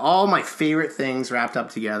 like all my favorite things wrapped up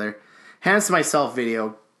together. Hands to myself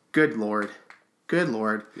video. Good Lord.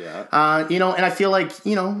 Yeah. You know, and I feel like,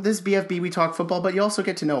 you know, this BFB, we talk football, but you also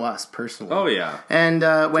get to know us personally. Oh, yeah. And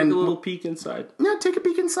when Take a little peek inside. yeah, take a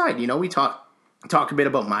peek inside. You know, we talk a bit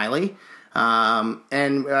about Miley.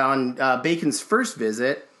 And on Bacon's first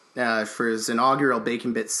visit, for his inaugural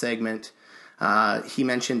Bacon Bits segment, he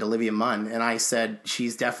mentioned Olivia Munn, and I said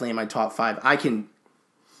she's definitely in my top 5. I can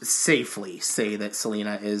safely say that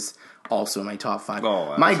Selena is also in my top 5.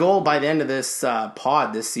 Oh, my goal by the end of this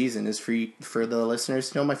pod this season is for the listeners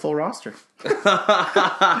to know my full roster.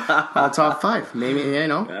 All top 5. Maybe, you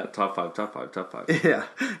know. Yeah, top 5.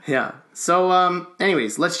 Yeah. So,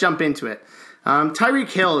 anyways, let's jump into it. Tyreek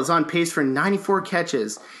Hill is on pace for 94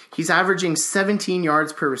 catches. He's averaging 17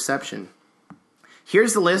 yards per reception.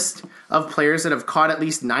 Here's the list of players that have caught at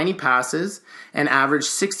least 90 passes and averaged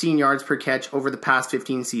 16 yards per catch over the past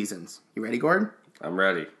 15 seasons. You ready, Gordon? I'm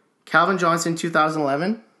ready. Calvin Johnson,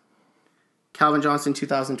 2011. Calvin Johnson,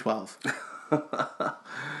 2012.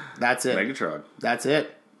 That's it. Megatron. That's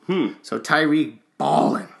it. So Tyreek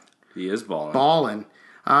balling. He is balling.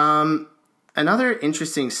 Another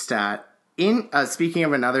interesting stat. Speaking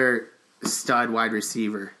of another stud wide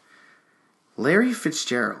receiver, Larry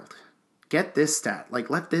Fitzgerald. Get this stat.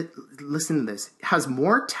 Listen to this. Has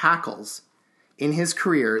more tackles in his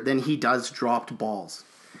career than he does dropped balls.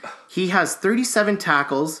 He has 37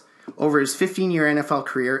 tackles over his 15-year NFL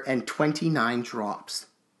career and 29 drops.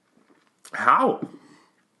 How?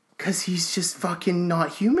 Because he's just fucking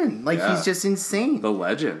not human. He's just insane. The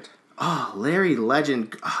legend. Oh, Larry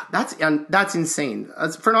Legend. Oh, that's insane.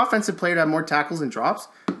 For an offensive player to have more tackles and drops,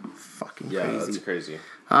 fucking crazy. Yeah, that's crazy.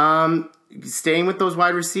 Staying with those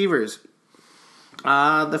wide receivers.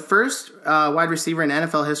 The first wide receiver in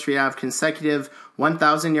NFL history to have consecutive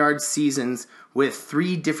 1,000-yard seasons with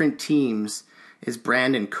 3 different teams is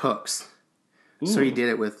Brandon Cooks. Ooh. So he did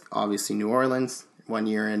it with, obviously, New Orleans, 1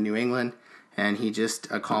 year in New England, and he just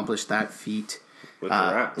accomplished that feat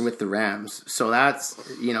with the Rams. So that's,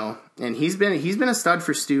 you know, and he's been a stud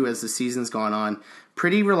for Stu as the season's gone on.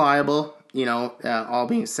 Pretty reliable, you know, all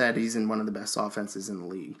being said, he's in one of the best offenses in the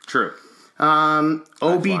league. True.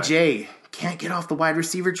 OBJ can't get off the wide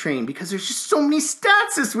receiver train because there's just so many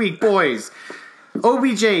stats this week, boys.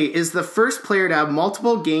 OBJ is the first player to have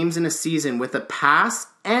multiple games in a season with a pass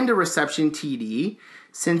and a reception TD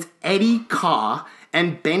since Eddie Kaw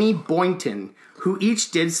and Benny Boynton, who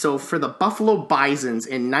each did so for the Buffalo Bisons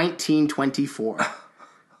in 1924.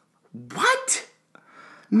 What?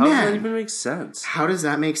 How does that Man, even make sense? how does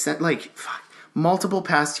that make sense? Like, fuck. Multiple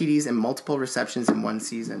pass TDs and multiple receptions in one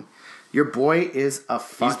season. Your boy is a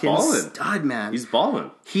fucking ballin'. stud, man. He's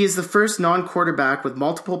balling. He is the first non-quarterback with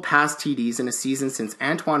multiple pass TDs in a season since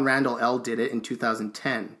Antoine Randall L. did it in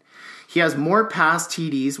 2010. He has more pass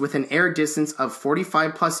TDs with an air distance of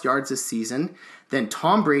 45-plus yards this season than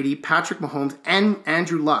Tom Brady, Patrick Mahomes, and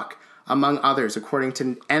Andrew Luck, among others, according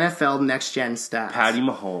to NFL Next Gen Stats. Patty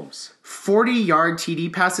Mahomes. 40-yard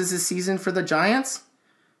TD passes this season for the Giants.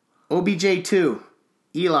 OBJ 2.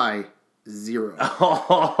 Eli 0.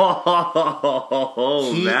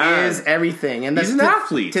 Oh, He man. is everything. And He's an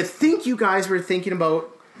athlete. To think you guys were thinking about,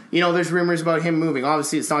 there's rumors about him moving.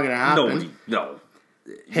 Obviously, it's not going to happen. Nobody. No.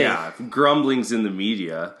 Hey. Yeah, grumblings in the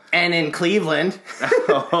media. And in Cleveland,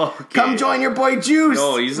 Okay. come join your boy Juice.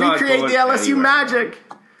 No, he's not Recreate going the LSU anywhere. magic.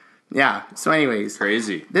 Yeah. So, anyways,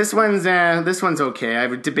 Crazy. this one's okay.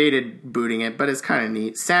 I've debated booting it, but it's kind of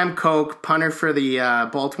neat. Sam Koch, punter for the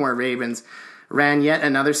Baltimore Ravens, ran yet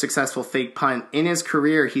another successful fake punt in his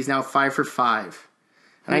career. He's now 5 for 5.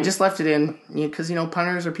 And I just left it in because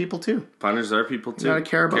punters are people too. Punters are people too. gotta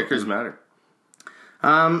care about Kickers them.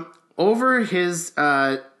 matter. Over his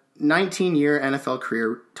 19-year NFL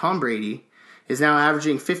career, Tom Brady is now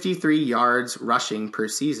averaging 53 yards rushing per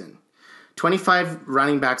season. 25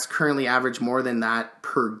 running backs currently average more than that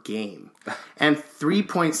per game. And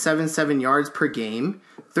 3.77 yards per game.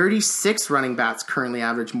 36 running backs currently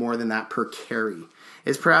average more than that per carry.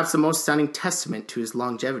 Is perhaps the most stunning testament to his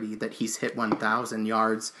longevity that he's hit 1,000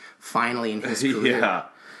 yards finally in his career. Yeah.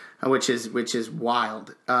 Which is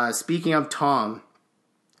wild. Speaking of Tom,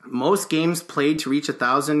 most games played to reach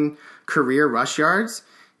 1,000 career rush yards,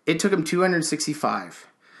 it took him 265.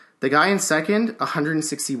 The guy in second,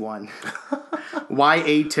 161.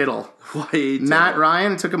 Y.A. Tittle. Matt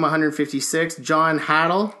Ryan, it took him 156. John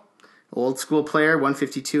Haddle, old school player,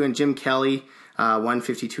 152. And Jim Kelly,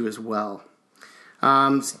 152 as well.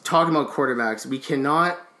 Talking about quarterbacks, we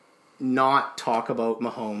cannot not talk about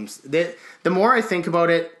Mahomes. The more I think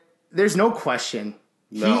about it, there's no question.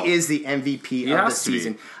 No. He is the MVP of the has to be.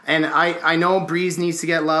 season. And I know Breeze needs to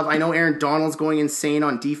get love. I know Aaron Donald's going insane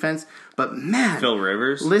on defense. But man, Phil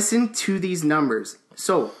Rivers. listen to these numbers.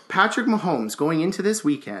 So Patrick Mahomes going into this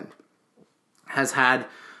weekend has had,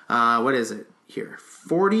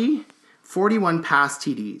 41 pass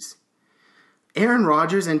TDs. Aaron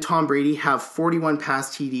Rodgers and Tom Brady have 41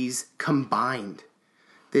 pass TDs combined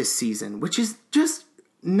this season, which is just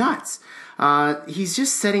nuts. He's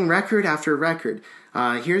just setting record after record.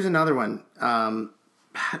 Here's another one.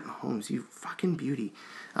 Pat Mahomes, you fucking beauty,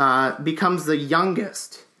 becomes the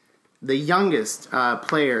youngest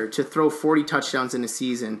player to throw 40 touchdowns in a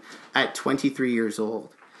season at 23 years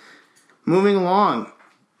old. Moving along,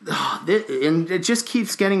 and it just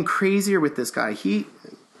keeps getting crazier with this guy.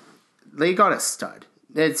 They got a stud.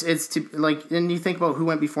 And you think about who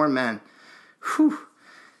went before him, man. Whew.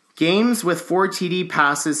 Games with 4 TD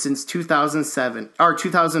passes since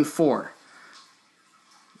 2004.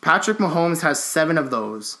 Patrick Mahomes has 7 of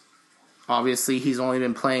those. Obviously, he's only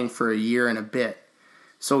been playing for a year and a bit.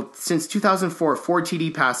 So since 2004, 4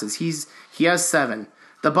 TD passes. He has 7.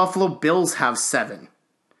 The Buffalo Bills have 7.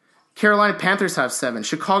 Carolina Panthers have 7.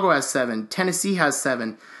 Chicago has 7. Tennessee has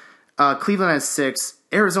 7. Cleveland has 6.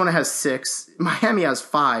 Arizona has 6. Miami has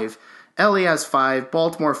 5. LA has 5.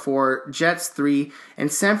 Baltimore 4. Jets 3.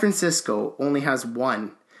 And San Francisco only has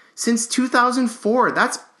 1. Since 2004.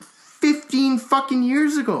 That's 15 fucking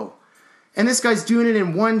years ago. And this guy's doing it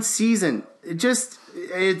in one season.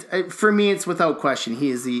 For me, it's without question. He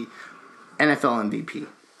is the NFL MVP.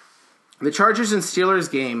 The Chargers and Steelers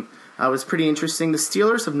game was pretty interesting. The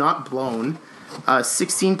Steelers have not blown a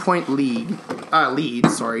 16-point lead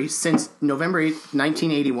since November 8th,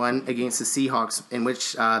 1981 against the Seahawks, in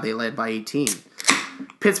which they led by 18.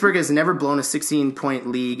 Pittsburgh has never blown a 16-point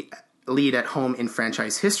lead at home in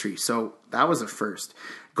franchise history, so that was a first.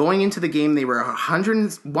 Going into the game, they were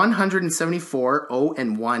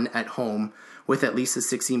 174-0-1 at home with at least a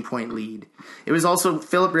 16-point lead. It was also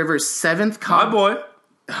Phillip Rivers' 7th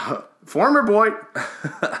former boy.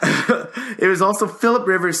 It was also Phillip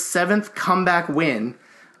Rivers' 7th comeback win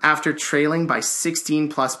after trailing by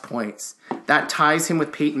 16-plus points. That ties him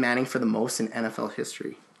with Peyton Manning for the most in NFL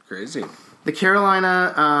history. Crazy. The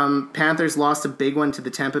Carolina Panthers lost a big one to the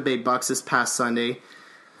Tampa Bay Bucks this past Sunday,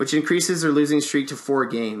 which increases their losing streak to 4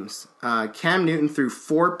 games. Cam Newton threw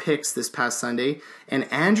 4 picks this past Sunday,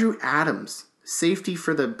 and Andrew Adams, safety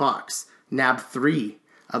for the Bucks, nabbed 3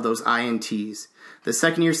 of those INTs. The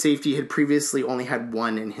second-year safety had previously only had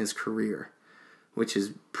 1 in his career, which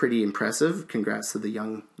is pretty impressive. Congrats to the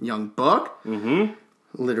young buck. Mm-hmm.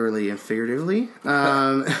 Literally and figuratively.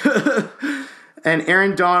 And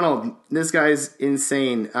Aaron Donald, this guy's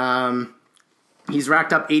insane. He's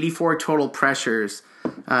racked up 84 total pressures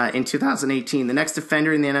in 2018. The next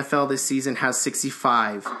defender in the NFL this season has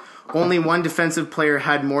 65. Only one defensive player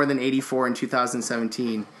had more than 84 in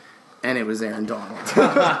 2017, and it was Aaron Donald.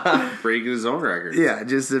 Breaking his own record. Yeah,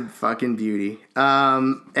 just a fucking beauty.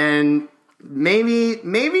 And maybe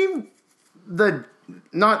the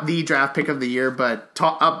not the draft pick of the year, but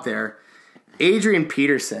up there, Adrian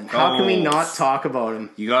Peterson. How can we not talk about him?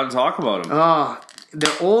 You got to talk about him. Oh,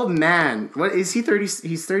 the old man. What is he? 30?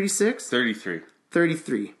 He's 36. 33.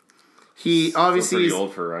 33. He obviously pretty is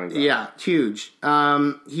old for a running back. Yeah, huge.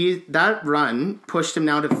 That run pushed him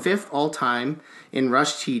now to 5th all time in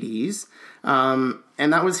rush TDs, and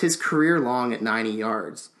that was his career long at 90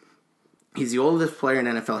 yards. He's the oldest player in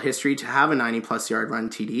NFL history to have a 90-plus yard run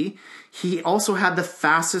TD. He also had the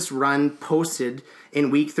fastest run posted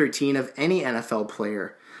in Week 13 of any NFL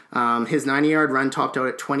player. His 90-yard run topped out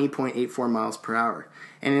at 20.84 miles per hour.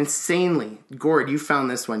 And insanely, Gord, you found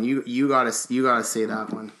this one. You gotta say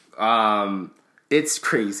that one. It's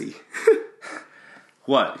crazy.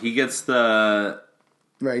 What? He gets the...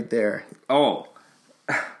 Right there. Oh.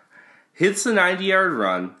 Hits the 90-yard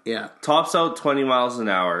run. Yeah. Tops out 20 miles an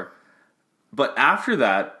hour. But after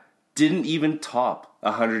that, didn't even top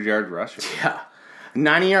a 100-yard rusher. Yeah.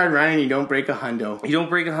 90-yard run and you don't break a hundo. You don't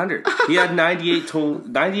break 100. He had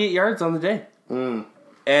 98 yards on the day.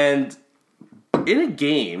 And in a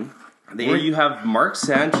game where you have Mark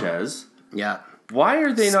Sanchez, Yeah. why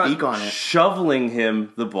are they Speak not on it. shoveling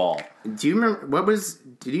him the ball? Do you remember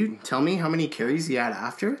did you tell me how many carries he had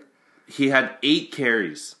after? He had 8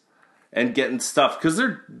 carries and getting stuffed because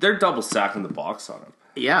they're double stacking the box on him.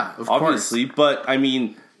 Yeah, of Obviously, but I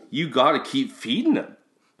mean, you got to keep feeding him.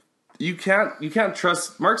 You can't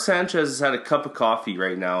trust. Mark Sanchez has had a cup of coffee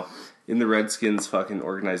right now in the Redskins fucking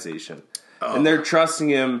organization, and they're trusting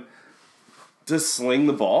him to sling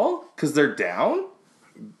the ball because they're down.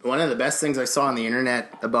 One of the best things I saw on the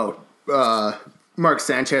internet about Mark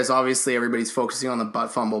Sanchez, obviously everybody's focusing on the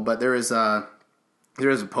butt fumble, but there is a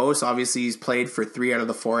post. Obviously, he's played for 3 out of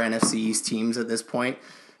the 4 NFC East teams at this point.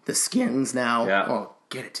 The Skins now. Yeah. Oh,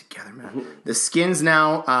 get it together, man. The Skins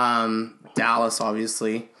now. Dallas,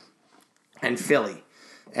 obviously, and Philly,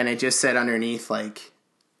 and it just said underneath like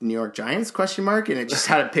New York Giants ? And it just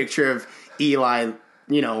had a picture of Eli,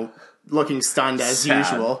 looking stunned as Sad.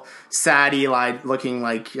 usual. Sad Eli looking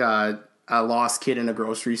like a lost kid in a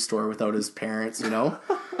grocery store without his parents, So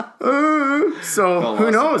who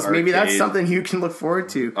lost knows? in Maybe that's arcade. something you can look forward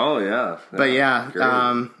to. Oh yeah, But yeah,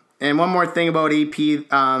 great. and one more thing about AP,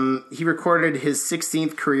 he recorded his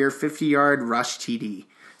 16th career 50-yard rush TD,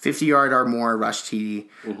 50-yard or more rush TD,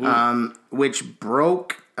 which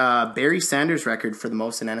broke Barry Sanders' record for the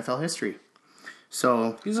most in NFL history.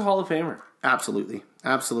 So he's a Hall of Famer. absolutely.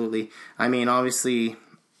 I mean, obviously,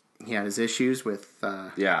 he had his issues with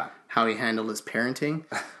how he handled his parenting,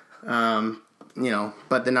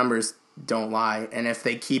 but the numbers don't lie. And if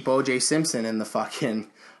they keep O.J. Simpson in the fucking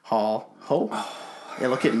hall, yeah,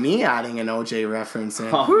 look at me adding an OJ reference in.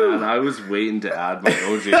 Oh man, I was waiting to add my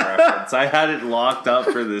OJ reference. I had it locked up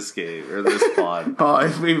for this game or this pod. Oh,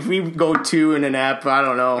 if we go 2 in an app, I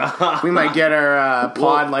don't know. We might get our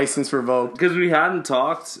pod license revoked. Because we hadn't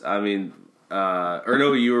talked. I mean, or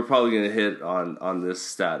no, you were probably going to hit on this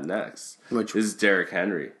stat next, Which is Derrick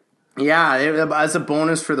Henry. Yeah, as a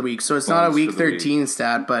bonus for the week. So it's not a Bonus week for the 13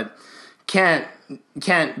 stat, but can't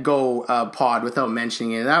go pod without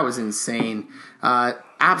mentioning it. That was insane.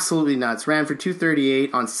 Absolutely nuts. Ran for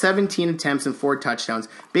 238 on 17 attempts and 4 touchdowns.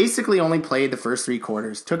 Basically only played the first 3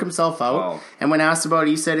 quarters. Took himself out. Wow. And when asked about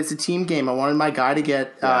it, he said it's a team game. I wanted my guy to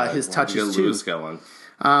get his touches too. Lewis got one.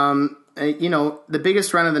 The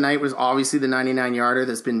biggest run of the night was obviously the 99-yarder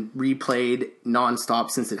that's been replayed nonstop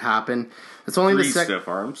since it happened. It's only 3 the second. stiff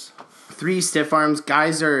arms. 3 stiff arms.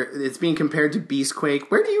 Guys it's being compared to Beastquake.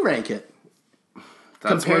 Where do you rank it?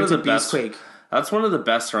 That's compared one of to the best. Beastquake. That's one of the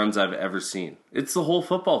best runs I've ever seen. It's the whole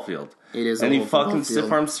football field. It is. And a he whole football fucking field.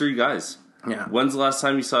 stiff arms 3 guys. Yeah. When's the last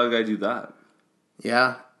time you saw a guy do that?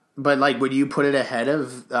 Yeah. But would you put it ahead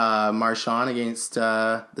of Marshawn against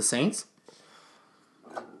the Saints?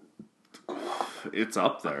 It's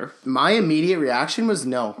up there. My immediate reaction was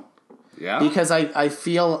no. Yeah? Because I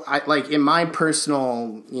feel like in my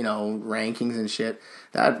personal, rankings and shit,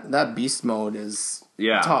 that beast mode is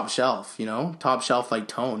top shelf, top shelf like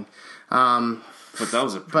Tone. But that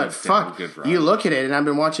was a pretty damn good run. You look at it, and I've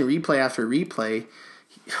been watching replay after replay.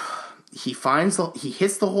 He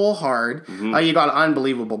hits the hole hard. You got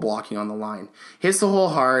unbelievable blocking on the line. Hits the hole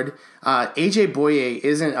hard. AJ Boye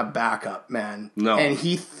isn't a backup, man. No. And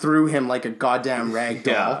he threw him like a goddamn rag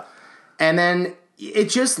doll. Yeah. And then it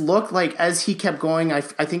just looked like as he kept going, I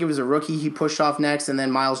think it was a rookie he pushed off next, and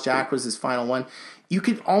then Miles Jack was his final one. You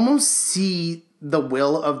could almost see the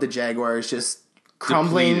will of the Jaguars just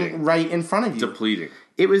crumbling right in front of you. Depleting.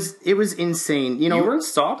 It was insane. You weren't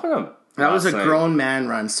stopping him. That was a night. grown man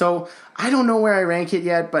run. So I don't know where I rank it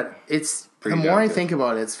yet, but it's Pretty the more I good. think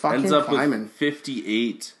about it, it's fucking Ends up climbing. with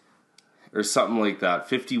 58 or something like that.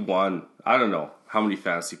 51. I don't know how many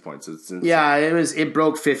fantasy points. It's insane. Yeah, it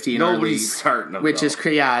broke 50 in our Nobody's league, starting him, which though. is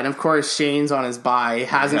yeah, and of course Shane's on his bye,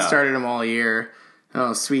 hasn't Yeah. started him all year.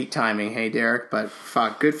 Oh, sweet timing, hey Derek, but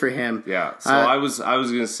fuck, good for him. Yeah. So I was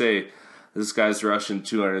gonna say this guy's rushing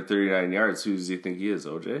 239 yards. Who does he think he is,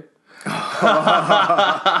 OJ?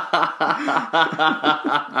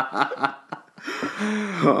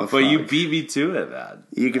 But you beat me to it, man.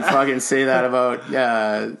 You can fucking say that about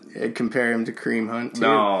compare him to Kareem Hunt too.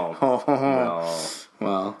 No. No.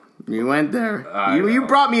 Well, you went there. I You know.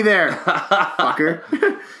 brought me there, fucker.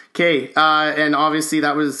 Okay, and obviously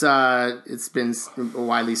that was it's been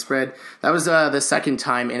widely spread. That was the second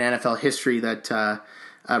time in NFL history that a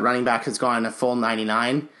running back has gone a full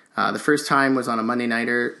 99. The first time was on a Monday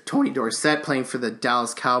nighter. Tony Dorsett playing for the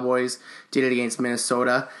Dallas Cowboys did it against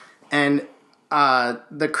Minnesota, and I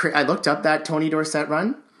looked up that Tony Dorsett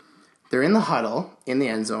run. They're in the huddle in the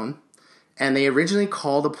end zone. And they originally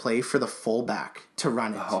called a play for the fullback to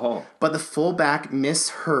run it. Oh. But the fullback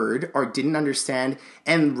misheard or didn't understand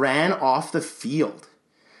and ran off the field.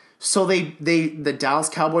 So the Dallas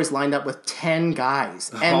Cowboys lined up with 10 guys.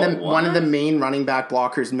 And one of the main running back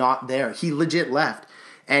blockers not there. He legit left.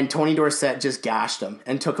 And Tony Dorsett just gashed him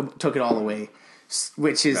and took it all away.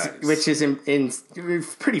 Which is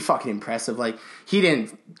pretty fucking impressive. Like, he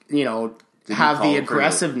didn't, have call the him for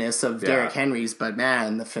aggressiveness of Yeah. Derrick Henry's, but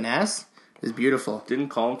man, the finesse is beautiful. Didn't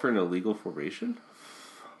call him for an illegal formation?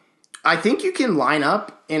 I think you can line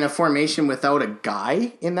up in a formation without a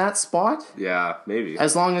guy in that spot, Yeah, maybe.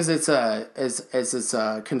 as long as it's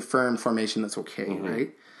a confirmed formation. That's okay,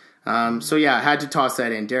 right? So yeah, I had to toss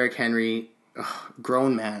that in. Derrick Henry,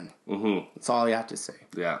 grown man. That's all you have to say.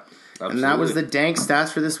 Yeah. Absolutely. And that was the dank stats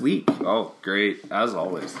for this week. Oh, great. As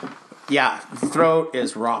always. Yeah, throat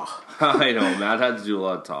is raw. I know, Matt had to do a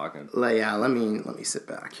lot of talking. Yeah, let me sit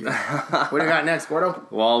back here. What do you got next, Gordo?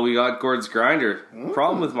 Well, we got Gord's Grinder.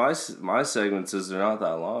 Problem with my segments is they're not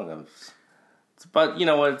that long. But you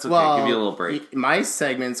know what? It's okay. Give you a little break. My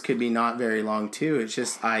segments could be not very long too. It's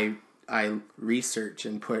just I research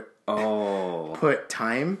and put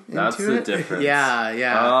time into That's it. the difference.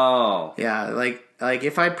 Yeah. Oh. Yeah, like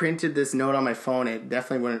if I printed this note on my phone, it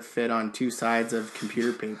definitely wouldn't fit on two sides of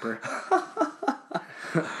computer paper.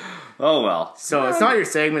 Oh, well. So it's not your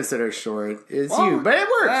segments that are short, it's you. But it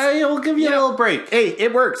works. We'll give you a little break. Hey,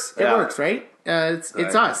 it works. It Yeah. works, right? It's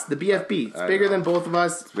us, the BFB. It's bigger than both of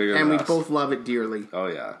us, bigger and than we us. both love it dearly. Oh,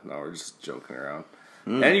 yeah. No, we're just joking around.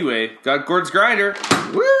 Anyway, got Gord's Grinder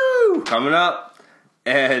Woo! coming up.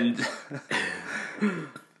 And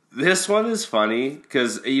this one is funny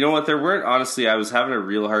because, you know what? There weren't, honestly, I was having a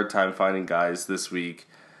real hard time finding guys this week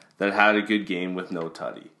that had a good game with no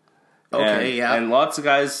tutty. Okay, yeah. And lots of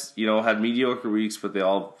guys, had mediocre weeks, but they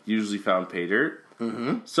all usually found pay dirt.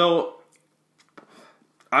 So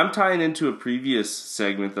I'm tying into a previous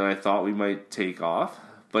segment that I thought we might take off,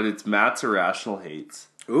 but it's Matt's Irrational Hates.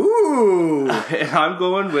 Ooh. And I'm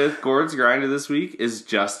going with Gord's Grinder this week is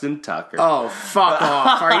Justin Tucker. Oh, fuck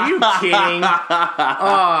off. Are you kidding?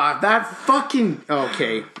 Oh, that fucking...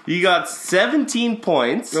 Okay. He got 17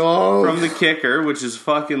 points from the kicker, which is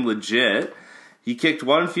fucking legit. He kicked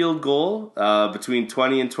one field goal between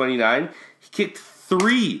 20 and 29. He kicked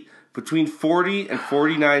 3 between 40 and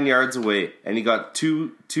 49 yards away. And he got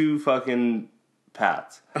two fucking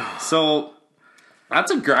pats. So... that's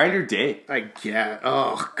a grinder day. I get.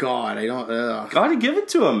 Oh, God. I don't... Gotta give it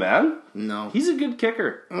to him, man. No. He's a good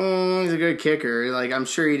kicker. He's a good kicker. Like, I'm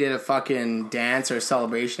sure he did a fucking dance or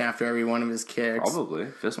celebration after every one of his kicks. Probably.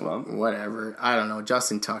 Fist bump. Whatever. I don't know.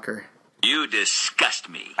 Justin Tucker. You disgust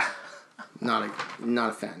me. Not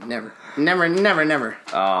a fan. Never.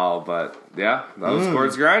 Oh, but yeah, that was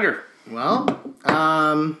Gord's Grinder. Well,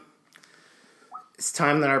 it's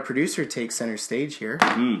time that our producer takes center stage here.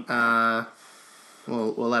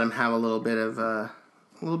 We'll let him have a little bit of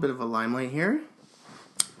A little bit of a limelight here.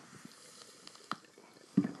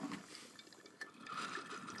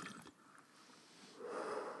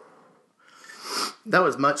 That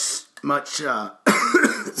was much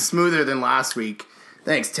smoother than last week.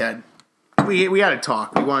 Thanks, Ted. We had a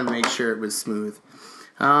talk. We wanted to make sure it was smooth.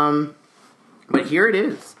 But here it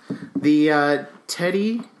is. The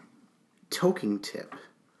Teddy Toking Tip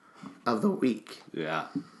of the week. Yeah,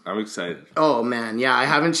 I'm excited. Oh, man. Yeah, I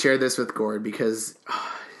haven't shared this with Gord because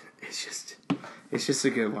it's just a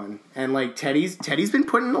good one. And, like, Teddy's been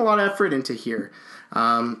putting a lot of effort into here.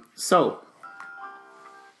 So,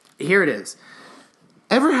 here it is.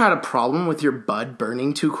 Ever had a problem with your bud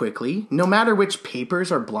burning too quickly, no matter which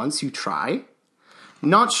papers or blunts you try?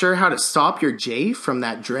 Not sure how to stop your J from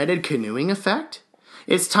that dreaded canoeing effect?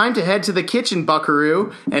 It's time to head to the kitchen,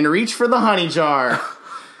 buckaroo, and reach for the honey jar.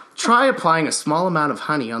 Try applying a small amount of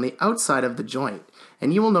honey on the outside of the joint,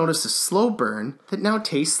 and you will notice a slow burn that now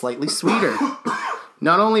tastes slightly sweeter.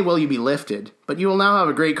 Not only will you be lifted, but you will now have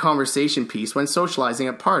a great conversation piece when socializing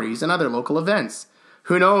at parties and other local events.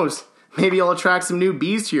 Who knows? Maybe you'll attract some new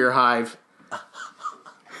bees to your hive.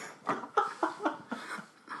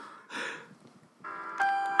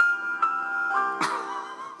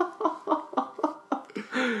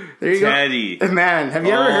 There you Teddy. go. Man, have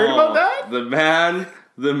you ever heard about that? The man,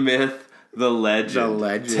 the myth, the legend. The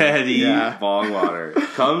legend. Teddy Yeah. Bongwater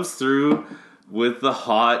comes through with the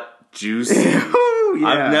hot, juicy. Ooh, yeah.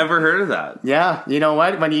 I've never heard of that. Yeah, you know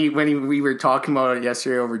what? We were talking about it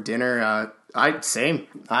yesterday over dinner,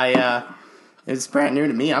 it's brand new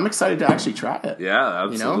to me. I'm excited to actually try it. Yeah,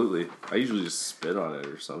 absolutely. I usually just spit on it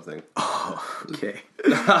or something. Okay.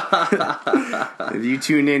 If you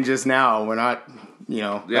tuned in just now, we're not,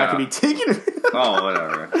 that could be taken. Oh,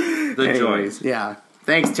 whatever. The Anyways, joint. yeah.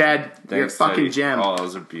 Thanks, Ted. You're a Thanks, fucking Teddy. gem. Oh, that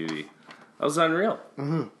was a beauty. That was unreal.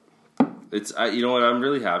 Mm-hmm. It's you know what? I'm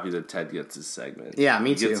really happy that Ted gets his segment. Yeah, me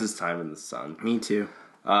He too. gets his time in the sun. Me too.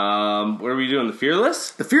 What are we doing? The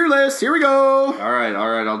Fearless? The Fearless, here we go. All right.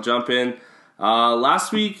 I'll jump in.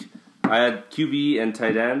 Last week, I had QB and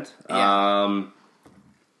tight end. Yeah.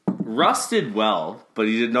 Russ did well, but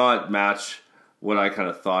he did not match what I kind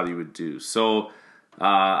of thought he would do. So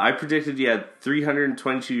I predicted he had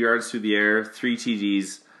 322 yards through the air, 3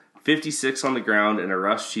 TDs, 56 on the ground, and a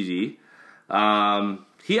rush TD.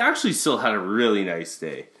 He actually still had a really nice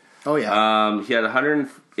day. Oh, yeah. He had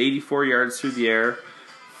 184 yards through the air,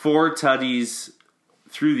 4 tutties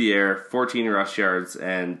through the air, 14 rush yards,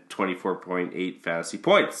 and 24.8 fantasy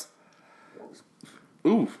points.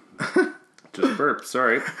 Ooh. Just burped,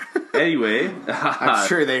 sorry. Anyway. I'm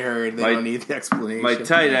sure they heard. They don't need the explanation. My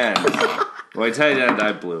tight end,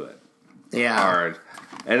 I blew it. Yeah. Hard.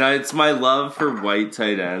 And it's my love for white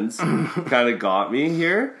tight ends kind of got me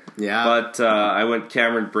here. Yeah. But I went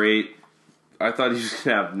Cameron Brate. I thought he was going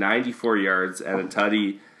to have 94 yards and a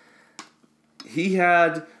tutty. He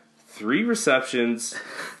had 3 receptions,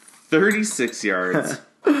 36 yards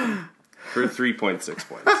for 3.6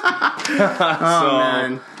 points. Oh,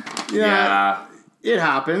 man. Yeah. It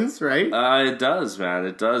happens, right? It does, man.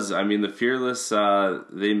 It does. I mean, the Fearless,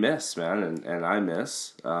 they miss, man, and I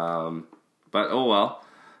miss. But, oh well.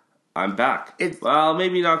 I'm back. Well,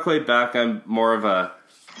 maybe not quite back. I'm more of a...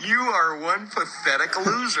 You are one pathetic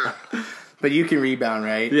loser. But you can rebound,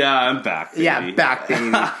 right? Yeah, I'm back, baby. Yeah, back,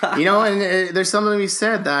 baby. And there's something to be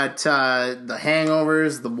said that the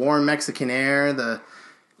hangovers, the warm Mexican air, the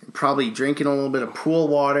probably drinking a little bit of pool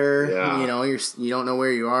water. Yeah. You don't know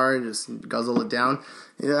where you are, just guzzle it down.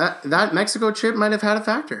 That Mexico trip might have had a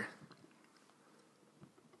factor.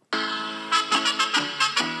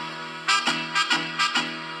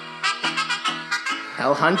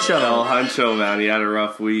 El Huncho, man, he had a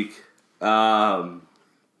rough week. Yeah,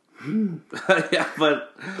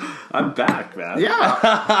 but I'm back, man.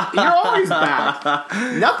 Yeah, you're always back.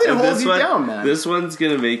 Nothing And holds you down, man. This one's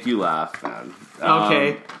gonna make you laugh, man.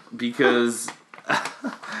 Okay. Because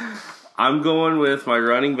I'm going with my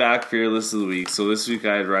running back Fearless of the week. So this week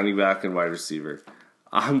I had running back and wide receiver.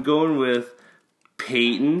 I'm going with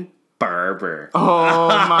Peyton Barber. Oh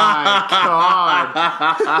my god.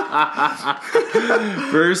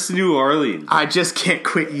 Versus New Orleans. I just can't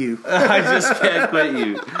quit you. I just can't quit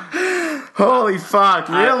you. Holy fuck,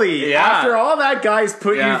 really? yeah. After all that guy's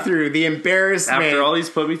put Yeah. you through, the embarrassment, After all he's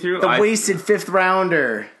put me through, the wasted 5th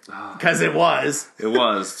rounder. Because it was. It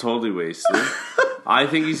was totally wasted. I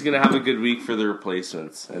think he's going to have a good week for the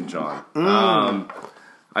replacements and John.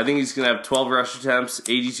 I think he's going to have 12 rush attempts,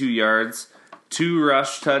 82 yards, 2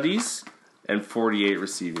 rush tutties, and 48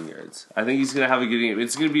 receiving yards. I think he's going to have a good game.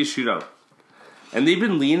 It's going to be a shootout. And they've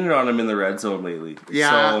been leaning on him in the red zone lately.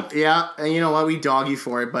 Yeah, yeah. And you know what? We dog you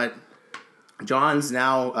for it, but John's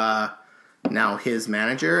now his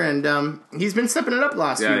manager, and he's been stepping it up the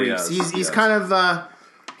last few he weeks. has,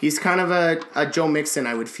 He's kind of a Joe Mixon,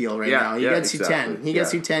 I would feel right now. He gets you 10. He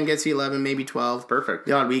gets you 10, gets you 11, maybe 12. Perfect.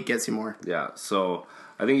 The odd week gets you more. Yeah, so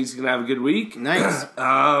I think he's going to have a good week. Nice.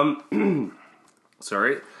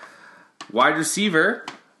 Sorry. Wide receiver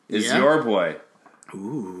is your boy.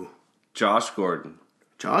 Ooh. Josh Gordon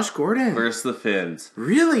Josh Gordon. versus the Finns.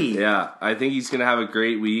 Really? Yeah, I think he's going to have a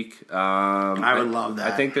great week. I would love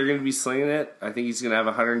that. I think they're going to be slinging it. I think he's going to have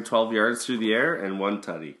 112 yards through the air and 1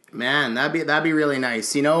 tutty. Man, that'd be really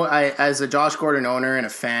nice. You know, as a Josh Gordon owner and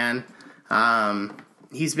a fan,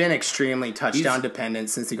 he's been extremely touchdown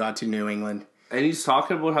dependent since he got to New England. And he's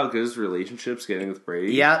talking about how good his relationship's getting with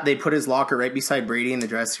Brady. Yeah, they put his locker right beside Brady in the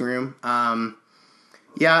dressing room. I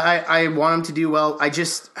want him to do well.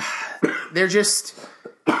 They're just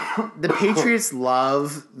the Patriots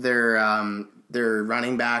love their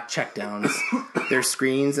running back checkdowns, their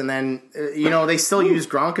screens, and then they still use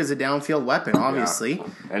Gronk as a downfield weapon, obviously. Yeah.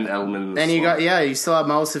 And Edelman. And you still have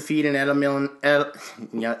Mouse Feed and Edamame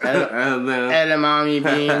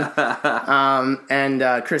Bean,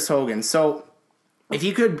 and Chris Hogan. So if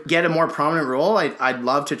you could get a more prominent role, I'd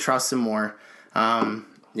love to trust him more. I'm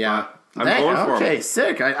going for him. Okay,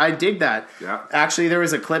 sick. I dig that. Yeah. Actually, there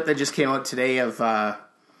was a clip that just came out today of the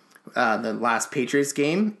last Patriots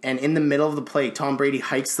game, and in the middle of the play, Tom Brady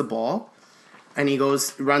hikes the ball, and he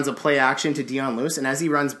runs a play action to Dion Lewis, and as he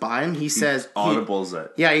runs by him, he says, audibles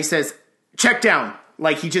it. Yeah, he says, check down.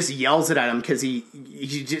 Like, he just yells it at him because he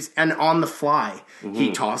just, and on the fly,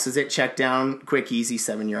 he tosses it, check down, quick, easy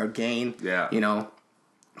 7-yard gain. Yeah.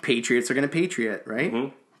 Patriots are going to Patriot, right?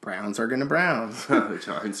 Mm-hmm. Browns are going to Browns.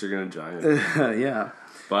 Giants are going to Giant. Yeah.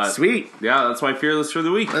 But Sweet. Yeah, that's my fearless for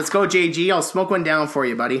the week. Let's go, JG. I'll smoke one down for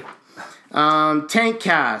you, buddy. Tank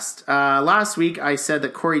cast. Last week, I said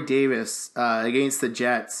that Corey Davis against the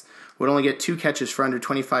Jets would only get 2 catches for under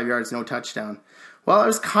 25 yards, no touchdown. Well, I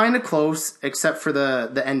was kind of close, except for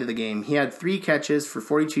the end of the game. He had 3 catches for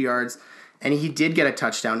 42 yards, and he did get a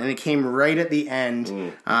touchdown, and it came right at the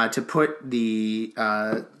end to put the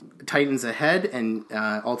Titans ahead and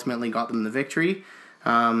ultimately got them the victory.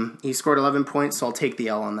 He scored 11 points, so I'll take the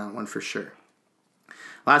L on that one for sure.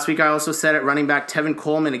 Last week I also said at running back Tevin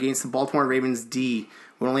Coleman against the Baltimore Ravens D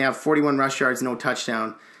would only have 41 rush yards, no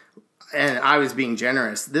touchdown. And I was being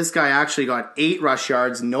generous. This guy actually got 8 rush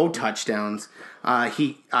yards, no touchdowns.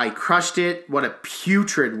 I crushed it. What a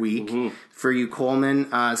putrid week for you, Coleman.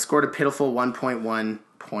 Scored a pitiful 1.1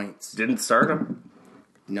 points. Didn't start him.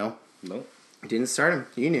 No. No. Didn't start him.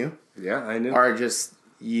 You knew. Yeah, I knew. Or just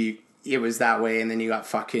it was that way, and then you got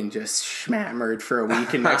fucking just schmammered for a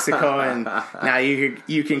week in Mexico, and now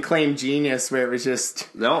you can claim genius where it was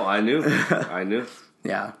just No, I knew. I knew.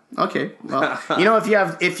 Yeah. Okay. Well,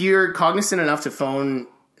 if you're cognizant enough to phone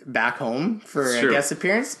back home for a guest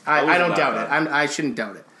appearance, I don't doubt it. I shouldn't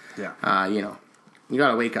doubt it. Yeah. You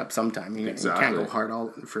gotta wake up sometime. You Exactly. can't go hard all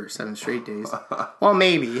for 7 straight days. Well,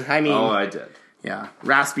 maybe. I mean, I did. Yeah.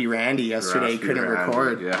 Raspy Randy yesterday couldn't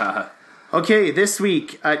record. Yeah. Okay, this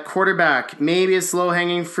week at quarterback, maybe it's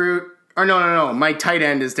low-hanging fruit. Or no. My tight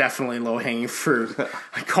end is definitely low-hanging fruit.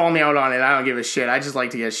 Call me out on it. I don't give a shit. I just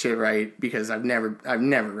like to get shit right because I've never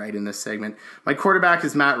right in this segment. My quarterback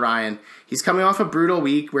is Matt Ryan. He's coming off a brutal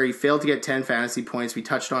week where he failed to get 10 fantasy points. We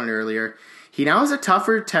touched on it earlier. He now has a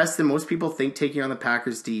tougher test than most people think taking on the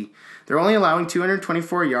Packers D. They're only allowing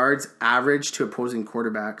 224 yards average to opposing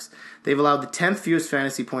quarterbacks. They've allowed the 10th fewest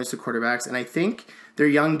fantasy points to quarterbacks, and I think their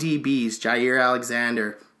young DBs, Jair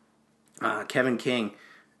Alexander, Kevin King,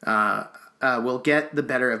 will get the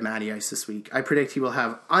better of Matty Ice this week. I predict he will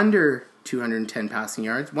have under 210 passing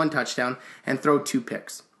yards, 1 touchdown, and throw 2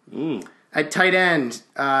 picks. At tight end,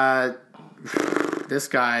 this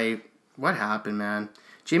guy, what happened, man?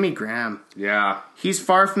 Jimmy Graham. Yeah. He's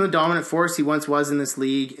far from the dominant force he once was in this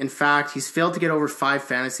league. In fact, he's failed to get over 5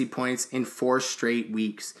 fantasy points in 4 straight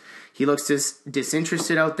weeks. He looks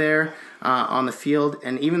disinterested out there on the field,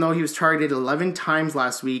 and even though he was targeted 11 times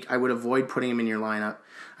last week, I would avoid putting him in your lineup.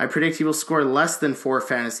 I predict he will score less than 4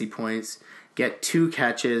 fantasy points, get 2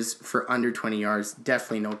 catches for under 20 yards,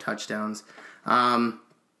 definitely no touchdowns.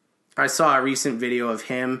 I saw a recent video of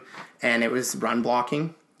him, and it was run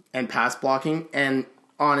blocking and pass blocking, and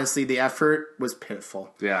honestly, the effort was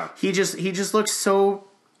pitiful. Yeah. He just looks so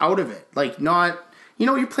out of it. Like, not...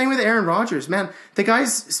 you're playing with Aaron Rodgers, man. The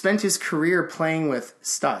guy's spent his career playing with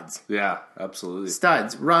studs. Yeah, absolutely.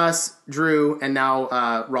 Studs. Russ, Drew, and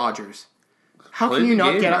now Rodgers. How Play can you the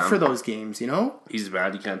not game, get up man. for those games, He's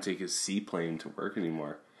mad he can't take his seaplane to work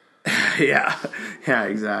anymore. Yeah,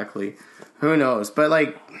 exactly. Who knows? But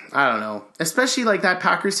like, I don't know. Especially like that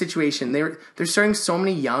Packers situation, they're starting so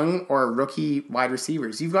many young or rookie wide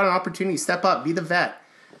receivers. You've got an opportunity, step up, be the vet.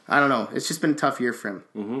 I don't know. It's just been a tough year for him.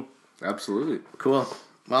 Mm-hmm. Absolutely. Cool.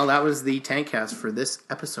 Well, that was the Tankcast for this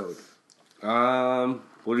episode.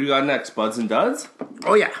 What do you got next? Buds and duds?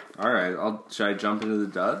 Oh yeah, All right. Should I jump into the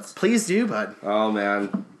duds? please do, bud. Oh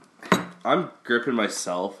man, I'm gripping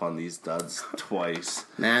myself on these duds twice.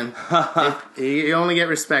 Man, you only get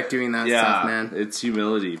respect doing that Yeah, stuff, man. it's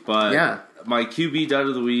humility. But Yeah. my QB dud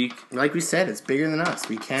of the week, Like we said, it's bigger than us.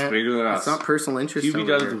 We can't. bigger than us. It's not personal interest. QB over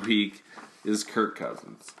dud here. of the week is Kirk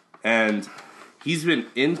Cousins, and he's been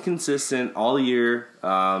inconsistent all year,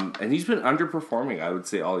 and he's been underperforming. I would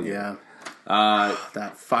say all year. Yeah.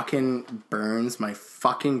 That fucking burns my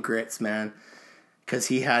fucking grits, man. Because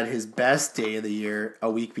he had his best day of the year a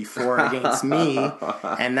week before against me,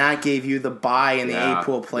 and that gave you the bye in the Yeah,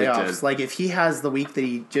 A-pool it playoffs. did. Like, if he has the week that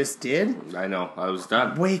he just did, I know. I was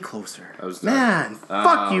done. way closer. I was done. Man,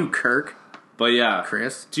 fuck you, Kirk. But yeah,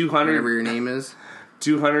 Chris. 200 Whatever your name is.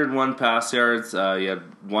 201 pass yards. He had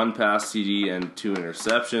 1 pass CD and 2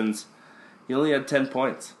 interceptions. He only had 10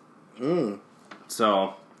 points.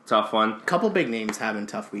 So, tough one. Couple big names having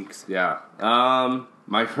tough weeks. Yeah.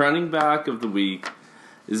 My running back of the week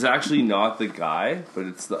is actually not the guy, but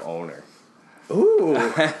it's the owner. Ooh.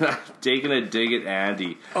 And I'm taking a dig at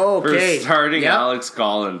Andy Okay. for starting Yep. Alex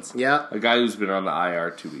Collins. Yeah. A guy who's been on the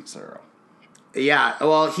IR 2 weeks in a row. Yeah,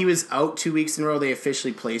 well, he was out 2 weeks in a row. They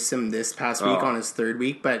officially placed him this past week Oh. on his third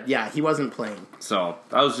week, but yeah, he wasn't playing. So,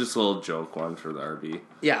 that was just a little joke one for the RB.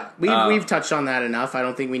 Yeah, we've touched on that enough. I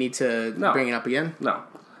don't think we need to No. bring it up again. No.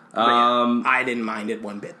 But yeah, I didn't mind it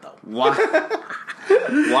one bit, though.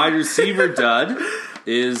 Wide receiver dud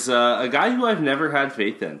is a guy who I've never had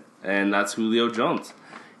faith in, and that's Julio Jones.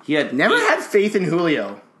 He had Never had faith in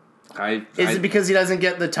Julio. Is it because he doesn't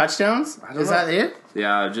get the touchdowns? I don't Is know. that it?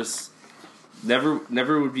 Yeah, just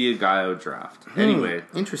never would be a guy I would draft. Anyway,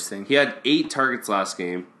 Interesting. he had 8 targets last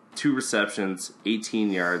game, 2 receptions,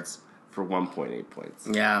 18 yards for 1.8 points.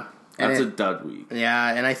 Yeah. That's a And dud week.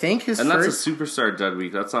 yeah, and I think his And first... that's a superstar dud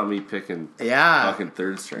week. That's not me picking Yeah. fucking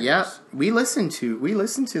third stringers. Yeah, we listen to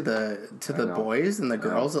the know. boys and the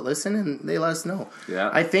girls that listen, and they let us know. Yeah.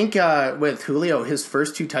 I think with Julio, his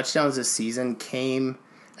first 2 touchdowns this season came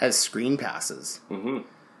as screen passes.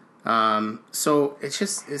 Mm-hmm. So it's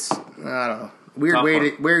I don't know,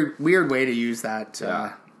 weird way to use that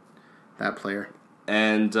that player.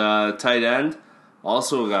 And tight end,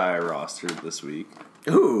 also a guy I rostered this week.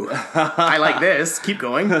 Ooh, I like this. Keep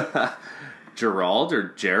going. Gerald or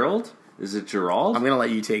Gerald? Is it Gerald? I'm gonna let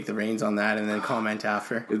you take the reins on that and then comment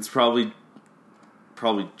after. It's probably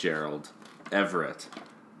Gerald Everett.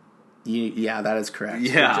 Yeah, that is correct.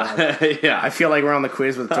 Good Yeah, job. yeah. I feel like we're on the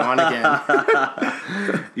quiz with John again.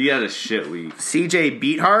 He had a shit week. CJ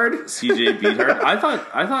Beathard? CJ Beathard. I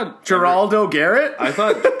thought Geraldo Garrett? I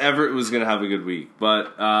thought Everett was gonna have a good week, but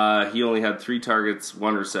he only had 3 targets,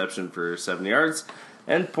 1 reception for 7 yards,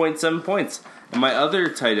 and 0.7 points. And my other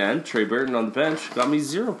tight end, Trey Burton, on the bench, got me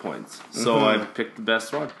 0 points. So I picked the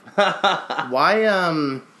best one.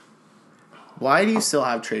 Why do you still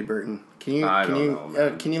have Trey Burton? Can you I don't know,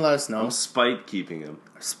 man. can you let us know? I'm spite keeping him.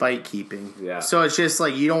 Spite keeping. Yeah. So it's just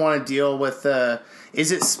like you don't want to deal with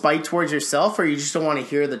is it spite towards yourself, or you just don't want to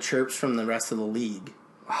hear the chirps from the rest of the league?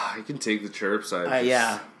 I can take the chirps.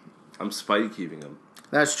 Yeah, I'm spite keeping him.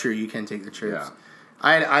 that's true. You can take the chirps. Yeah.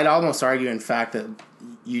 I'd almost argue, in fact, that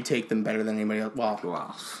you take them better than anybody else. Well,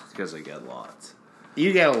 Wow, because I get lots.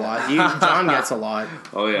 you get a lot. John gets a lot.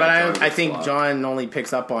 Oh, yeah, but John I gets a think lot. John only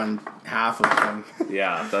picks up on half of them.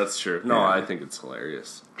 Yeah, that's true. No, I think it's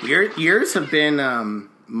hilarious. Yours have been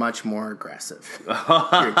much more aggressive.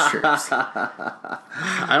 Your chirps.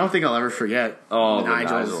 I don't think I'll ever forget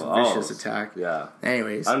Nigel's Nigel. vicious attack. Yeah.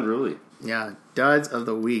 Anyways, Unruly. yeah, duds of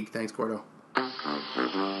the week. Thanks, Gordo.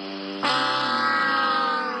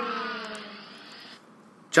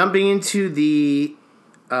 Jumping into the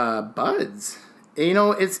buds. You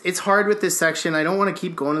know, it's hard with this section. I don't want to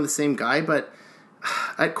keep going to the same guy, but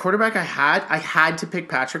at quarterback, I had to pick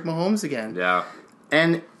Patrick Mahomes again. Yeah.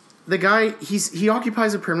 And the guy, he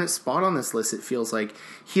occupies a permanent spot on this list, it feels like.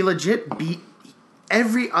 He legit beat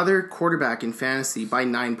every other quarterback in fantasy by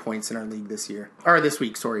 9 points in our league this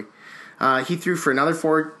week, sorry. He threw for another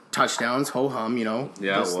 4 touchdowns, ho-hum, you know.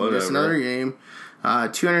 Yeah, Just whatever. another game.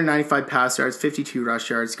 295 pass yards, 52 rush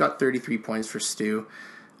yards. Got 33 points for Stu.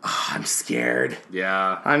 Oh, I'm scared.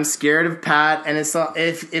 Yeah. I'm scared of Pat, and it's not,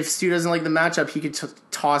 if Stu doesn't like the matchup, he could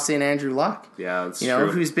toss in Andrew Luck. Yeah, that's You know,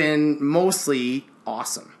 true. who's been mostly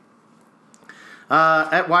awesome.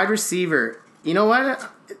 At wide receiver, you know what?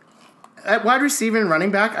 at wide receiver and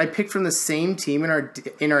running back, I picked from the same team in our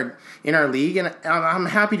league, and I'm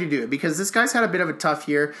happy to do it because this guy's had a bit of a tough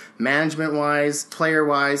year, management wise, player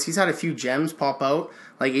wise. He's had a few gems pop out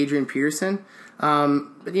like Adrian Peterson,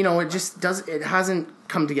 but it hasn't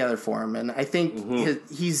come together for him, and I think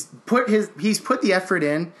he's put the effort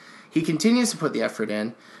in. He continues to put the effort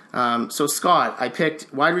in. So Scott, I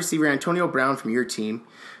picked wide receiver Antonio Brown from your team.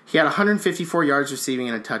 He had 154 yards receiving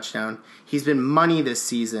and a touchdown. He's been money this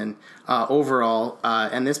season overall,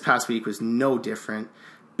 and this past week was no different.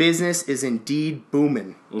 Business is indeed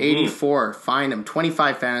booming. 84, find him,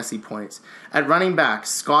 25 fantasy points. At running back,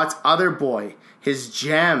 Scott's other boy, his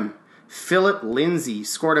gem, Philip Lindsay,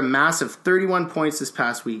 scored a massive 31 points this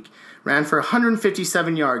past week, ran for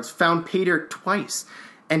 157 yards, found pay dirt twice,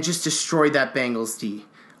 and just destroyed that Bengals D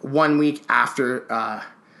 1 week after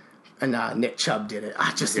Nick Chubb did it.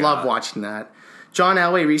 I just love watching that. John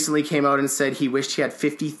Elway recently came out and said he wished he had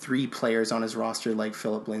 53 players on his roster like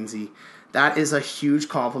Philip Lindsay. That is a huge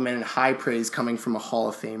compliment and high praise coming from a Hall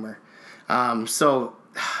of Famer.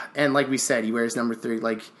 And like we said, he wears number 3.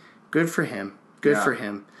 Like, good for him. Good for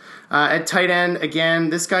him. At tight end, again,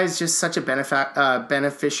 this guy's just such a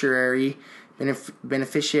beneficiary.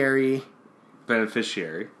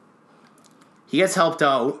 He gets helped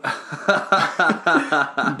out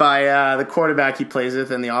by the quarterback he plays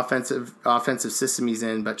with and the offensive system he's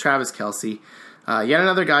in, but Travis Kelce. Yet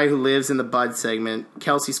another guy who lives in the Bud segment.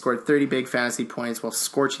 Kelce scored 30 big fantasy points while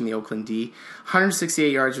scorching the Oakland D.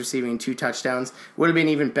 168 yards receiving and 2 touchdowns. Would have been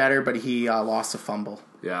even better, but he lost a fumble.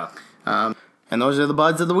 Yeah. And those are the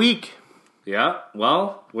Buds of the week. Yeah.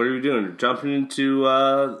 Well, what are we doing? Jumping into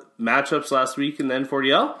matchups last week and then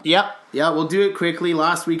 40L? Yep. Yeah, we'll do it quickly.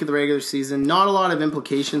 Last week of the regular season. Not a lot of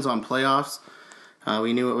implications on playoffs.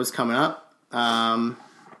 We knew it was coming up.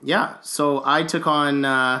 So I took on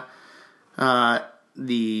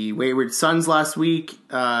the Wayward Sons last week.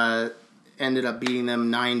 Ended up beating them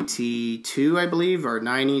 92, I believe, or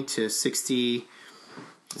 90 to 60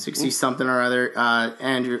 something or other.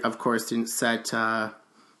 Andrew, of course, didn't set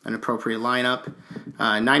an appropriate lineup.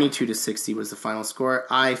 92 to 60 was the final score.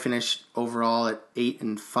 I finished overall at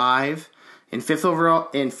 8-5 in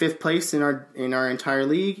fifth place in our entire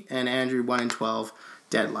league, and Andrew 1-12,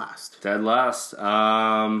 dead last.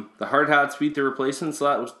 The Hard Hats beat the Replacements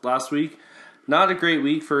last week. Not a great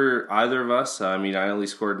week for either of us. I mean, I only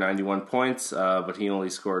scored 91 points, but he only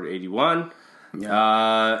scored 81.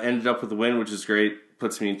 Yeah. Ended up with a win, which is great.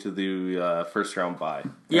 Puts me into the first round bye.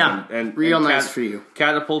 Yeah, and nice for you.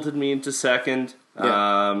 Catapulted me into second.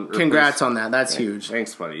 Yeah. Congrats on that. That's huge.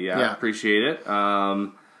 Thanks, buddy. Yeah, appreciate it.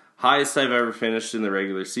 Highest I've ever finished in the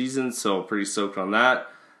regular season, so pretty stoked on that.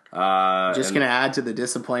 Just going to add to the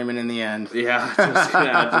disappointment in the end. Yeah, just going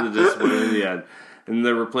to add to the disappointment in the end. And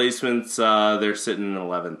the Replacements, they're sitting in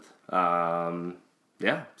 11th.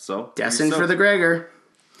 So destined for the Gregor.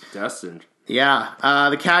 Destined. Yeah,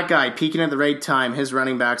 the Cat Guy peaking at the right time. His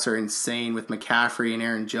running backs are insane with McCaffrey and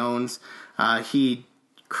Aaron Jones. He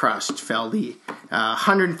crushed Feldy,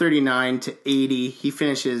 139 to 80. He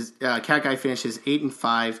finishes. Cat Guy finishes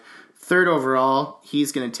 8-5, third overall.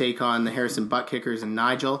 He's going to take on the Harrison Butt Kickers and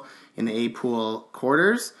Nigel in the A pool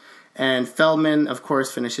quarters. And Feldman, of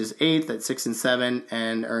course, finishes 8th at 6-7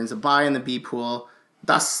 and earns a bye in the B pool,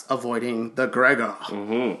 thus avoiding the Gregor.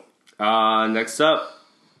 Next up.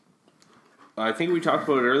 I think we talked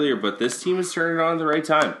about it earlier, but this team has turned it on at the right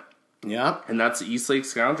time. Yeah. And that's the Eastlake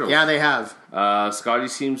Scoundrels. Yeah, they have.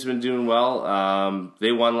 Scotty's team's been doing well.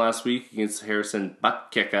 They won last week against the Harrison Butt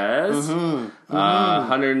Kickers.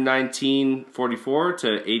 119-44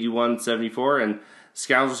 to 81-74. And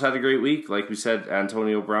Scoundrels had a great week. Like we said,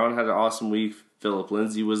 Antonio Brown had an awesome week. Philip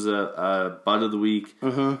Lindsay was a bud of the week.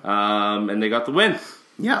 And they got the win.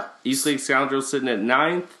 Yeah. Eastlake Scoundrels sitting at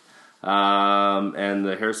 9th. And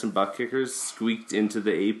the Harrison Butt Kickers squeaked into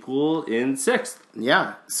the A pool in 6th.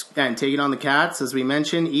 Yeah, and taking on the Cats, as we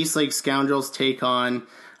mentioned, Eastlake Scoundrels take on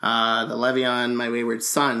the Levion My Wayward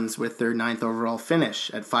Sons with their 9th overall finish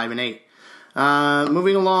at 5-8.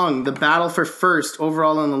 Moving along, the battle for first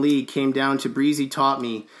overall in the league came down to Breezy Taught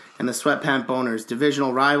Me and the Sweatpant Boners,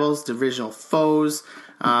 divisional rivals, divisional foes.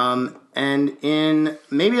 And in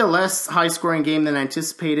maybe a less high-scoring game than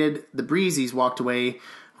anticipated, the Breezies walked away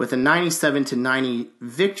with a 97-90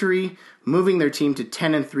 victory, moving their team to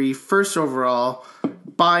 10-3, first overall,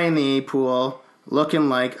 bye in the A pool, looking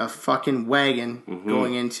like a fucking wagon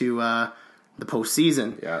going into the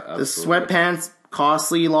postseason. Yeah, absolutely. The Sweatpants'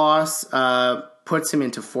 costly loss puts him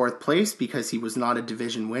into 4th place because he was not a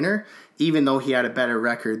division winner, even though he had a better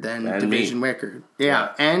record than division winner.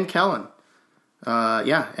 Yeah, and Kellen.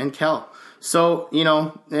 And Kel. So,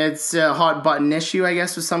 it's a hot button issue, I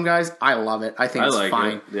guess, with some guys. I love it. I think it's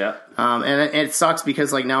fine. it. Yeah. And it sucks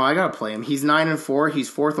because, now I got to play him. He's 9-4. He's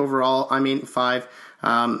 4th overall. I'm 8-5.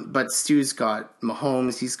 But Stu's got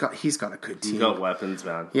Mahomes. He's got a good team. He's got weapons,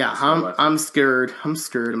 man. Yeah, I'm scared. I'm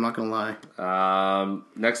not going to lie.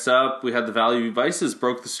 Next up, we had the Valley Vices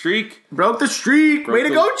broke the streak. Broke the streak. Way to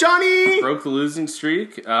go, Johnny. Broke the losing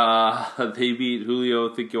streak. They beat Julio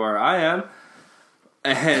Think You Are I Am.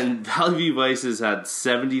 And Valley Vices had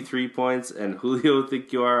 73 points, and Julio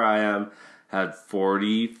Think You Are I Am had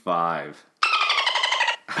 45.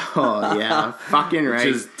 Oh, yeah. Fucking right.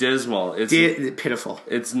 Which is dismal. It's pitiful.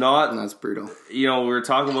 It's not... That's brutal. We were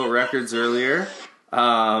talking about records earlier,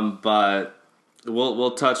 but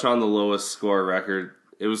we'll touch on the lowest score record.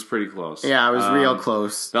 It was pretty close. Yeah, it was real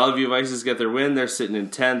close. Valley Vices get their win. They're sitting in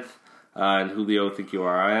 10th, and Julio Think You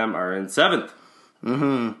Are I Am are in 7th.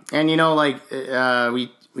 Mm-hmm. And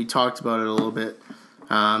we talked about it a little bit.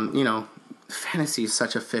 Fantasy is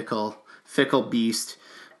such a fickle beast.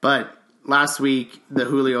 But last week the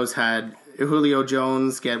Julios had Julio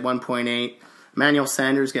Jones get 1.8, Emmanuel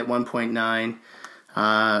Sanders get 1.9,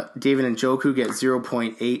 David Njoku get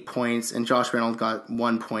 0.8 points, and Josh Reynolds got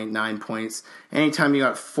 1.9 points. Anytime you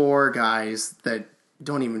got 4 guys that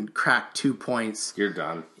don't even crack 2 points, you're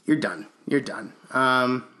done. You're done.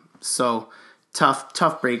 So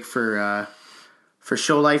tough break for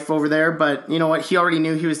Show Life over there. But you know what? He already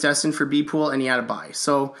knew he was destined for B pool, and he had a bye.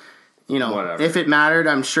 So whatever. If it mattered,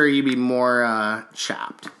 I'm sure you'd be more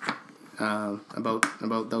chapped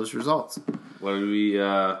about those results. What are we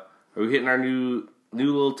hitting our new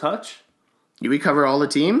little touch? Did we cover all the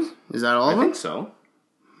teams? Is that all of them? I think so.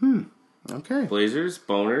 Okay. Blazers,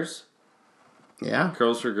 boners, Yeah.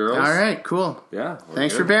 curls for girls. All right. Cool. Yeah.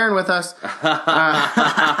 Thanks for bearing with us. Fuck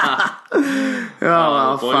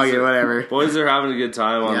it, whatever. Boys are having a good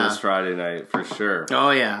time on Yeah. this Friday night for sure.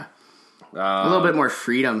 Oh yeah. A little bit more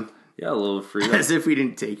freedom, Yeah, a little freedom. as if we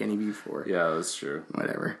didn't take any before. Yeah, that's true.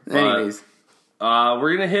 Whatever. Anyways.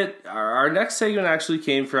 We're gonna hit our next segment. Actually,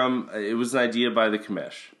 came from it was an idea by the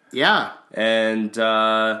commish, Yeah. and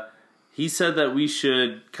he said that we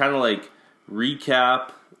should kind of recap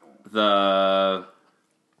the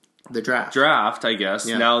The draft. I guess,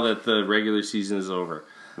 Yeah. now that the regular season is over.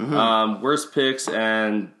 Worst picks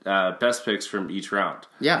and best picks from each round.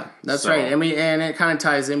 Yeah, that's So- right. And it kind of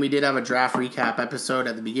ties in. We did have a draft recap episode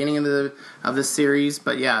at the beginning of the series,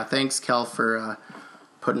 but yeah, thanks Kel for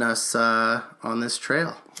putting us on this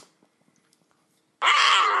trail.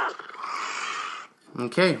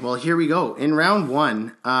 Okay, well here we go. In round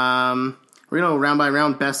 1, we're gonna go round by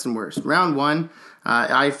round, best and worst. Round 1,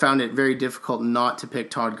 I found it very difficult not to pick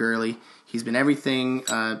Todd Gurley. He's been everything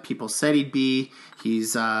people said he'd be.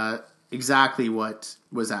 He's exactly what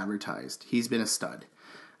was advertised. He's been a stud.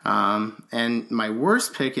 And my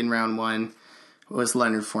worst pick in round 1 was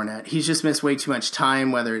Leonard Fournette. He's just missed way too much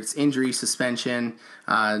time, whether it's injury, suspension,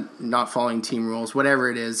 not following team rules, whatever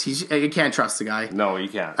it is. You can't trust the guy. No, you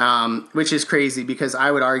can't. Which is crazy because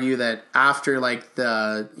I would argue that after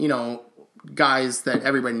the guys that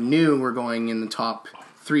everybody knew were going in the top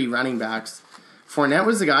 3 running backs, Fournette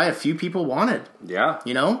was the guy a few people wanted. Yeah.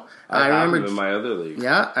 I remember him in my other league.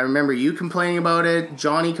 Yeah, I remember you complaining about it.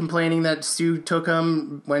 Johnny complaining that Stu took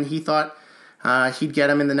him when he thought he'd get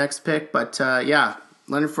him in the next pick. But yeah,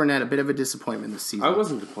 Leonard Fournette, a bit of a disappointment this season. I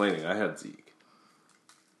wasn't complaining. I had Zeke.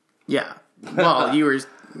 Yeah. Well, you were.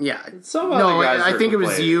 Yeah. Some No, other guys I were think it was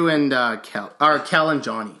complaining. you and Kel and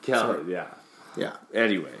Johnny. Kelly, yeah. Yeah.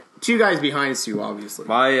 Anyway, 2 guys behind Stu, obviously.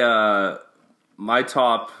 my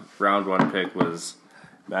top round 1 pick was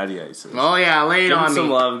Matty Ice. Oh yeah, lay it Give him on some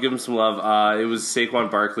me. love. Give him some love. It was Saquon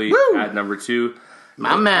Barkley Woo! at number 2.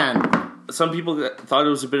 My man. Some people thought it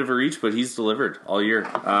was a bit of a reach, but he's delivered all year.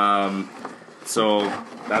 So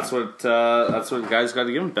that's what guys got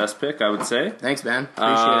to give him. Best pick, I would say. Thanks, man.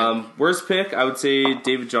 Appreciate it. Worst pick, I would say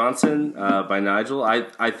David Johnson by Nigel.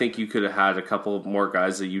 I think you could have had a couple more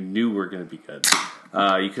guys that you knew were going to be good.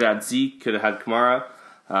 You could have had Zeke, could have had Kamara.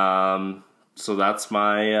 So that was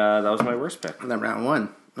my worst pick. That round 1.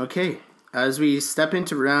 Okay. As we step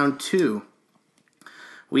into round 2,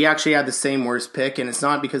 we actually had the same worst pick, and it's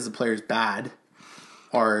not because the player's bad,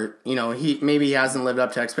 or he hasn't lived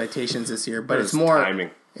up to expectations this year, but it's more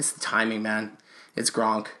timing. It's the timing, man. It's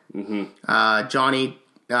Gronk. Mm-hmm. Johnny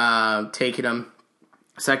taking him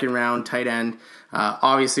 2nd round, tight end.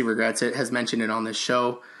 Obviously regrets it. Has mentioned it on this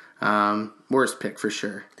show. Worst pick for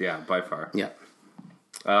sure. Yeah, by far. Yeah.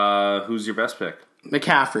 Who's your best pick?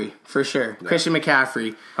 McCaffrey, for sure. Yeah. Christian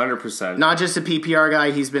McCaffrey. 100%. Not just a PPR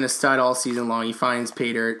guy. He's been a stud all season long. He finds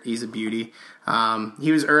pay dirt. He's a beauty.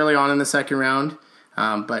 He was early on in the 2nd round.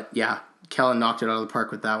 But yeah, Kellen knocked it out of the park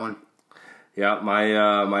with that one. Yeah,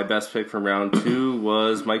 my best pick from round 2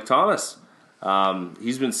 was Mike Thomas.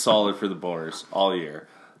 He's been solid for the Boners all year.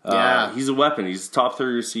 Yeah. He's a weapon. He's a top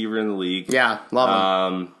 3 receiver in the league. Yeah,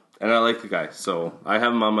 love him. And I like the guy. So I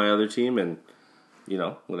have him on my other team, and,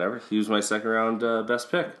 whatever. He was my second round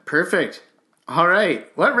best pick. Perfect. All right.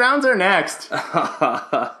 What rounds are next?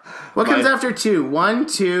 What comes after 2? 1,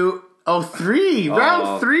 2, 3.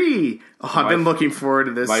 Round 3. Oh, I've been looking forward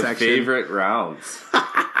to this My section. favorite rounds.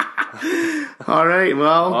 All right.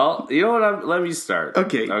 Well, Well, you know what? Let me start.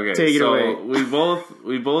 Okay, take it away.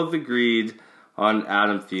 We both agreed on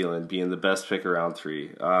Adam Thielen being the best pick of round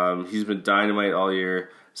 3. He's been dynamite all year,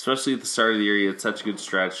 especially at the start of the year. He had such a good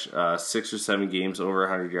stretch, 6 or 7 games over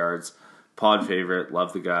 100 yards. Pod favorite,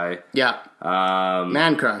 love the guy. yeah.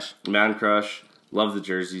 Man crush. Man crush, love the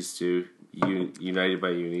jerseys too. United by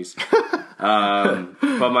Unis.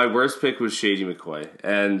 But my worst pick was Shady McCoy,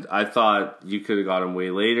 and I thought you could have got him way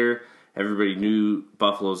later. Everybody knew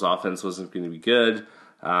Buffalo's offense wasn't going to be good,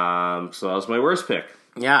 so that was my worst pick.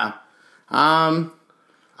 Yeah. I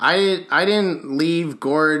didn't leave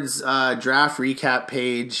Gord's draft recap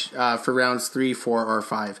page for rounds 3, 4, or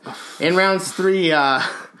 5. In rounds 3,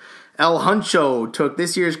 El Huncho took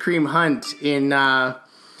this year's Kareem Hunt in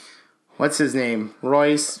what's his name?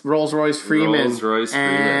 Rolls-Royce Freeman. Rolls-Royce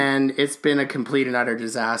Freeman. And it's been a complete and utter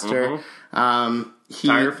disaster.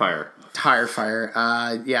 Tire fire. Tire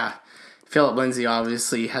fire. Yeah. Philip Lindsay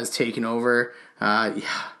obviously has taken over.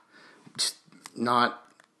 Just not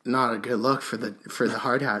a good look for the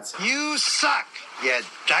hard hats. You suck, you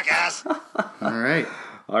jackass. All right.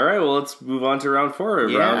 All right, well, let's move on to round 4.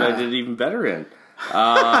 A Yeah. round I did even better in.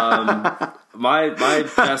 My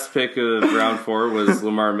best pick of round 4 was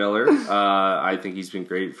Lamar Miller. I think he's been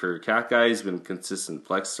great for Cat Guy. He's been a consistent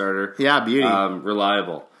flex starter. Yeah, beauty.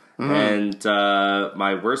 Reliable. And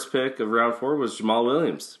my worst pick of round 4 was Jamal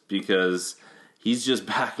Williams because he's just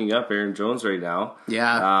backing up Aaron Jones right now.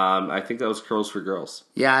 Yeah. I think that was curls for girls.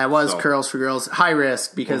 Yeah, it was So- curls for girls. High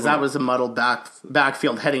risk because that was a muddled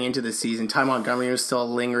backfield heading into the season. Ty Montgomery was still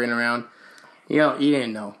lingering around. You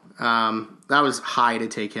didn't know. That was high to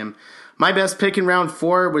take him. My best pick in round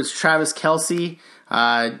 4 was Travis Kelce.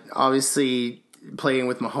 Obviously, playing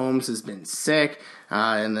with Mahomes has been sick,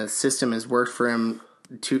 and the system has worked for him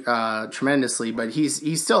tremendously. But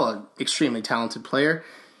he's still an extremely talented player.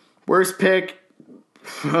 Worst pick,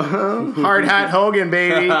 hard hat Hogan,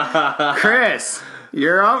 baby. Chris,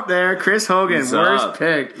 you're up there. Chris Hogan, What's worst up?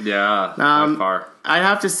 pick. Yeah, by far. I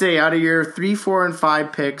have to say, out of your 3, 4, and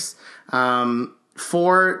 5 picks,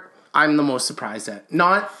 4, I'm the most surprised at.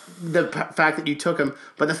 Not the fact that you took him,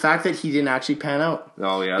 but the fact that he didn't actually pan out.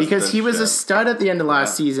 Oh, yeah. Because he was a stud at the end of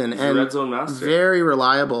last season. a And red zone master. very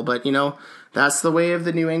reliable. But, that's the way of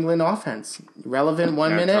the New England offense. Relevant 1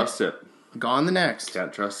 Can't minute, trust it. gone the next.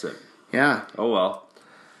 Can't trust it. Yeah. Oh, well.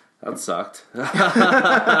 That sucked.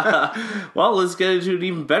 Well, let's get into an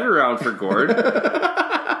even better round for Gord.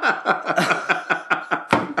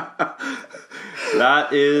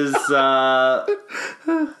 That is,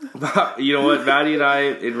 you know what, Maddie and I,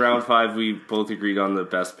 in round 5, we both agreed on the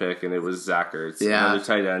best pick, and it was Zach Ertz, Yeah. another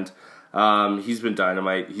tight end. He's been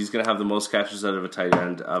dynamite. He's going to have the most catches out of a tight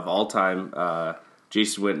end of all time.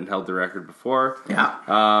 Jason Witten held the record before. Yeah.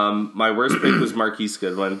 My worst pick was Marquise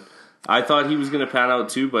Goodwin. I thought he was going to pan out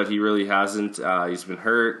too, but he really hasn't. He's been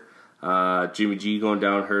hurt. Jimmy G going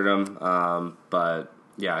down hurt him. But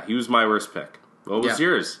yeah, he was my worst pick. What was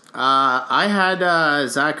yours? I had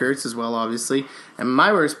Zach Ertz as well, obviously. And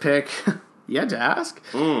my worst pick, you had to ask?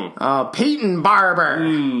 Peyton Barber.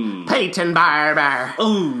 Peyton Barber.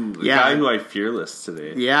 Oh, the guy who I fearless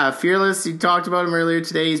today. Yeah, Fearless. You talked about him earlier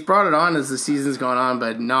today. He's brought it on as the season's gone on,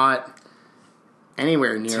 but not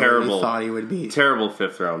anywhere near what we thought he would be. Terrible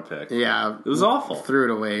 5th round pick. Yeah. It was awful. Threw it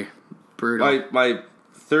away. Brutal. My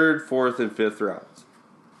 3rd, 4th, and 5th rounds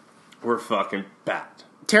were fucking bad.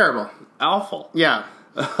 Terrible. Awful. Yeah.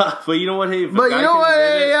 But you know what? Hey, But you know what?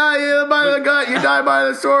 Hey, yeah, you by the gut, you die by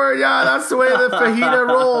the sword. Yeah, that's the way the fajita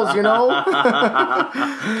rolls, you know?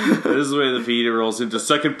 This is the way the fajita rolls into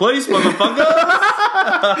second place, motherfucker.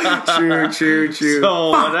 True. So,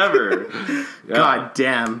 whatever. Yeah. God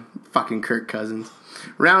damn. Fucking Kirk Cousins.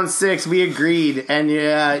 Round 6, we agreed. And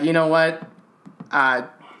yeah, you know what?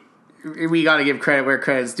 We got to give credit where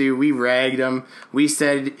credit's due. We ragged him. We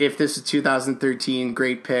said if this was 2013,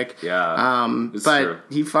 great pick. Yeah, it's but true.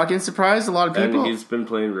 he fucking surprised a lot of people. And he's been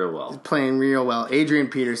playing real well. Playing real well. Adrian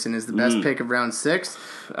Peterson is the best pick of round 6.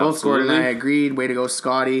 Both Absolutely. Gordon and I agreed. Way to go,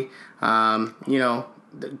 Scotty.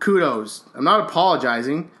 Kudos. I'm not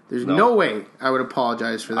apologizing. There's no way I would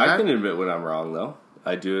apologize for that. I can admit when I'm wrong, though.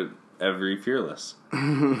 I do it every fearless.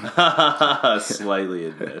 Slightly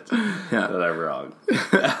admit that I'm wrong.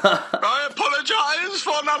 I apologize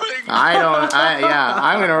for nothing.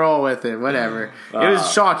 I'm gonna roll with it. Whatever. It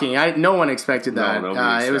was shocking. No one expected that.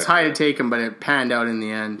 nobody It was expected high it. to take him, but it panned out in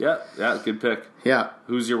the end. Yeah, good pick. Yeah.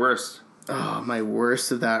 Who's your worst? Oh, my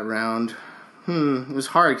worst of that round. It was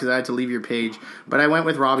hard because I had to leave your page, but I went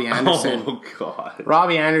with Robbie Anderson. Oh God,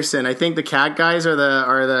 Robbie Anderson. I think the cat guys are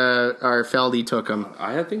Feldy took him.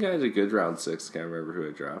 I think I had a good round 6. Can't remember who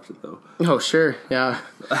I drafted though. Oh sure, yeah.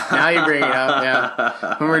 Now you bring it up,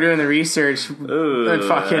 yeah. When we're doing the research, it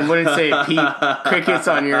fucking wouldn't say Pete crickets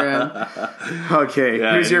on your end. Okay,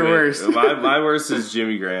 Yeah, who's your anyway, worst? my worst is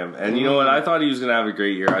Jimmy Graham, and you know what? I thought he was going to have a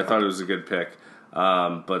great year. I thought it was a good pick,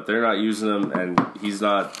 but they're not using him, and he's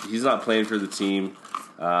not playing for the team.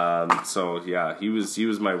 So yeah, he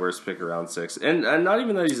was my worst pick around 6, and not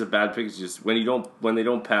even that he's a bad pick. It's just when they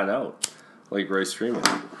don't pan out, like Royce Freeman,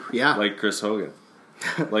 Yeah, like Chris Hogan,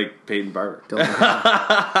 like Peyton Barber.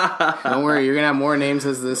 Don't worry, you're gonna have more names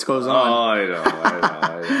as this goes Oh, on. I know.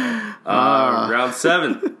 Round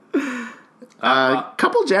 7.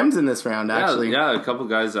 Couple gems in this round, actually. Yeah, a couple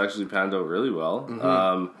guys actually panned out really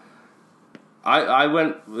well. I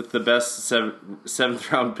went with the best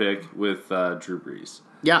seventh round pick with Drew Brees.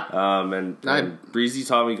 Yeah, And Breezy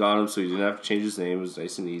Tommy got him, so he didn't have to change his name. It was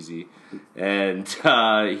nice and easy. And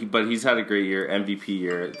but he's had a great year, MVP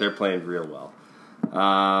year. They're playing real well.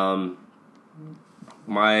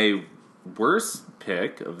 My worst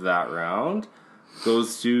pick of that round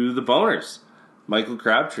goes to the Boners, Michael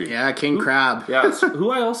Crabtree. yeah, King Crab. Yeah,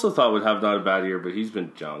 who I also thought would have not a bad year, but he's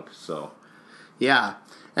been junk. So Yeah.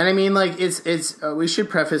 And I mean, like, it's we should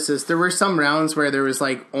preface this. There were some rounds where there was,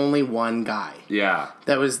 like, only one guy yeah,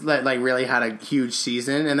 that really had a huge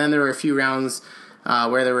season. And then there were a few rounds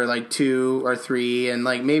where there were, like, 2 or 3, and,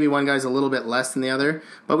 like, maybe one guy's a little bit less than the other.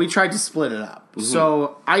 But we tried to split it up.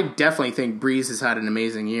 So I definitely think Breeze has had an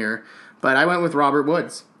amazing year. But I went with Robert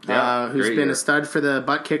Woods, who's great been year. a stud for the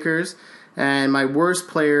butt kickers. And my worst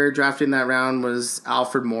player drafted in that round was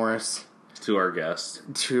Alfred Morris. to our guest.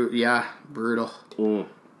 Brutal. Mm,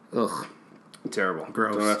 Ugh. terrible.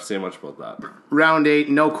 Gross. Don't have to say much about that. Round 8,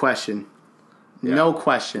 no question. Yeah. No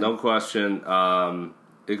question. No question.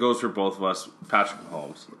 It goes for both of us. Patrick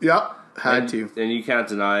Mahomes. Yep. Had to. And you can't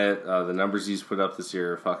deny it. The numbers he's put up this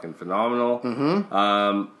year are fucking phenomenal.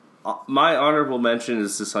 My honorable mention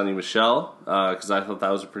is to Sonny Michel, because I thought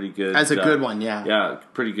that was a pretty good... That's a good one, yeah. Yeah,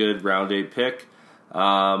 pretty good round 8 pick.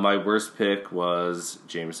 My worst pick was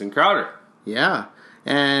Jamison Crowder. Yeah.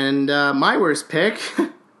 And my worst pick,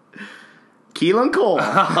 Keelan Cole.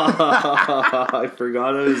 I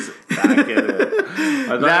forgot I was back in it.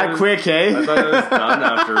 That quick, eh? I thought it was done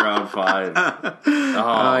after round 5.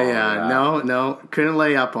 Oh, yeah. No. Couldn't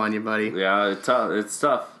lay up on you, buddy. Yeah, it's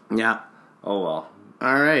tough. Yeah. Oh, well.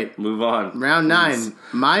 All right. Move on. Round Please.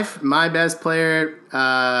 9. My best player,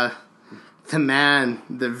 the man,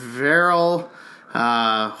 the virile,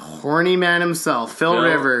 horny man himself, Phil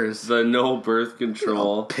Rivers. The no birth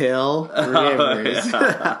control. Pill Rivers.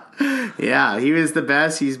 Yeah, he was the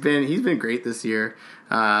best. He's been great this year.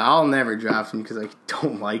 I'll never draft him because I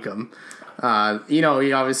don't like him. He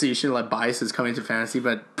obviously you shouldn't let biases come into fantasy,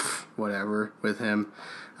 but whatever with him.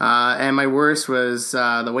 And my worst was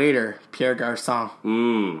the waiter, Pierre Garçon.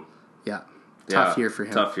 Yeah, tough year for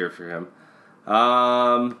him. Tough year for him.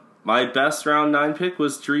 My best round 9 pick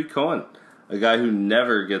was Tariq Cohen, a guy who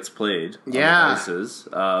never gets played on the bases,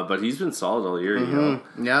 but he's been solid all year. You know?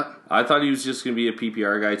 Yep. I thought he was just going to be a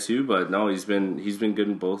PPR guy too, but no, he's been good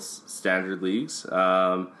in both standard leagues.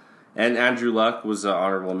 And Andrew Luck was an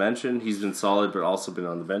honorable mention. He's been solid, but also been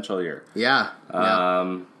on the bench all year. Yeah.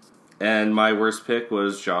 And my worst pick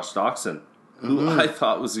was Josh Doxson, who I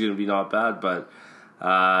thought was going to be not bad, but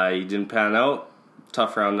he didn't pan out.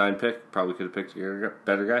 Tough round 9 pick. Probably could have picked a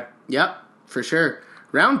better guy. Yep, for sure.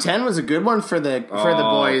 Round 10 was a good one for the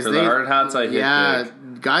boys. For the hard hats, I hit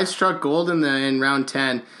big. Guys struck gold in round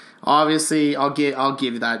 10. Obviously, I'll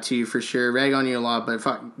give that to you for sure. Rag on you a lot, but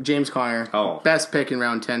fuck, James Conner, best pick in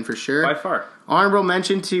round 10 for sure. By far. Honorable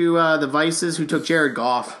mention to the Vices who took Jared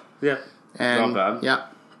Goff. Yeah, And, not bad. Yeah.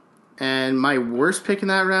 And my worst pick in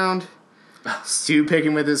that round, Stu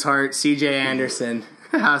picking with his heart, C.J. Anderson.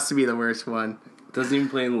 Has to be the worst one. Doesn't even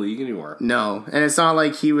play in the league anymore. No, and it's not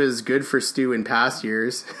like he was good for Stu in past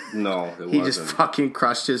years. No, it wasn't. He just fucking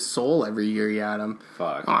crushed his soul every year he had him.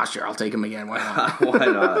 Fuck. Oh, sure, I'll take him again. Why not? Why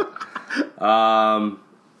not?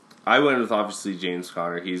 I went with obviously James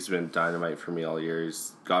Conner. He's been dynamite for me all year.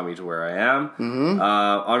 He's got me to where I am.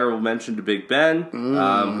 Honorable mention to Big Ben,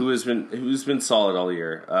 who's been solid all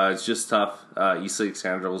year. It's just tough. East Lake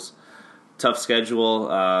Sandals tough schedule,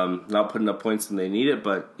 not putting up points when they need it,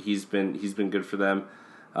 but he's been good for them.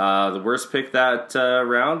 The worst pick that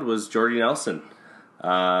round was Jordy Nelson, who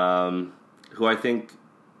I think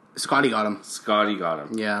Scotty got him. Scotty got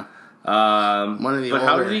him. Yeah. One of the but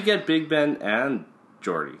how older- did he get Big Ben and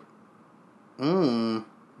Jordy?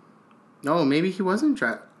 No, maybe he wasn't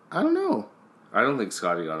drafted. I don't know. I don't think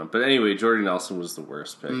Scotty got him. But anyway, Jordy Nelson was the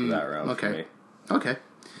worst pick of that round for me. Okay.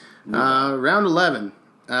 Round 11.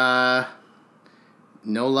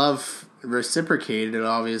 No love reciprocated,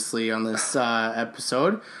 obviously, on this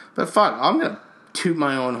episode. But fuck, I'm going to toot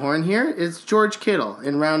my own horn here. It's George Kittle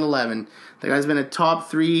in round 11. The guy's been a top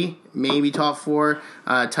 3, maybe top 4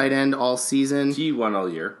 tight end all season. He won all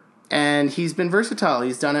year. And he's been versatile.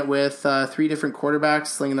 He's done it with 3 different quarterbacks,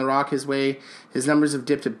 slinging the rock his way. His numbers have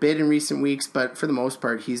dipped a bit in recent weeks, but for the most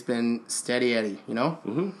part, he's been steady Eddie, you know?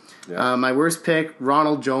 Mm-hmm. Yeah. My worst pick,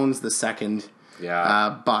 Ronald Jones II.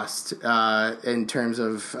 Yeah. Bust in terms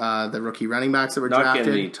of the rookie running backs that were Not drafted.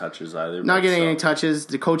 getting any touches either. Not but getting so- any touches.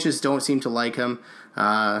 The coaches don't seem to like him.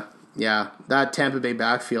 Yeah, that Tampa Bay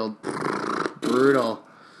backfield, brutal.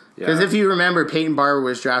 Because Yeah. if you remember, Peyton Barber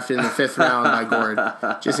was drafted in the 5th round by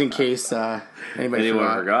Gord, just in case anybody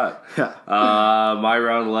Anyone forgot. forgot. Yeah. My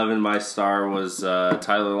round 11, my star was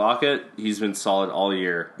Tyler Lockett. He's been solid all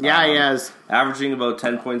year. Yeah, he has. Averaging about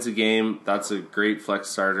 10 points a game. That's a great flex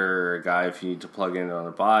starter or a guy if you need to plug in on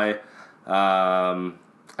a bye.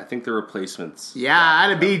 I think the replacements. Yeah,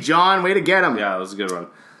 that'd be John. Way to get him. Yeah, it was a good one.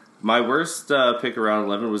 My worst pick around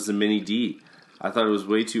 11 was the mini D. I thought it was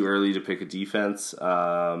way too early to pick a defense,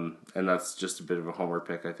 and that's just a bit of a homer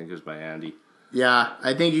pick. I think it was by Andy. Yeah,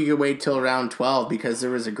 I think you could wait till round 12 because there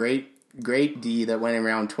was a great D that went in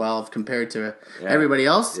round 12 compared to everybody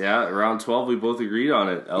else. Yeah, around 12, we both agreed on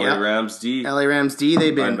it. LA Yep. Rams D. LA Rams D,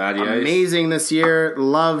 they've been By Matty Ice. amazing this year.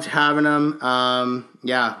 Loved having them.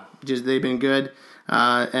 They've been good.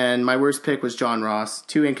 And my worst pick was John Ross.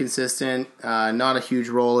 Too inconsistent. Not a huge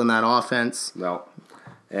role in that offense. No.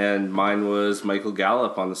 And mine was Michael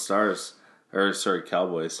Gallup on the Stars.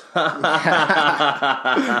 Cowboys.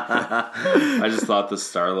 I just thought the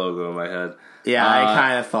star logo in my head. Yeah, I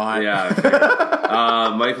kind of thought.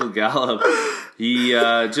 Yeah. Michael Gallup. He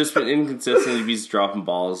just been inconsistent. He's dropping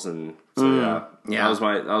balls, and so Yeah. that was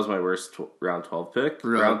my worst round 12 pick.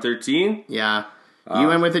 Right. Round 13, Yeah. You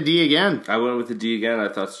went with a D again. I went with the D again. I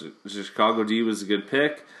thought Chicago D was a good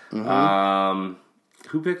pick. Mm-hmm.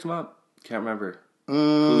 Who picked him up? Can't remember.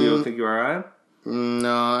 Julio Figueroa?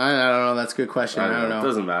 No, I don't know. That's a good question. I don't know. It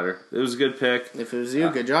doesn't matter. It was a good pick. If it was you,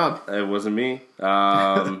 good job. It wasn't me.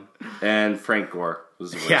 And Frank Gore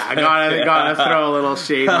was the worst Yeah, I pick. gotta throw a little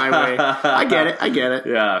shade my way. I get it.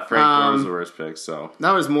 Yeah, Frank Gore was the worst pick, so.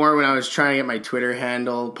 That was more when I was trying to get my Twitter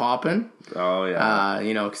handle popping. Oh, yeah.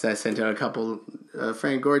 Because I sent out a couple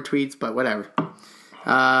Frank Gore tweets, but whatever.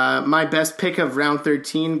 My best pick of round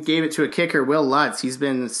 13 gave it to a kicker, Will Lutz. He's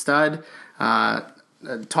been a stud,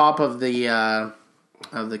 top of the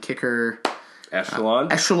kicker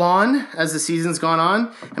echelon as the season's gone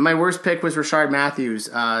on. And my worst pick was Rashard Matthews,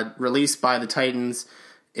 released by the Titans,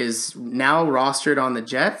 is now rostered on the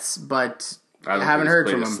Jets, but I don't haven't think he's heard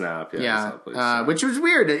played from a him. snap. Yeah, he's not played a snap. Which was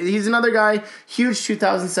weird. He's another guy, huge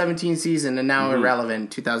 2017 season, and now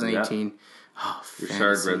irrelevant 2018. Oh, Richard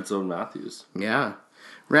fantasy. Red Zone Matthews. Yeah.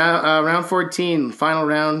 Round 14, final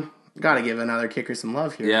round. Got to give another kicker some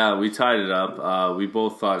love here. Yeah, we tied it up. We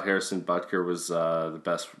both thought Harrison Butker was the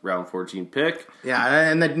best round 14 pick. Yeah,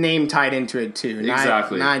 and the name tied into it too.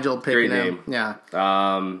 Exactly. Nigel picking Great him. name.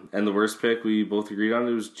 Yeah. And the worst pick we both agreed on,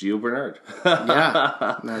 it was Gio Bernard.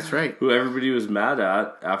 Yeah, that's right. Who everybody was mad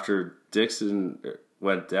at after Dixon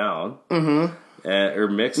went down. Mm-hmm. Or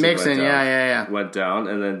Mixon went down. yeah. Went down,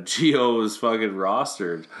 and then Gio was fucking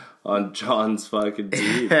rostered on John's fucking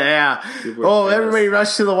team. Yeah. People were Oh, pissed. everybody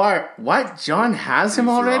rushed to the wire. What? John has him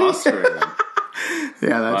already? Rostered him.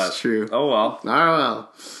 Yeah, that's But- true. Oh, well. Oh, well.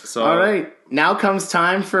 So, All right. Now comes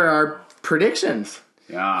time for our predictions.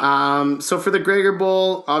 Yeah. So for the Gregor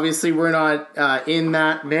Bowl, obviously we're not in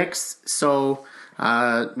that mix, so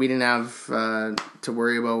we didn't have to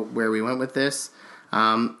worry about where we went with this.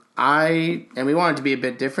 And we wanted to be a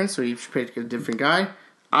bit different, so we each picked a different guy.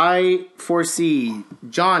 I foresee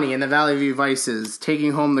Johnny in the Valley View Vices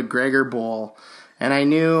taking home the Gregor Bowl. And I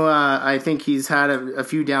knew, I think he's had a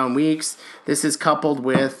few down weeks. This is coupled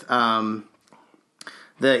with the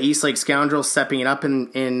Eastlake Scoundrels stepping it up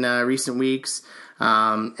in recent weeks.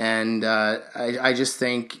 I just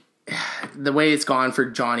think the way it's gone for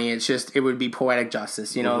Johnny, it would be poetic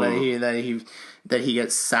justice, you know, that he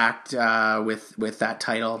gets sacked with that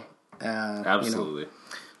title. Absolutely.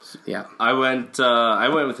 Yeah. I went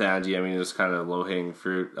with Andy. I mean, it was kind of low hanging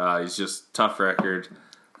fruit. He's just tough record.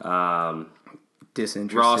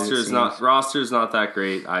 Disinterested. Roster's not that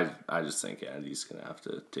great. I just think Andy's gonna have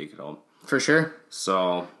to take it home For sure.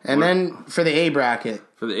 So And then for the A bracket.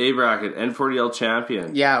 for the A bracket, N40L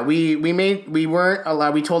champion. Yeah, we weren't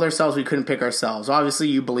allowed. We told ourselves we couldn't pick ourselves. Obviously,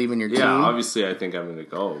 you believe in your team. Yeah, obviously I think I'm gonna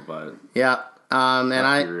go, but Yeah.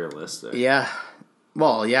 And be realistic. Yeah.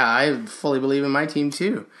 Well, yeah, I fully believe in my team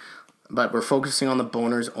too. But we're focusing on the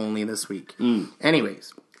boners only this week.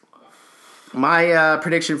 Anyways, my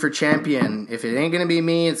prediction for champion, if it ain't going to be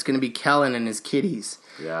me, it's going to be Kellen and his kitties.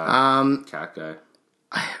 Yeah. Cat guy.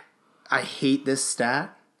 I hate this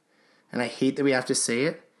stat, and I hate that we have to say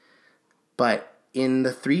it, but in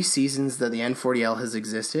the 3 seasons that the N40L has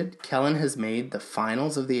existed, Kellen has made the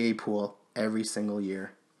finals of the A pool every single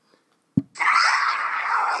year.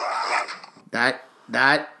 That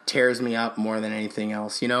tears me up more than anything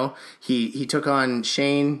else. You know, he took on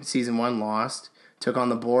Shane season 1, lost. Took on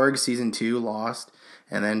the Borg season 2, lost,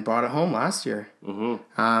 and then brought it home last year.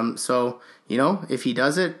 Mm-hmm. So you know, if he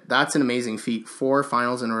does it, that's an amazing feat. 4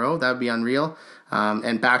 finals in a row, that would be unreal.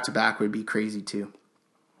 And back to back would be crazy too.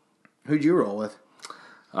 Who'd you roll with?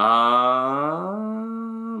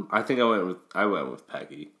 I think I went with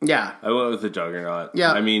Peggy. Yeah, I went with the Juggernaut.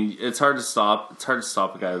 Yeah. I mean, it's hard to stop. It's hard to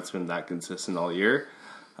stop a guy that's been that consistent all year.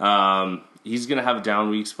 He's gonna have down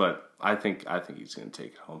weeks, but I think he's gonna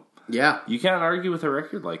take it home. yeah. You can't argue with a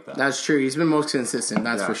record like that. That's true. He's been most consistent,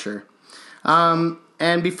 that's for sure.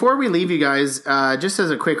 And before we leave you guys, just as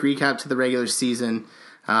a quick recap to the regular season,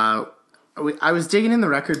 I was digging in the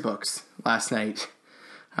record books last night.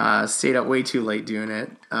 Stayed up way too late doing it.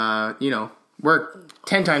 You know, work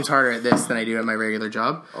 10 times harder at this than I do at my regular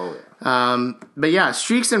job. Oh, yeah. But yeah,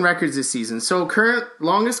 streaks and records this season. So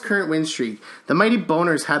longest current win streak. The Mighty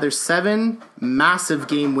Boners had their 7 massive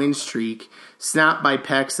game win streak snapped by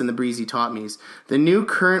Pex and the Breezy Topmies. The new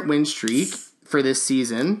current win streak for this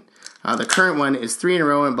season, the current one is 3 in a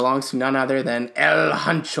row and belongs to none other than El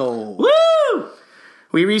Hancho. Woo!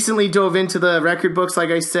 We recently dove into the record books, like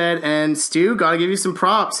I said, and Stu, gotta give you some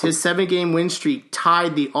props. His 7-game win streak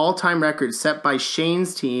tied the all-time record set by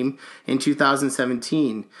Shane's team in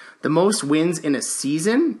 2017. The most wins in a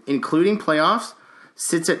season, including playoffs,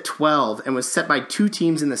 sits at 12 and was set by 2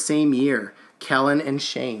 teams in the same year, Kellen and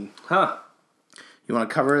Shane. Huh. You want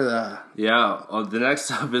to cover the... Yeah. The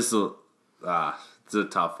next up is it's a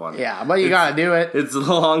tough one. Yeah, but you gotta do it. It's the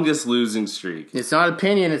longest losing streak. It's not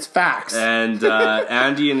opinion, it's facts. And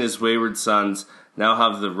Andy and his wayward sons now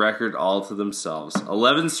have the record all to themselves.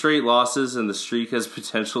 11 straight losses, and the streak has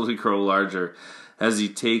potential to grow larger as he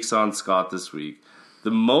takes on Scott this week.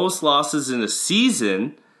 The most losses in a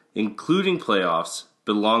season, including playoffs,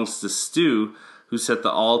 belongs to Stu, who set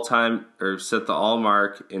the all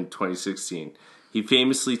mark in 2016. He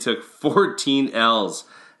famously took 14 L's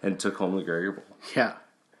and took home the Gregor Bowl. Yeah.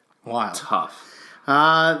 Wow. Tough. Here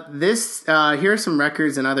are some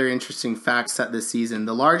records and other interesting facts set this season.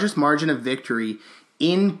 The largest margin of victory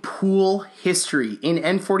in pool history, in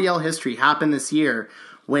N40L history, happened this year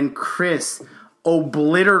when Chris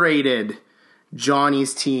obliterated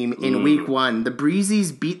Johnny's team in week 1. The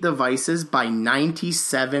Breezies beat the Vices by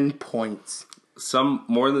 97 points.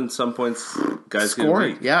 More than some points guys get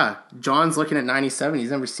Scored, make. yeah. John's looking at 97. He's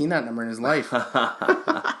never seen that number in his life.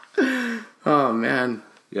 Oh, man.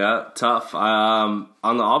 Yeah, tough. On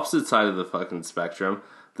the opposite side of the fucking spectrum,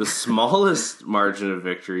 the smallest margin of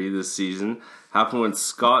victory this season happened when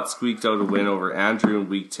Scott squeaked out a win over Andrew in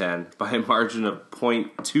week 10 by a margin of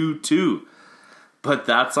 .22. But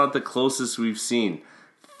that's not the closest we've seen.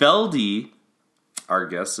 Feldy, our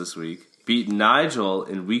guest this week, beat Nigel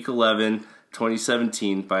in week 11,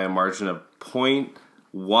 2017 by a margin of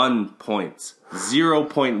 0.1 points.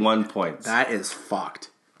 0.1 points. That is fucked.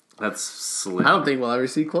 That's slim. I don't think we'll ever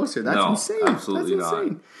see closer. That's insane. Absolutely That's not.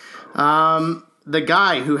 insane. The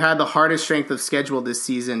guy who had the hardest strength of schedule this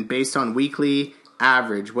season based on weekly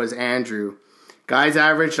average was Andrew. Guys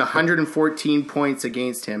averaged 114 points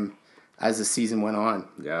against him as the season went on.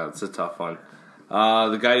 Yeah, it's a tough one.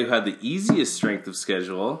 The guy who had the easiest strength of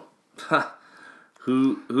schedule,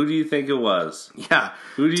 who do you think it was? Yeah.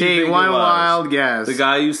 Who do you Take think it one was? wild guess. The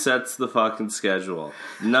guy who sets the fucking schedule.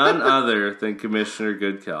 None other than Commissioner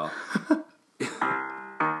Goodkell.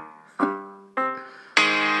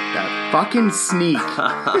 That fucking sneak.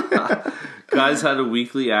 Guys had a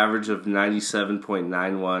weekly average of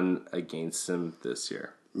 97.91 against him this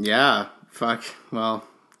year. Yeah. Fuck. Well,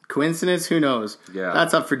 coincidence? Who knows? Yeah,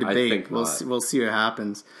 That's up for I debate. think We'll not. see, we'll see what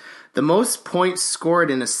happens. The most points scored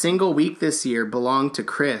in a single week this year belonged to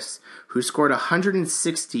Chris, who scored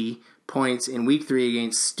 160 points in Week 3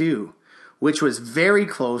 against Stu, which was very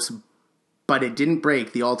close, but it didn't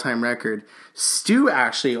break the all-time record. Stu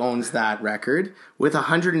actually owns that record with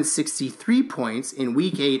 163 points in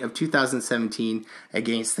Week 8 of 2017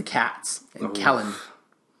 against the Cats. And Kellen.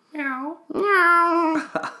 Meow. Meow.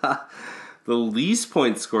 The least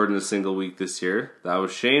points scored in a single week this year, that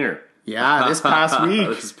was Shaner. Yeah, this past week.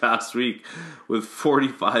 This past week with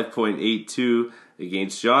 45.82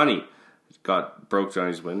 against Johnny. Broke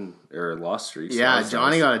Johnny's win or loss streak. Yeah,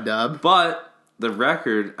 Johnny got a dub. But the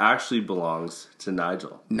record actually belongs to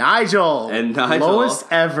Nigel. Nigel! And Nigel, lowest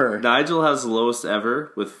ever. Nigel has the lowest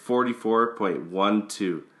ever with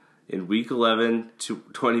 44.12 in Week 11 to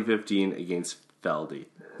 2015 against Feldy.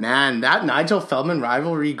 Man, that Nigel Feldman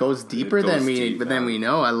rivalry goes deeper than we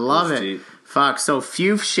know. I love it. Deep. Fuck. So,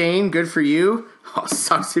 phew, Shane, good for you. Oh,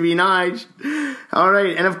 sucks to be Nige. All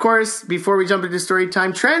right, and of course, before we jump into story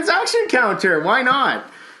time, transaction counter. Why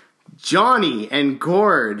not? Johnny and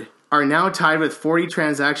Gord are now tied with 40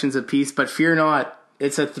 transactions apiece, but fear not,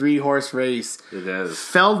 it's a 3-horse race. It is.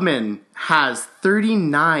 Feldman has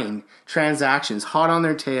 39 transactions hot on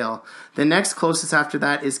their tail. The next closest after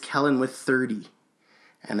that is Kellen with 30.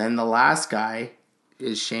 And then the last guy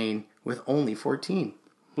is Shane with only 14.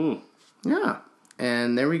 Yeah.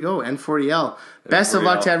 And there we go, N40L. Best of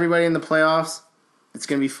luck to everybody in the playoffs. It's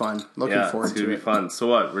going to be fun. Looking forward to it. It's going to be fun. So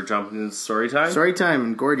what, we're jumping into story time? Story time.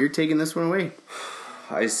 And Gord, you're taking this one away.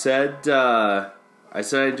 I said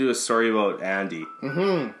I'd do a story about Andy.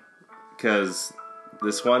 Mm-hmm. Because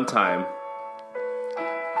this one time,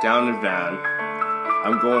 down in Van,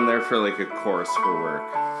 I'm going there for like a course for work.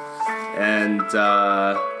 And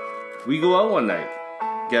we go out one night,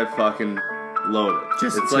 get fucking loaded.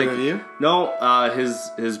 Just the two of you? No,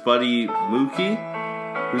 his buddy Mookie,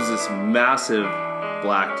 who's this massive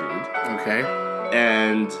black dude. Okay.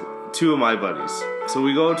 And 2 of my buddies. So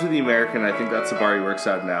we go to the American, I think that's the bar he works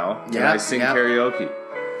at now. And I sing karaoke.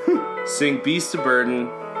 Sing Beast of Burden.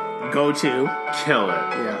 Go to. Kill it.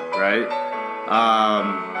 Yeah. Right?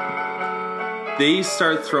 They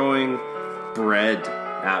start throwing bread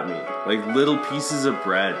at me. Like little pieces of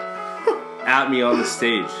bread at me on the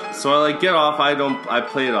stage. So I like get off, I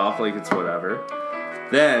play it off like it's whatever.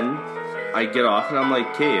 Then I get off and I'm like,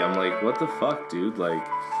 okay, what the fuck, dude? Like,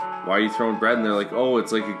 why are you throwing bread? And they're like, oh,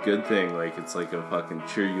 it's like a good thing. Like, it's like a fucking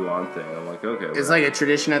cheer you on thing. I'm like, okay. It's like a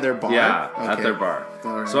tradition at their bar? Yeah, okay. At their bar.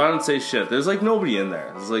 Right. So I don't say shit. There's like nobody in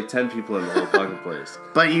there. There's like 10 people in the whole fucking place.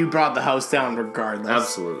 But you brought the house down regardless.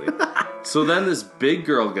 Absolutely. So then this big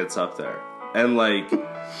girl gets up there and like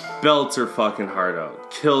belts her fucking heart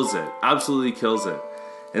out. Kills it. Absolutely kills it.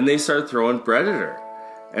 And they start throwing bread at her.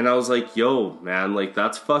 And I was like, yo, man, like,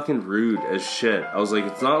 that's fucking rude as shit. I was like,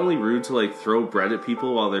 it's not only rude to, like, throw bread at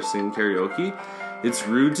people while they're singing karaoke, it's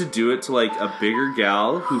rude to do it to, like, a bigger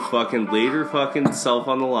gal who fucking laid her fucking self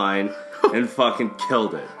on the line and fucking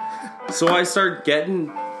killed it. So I start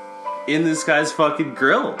getting in this guy's fucking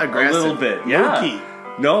grill aggressive. A little bit. Yeah. Mookie.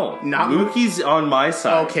 No. Not Mookie's on my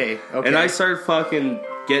side. Okay. And I start fucking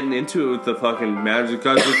getting into it with the fucking manager. The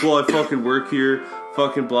guy's like, well, I fucking work here,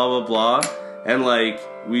 fucking blah, blah, blah. And, like,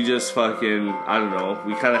 we just fucking, I don't know,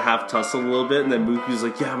 we kind of half tussled a little bit, and then Mookie's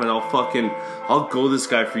like, yeah, man, I'll go this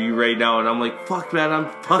guy for you right now. And I'm like, fuck, man, I'm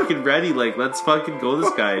fucking ready. Like, let's fucking go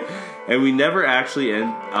this guy. And we never actually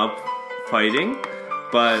end up fighting,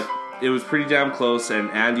 but it was pretty damn close,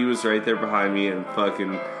 and Andy was right there behind me, and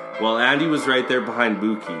fucking, well, Andy was right there behind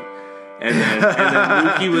Mookie. And then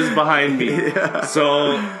Mookie was behind me. Yeah.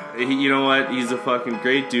 So, you know what? He's a fucking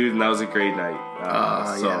great dude, and that was a great night.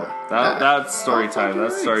 That's story time.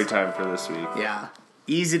 That's story time for this week. Yeah.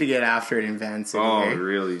 Easy to get after it in Van City. Oh, eh?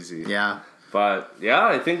 real easy. Yeah. But, yeah,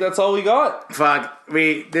 I think that's all we got. Fuck.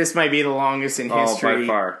 This might be the longest in history. By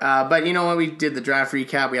far. But you know what? We did the draft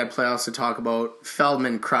recap. We had playoffs to talk about.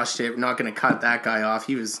 Feldman crushed it. We're not going to cut that guy off.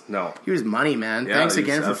 He was money, man. Yeah, thanks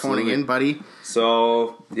again for phoning in, buddy.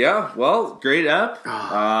 So, yeah. Well, great ep.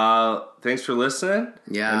 Thanks for listening.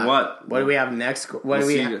 Yeah. And what? What do we have next? What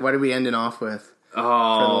are we ending off with?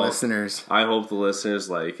 Oh. For the listeners. I hope the listeners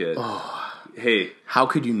like it. Oh. Hey. How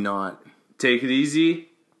could you not? Take it easy.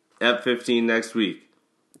 Ep 15 next week.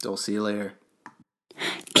 I'll see you later.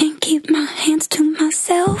 Can't keep my hands to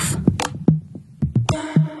myself.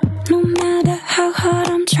 No matter how hard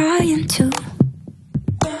I'm trying to.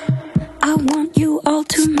 I want you all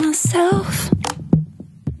to myself.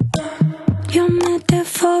 Your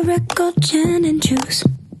metaphorical gin and juice.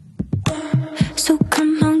 So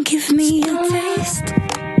come on, give me a taste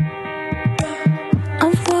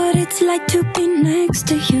of what it's like to be next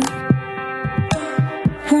to you.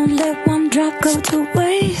 Won't let one drop go to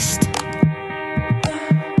waste.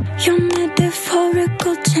 your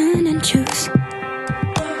metaphorical gin and juice.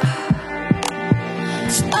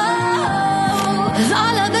 Oh,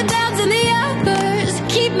 all of the downs and the uppers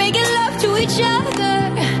keep making love to each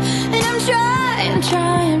other, and I'm trying.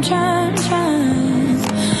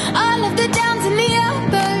 All of the downs and the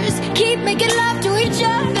uppers keep making love to each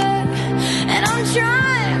other, and I'm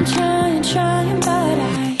trying, but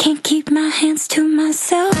I can't keep my hands to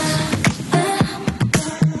myself.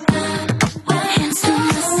 Hands to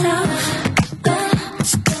myself.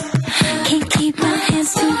 Can't keep my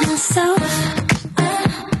hands to myself.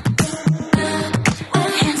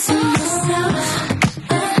 Hands to myself.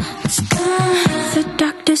 The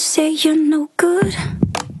doctors say you're no good,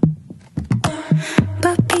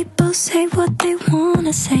 but people say what they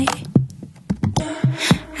wanna say,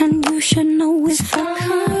 and you should know if I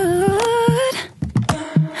could,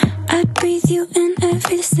 I'd breathe you in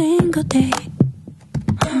every single day.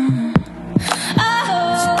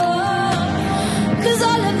 Cause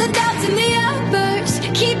all of the downs and the uppers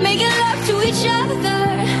keep making love to each other,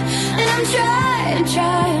 and I'm trying.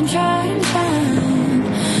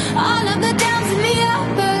 All of the downs and the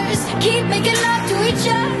uppers keep making love to each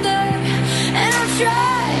other, and I'm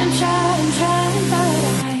trying, but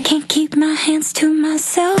I can't keep my hands to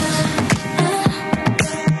myself.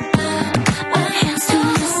 Hands to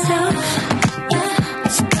myself.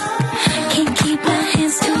 Can't keep my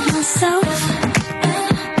hands to myself.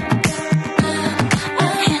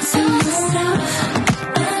 Hands to myself.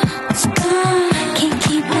 Can't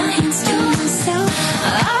keep my hands to myself.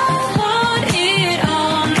 I want it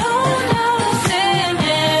all, no, nothing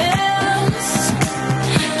else.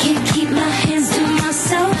 Can't keep my hands to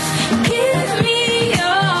myself. Give me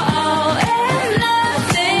your all and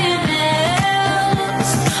nothing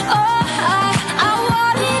else. Oh, I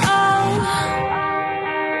want it all.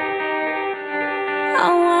 I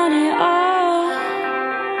want it all.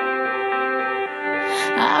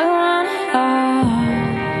 I want it all.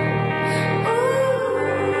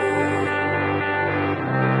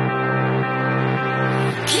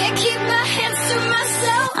 Can't keep my hands to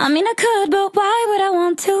myself. I mean, I could, but why would I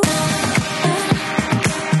want to?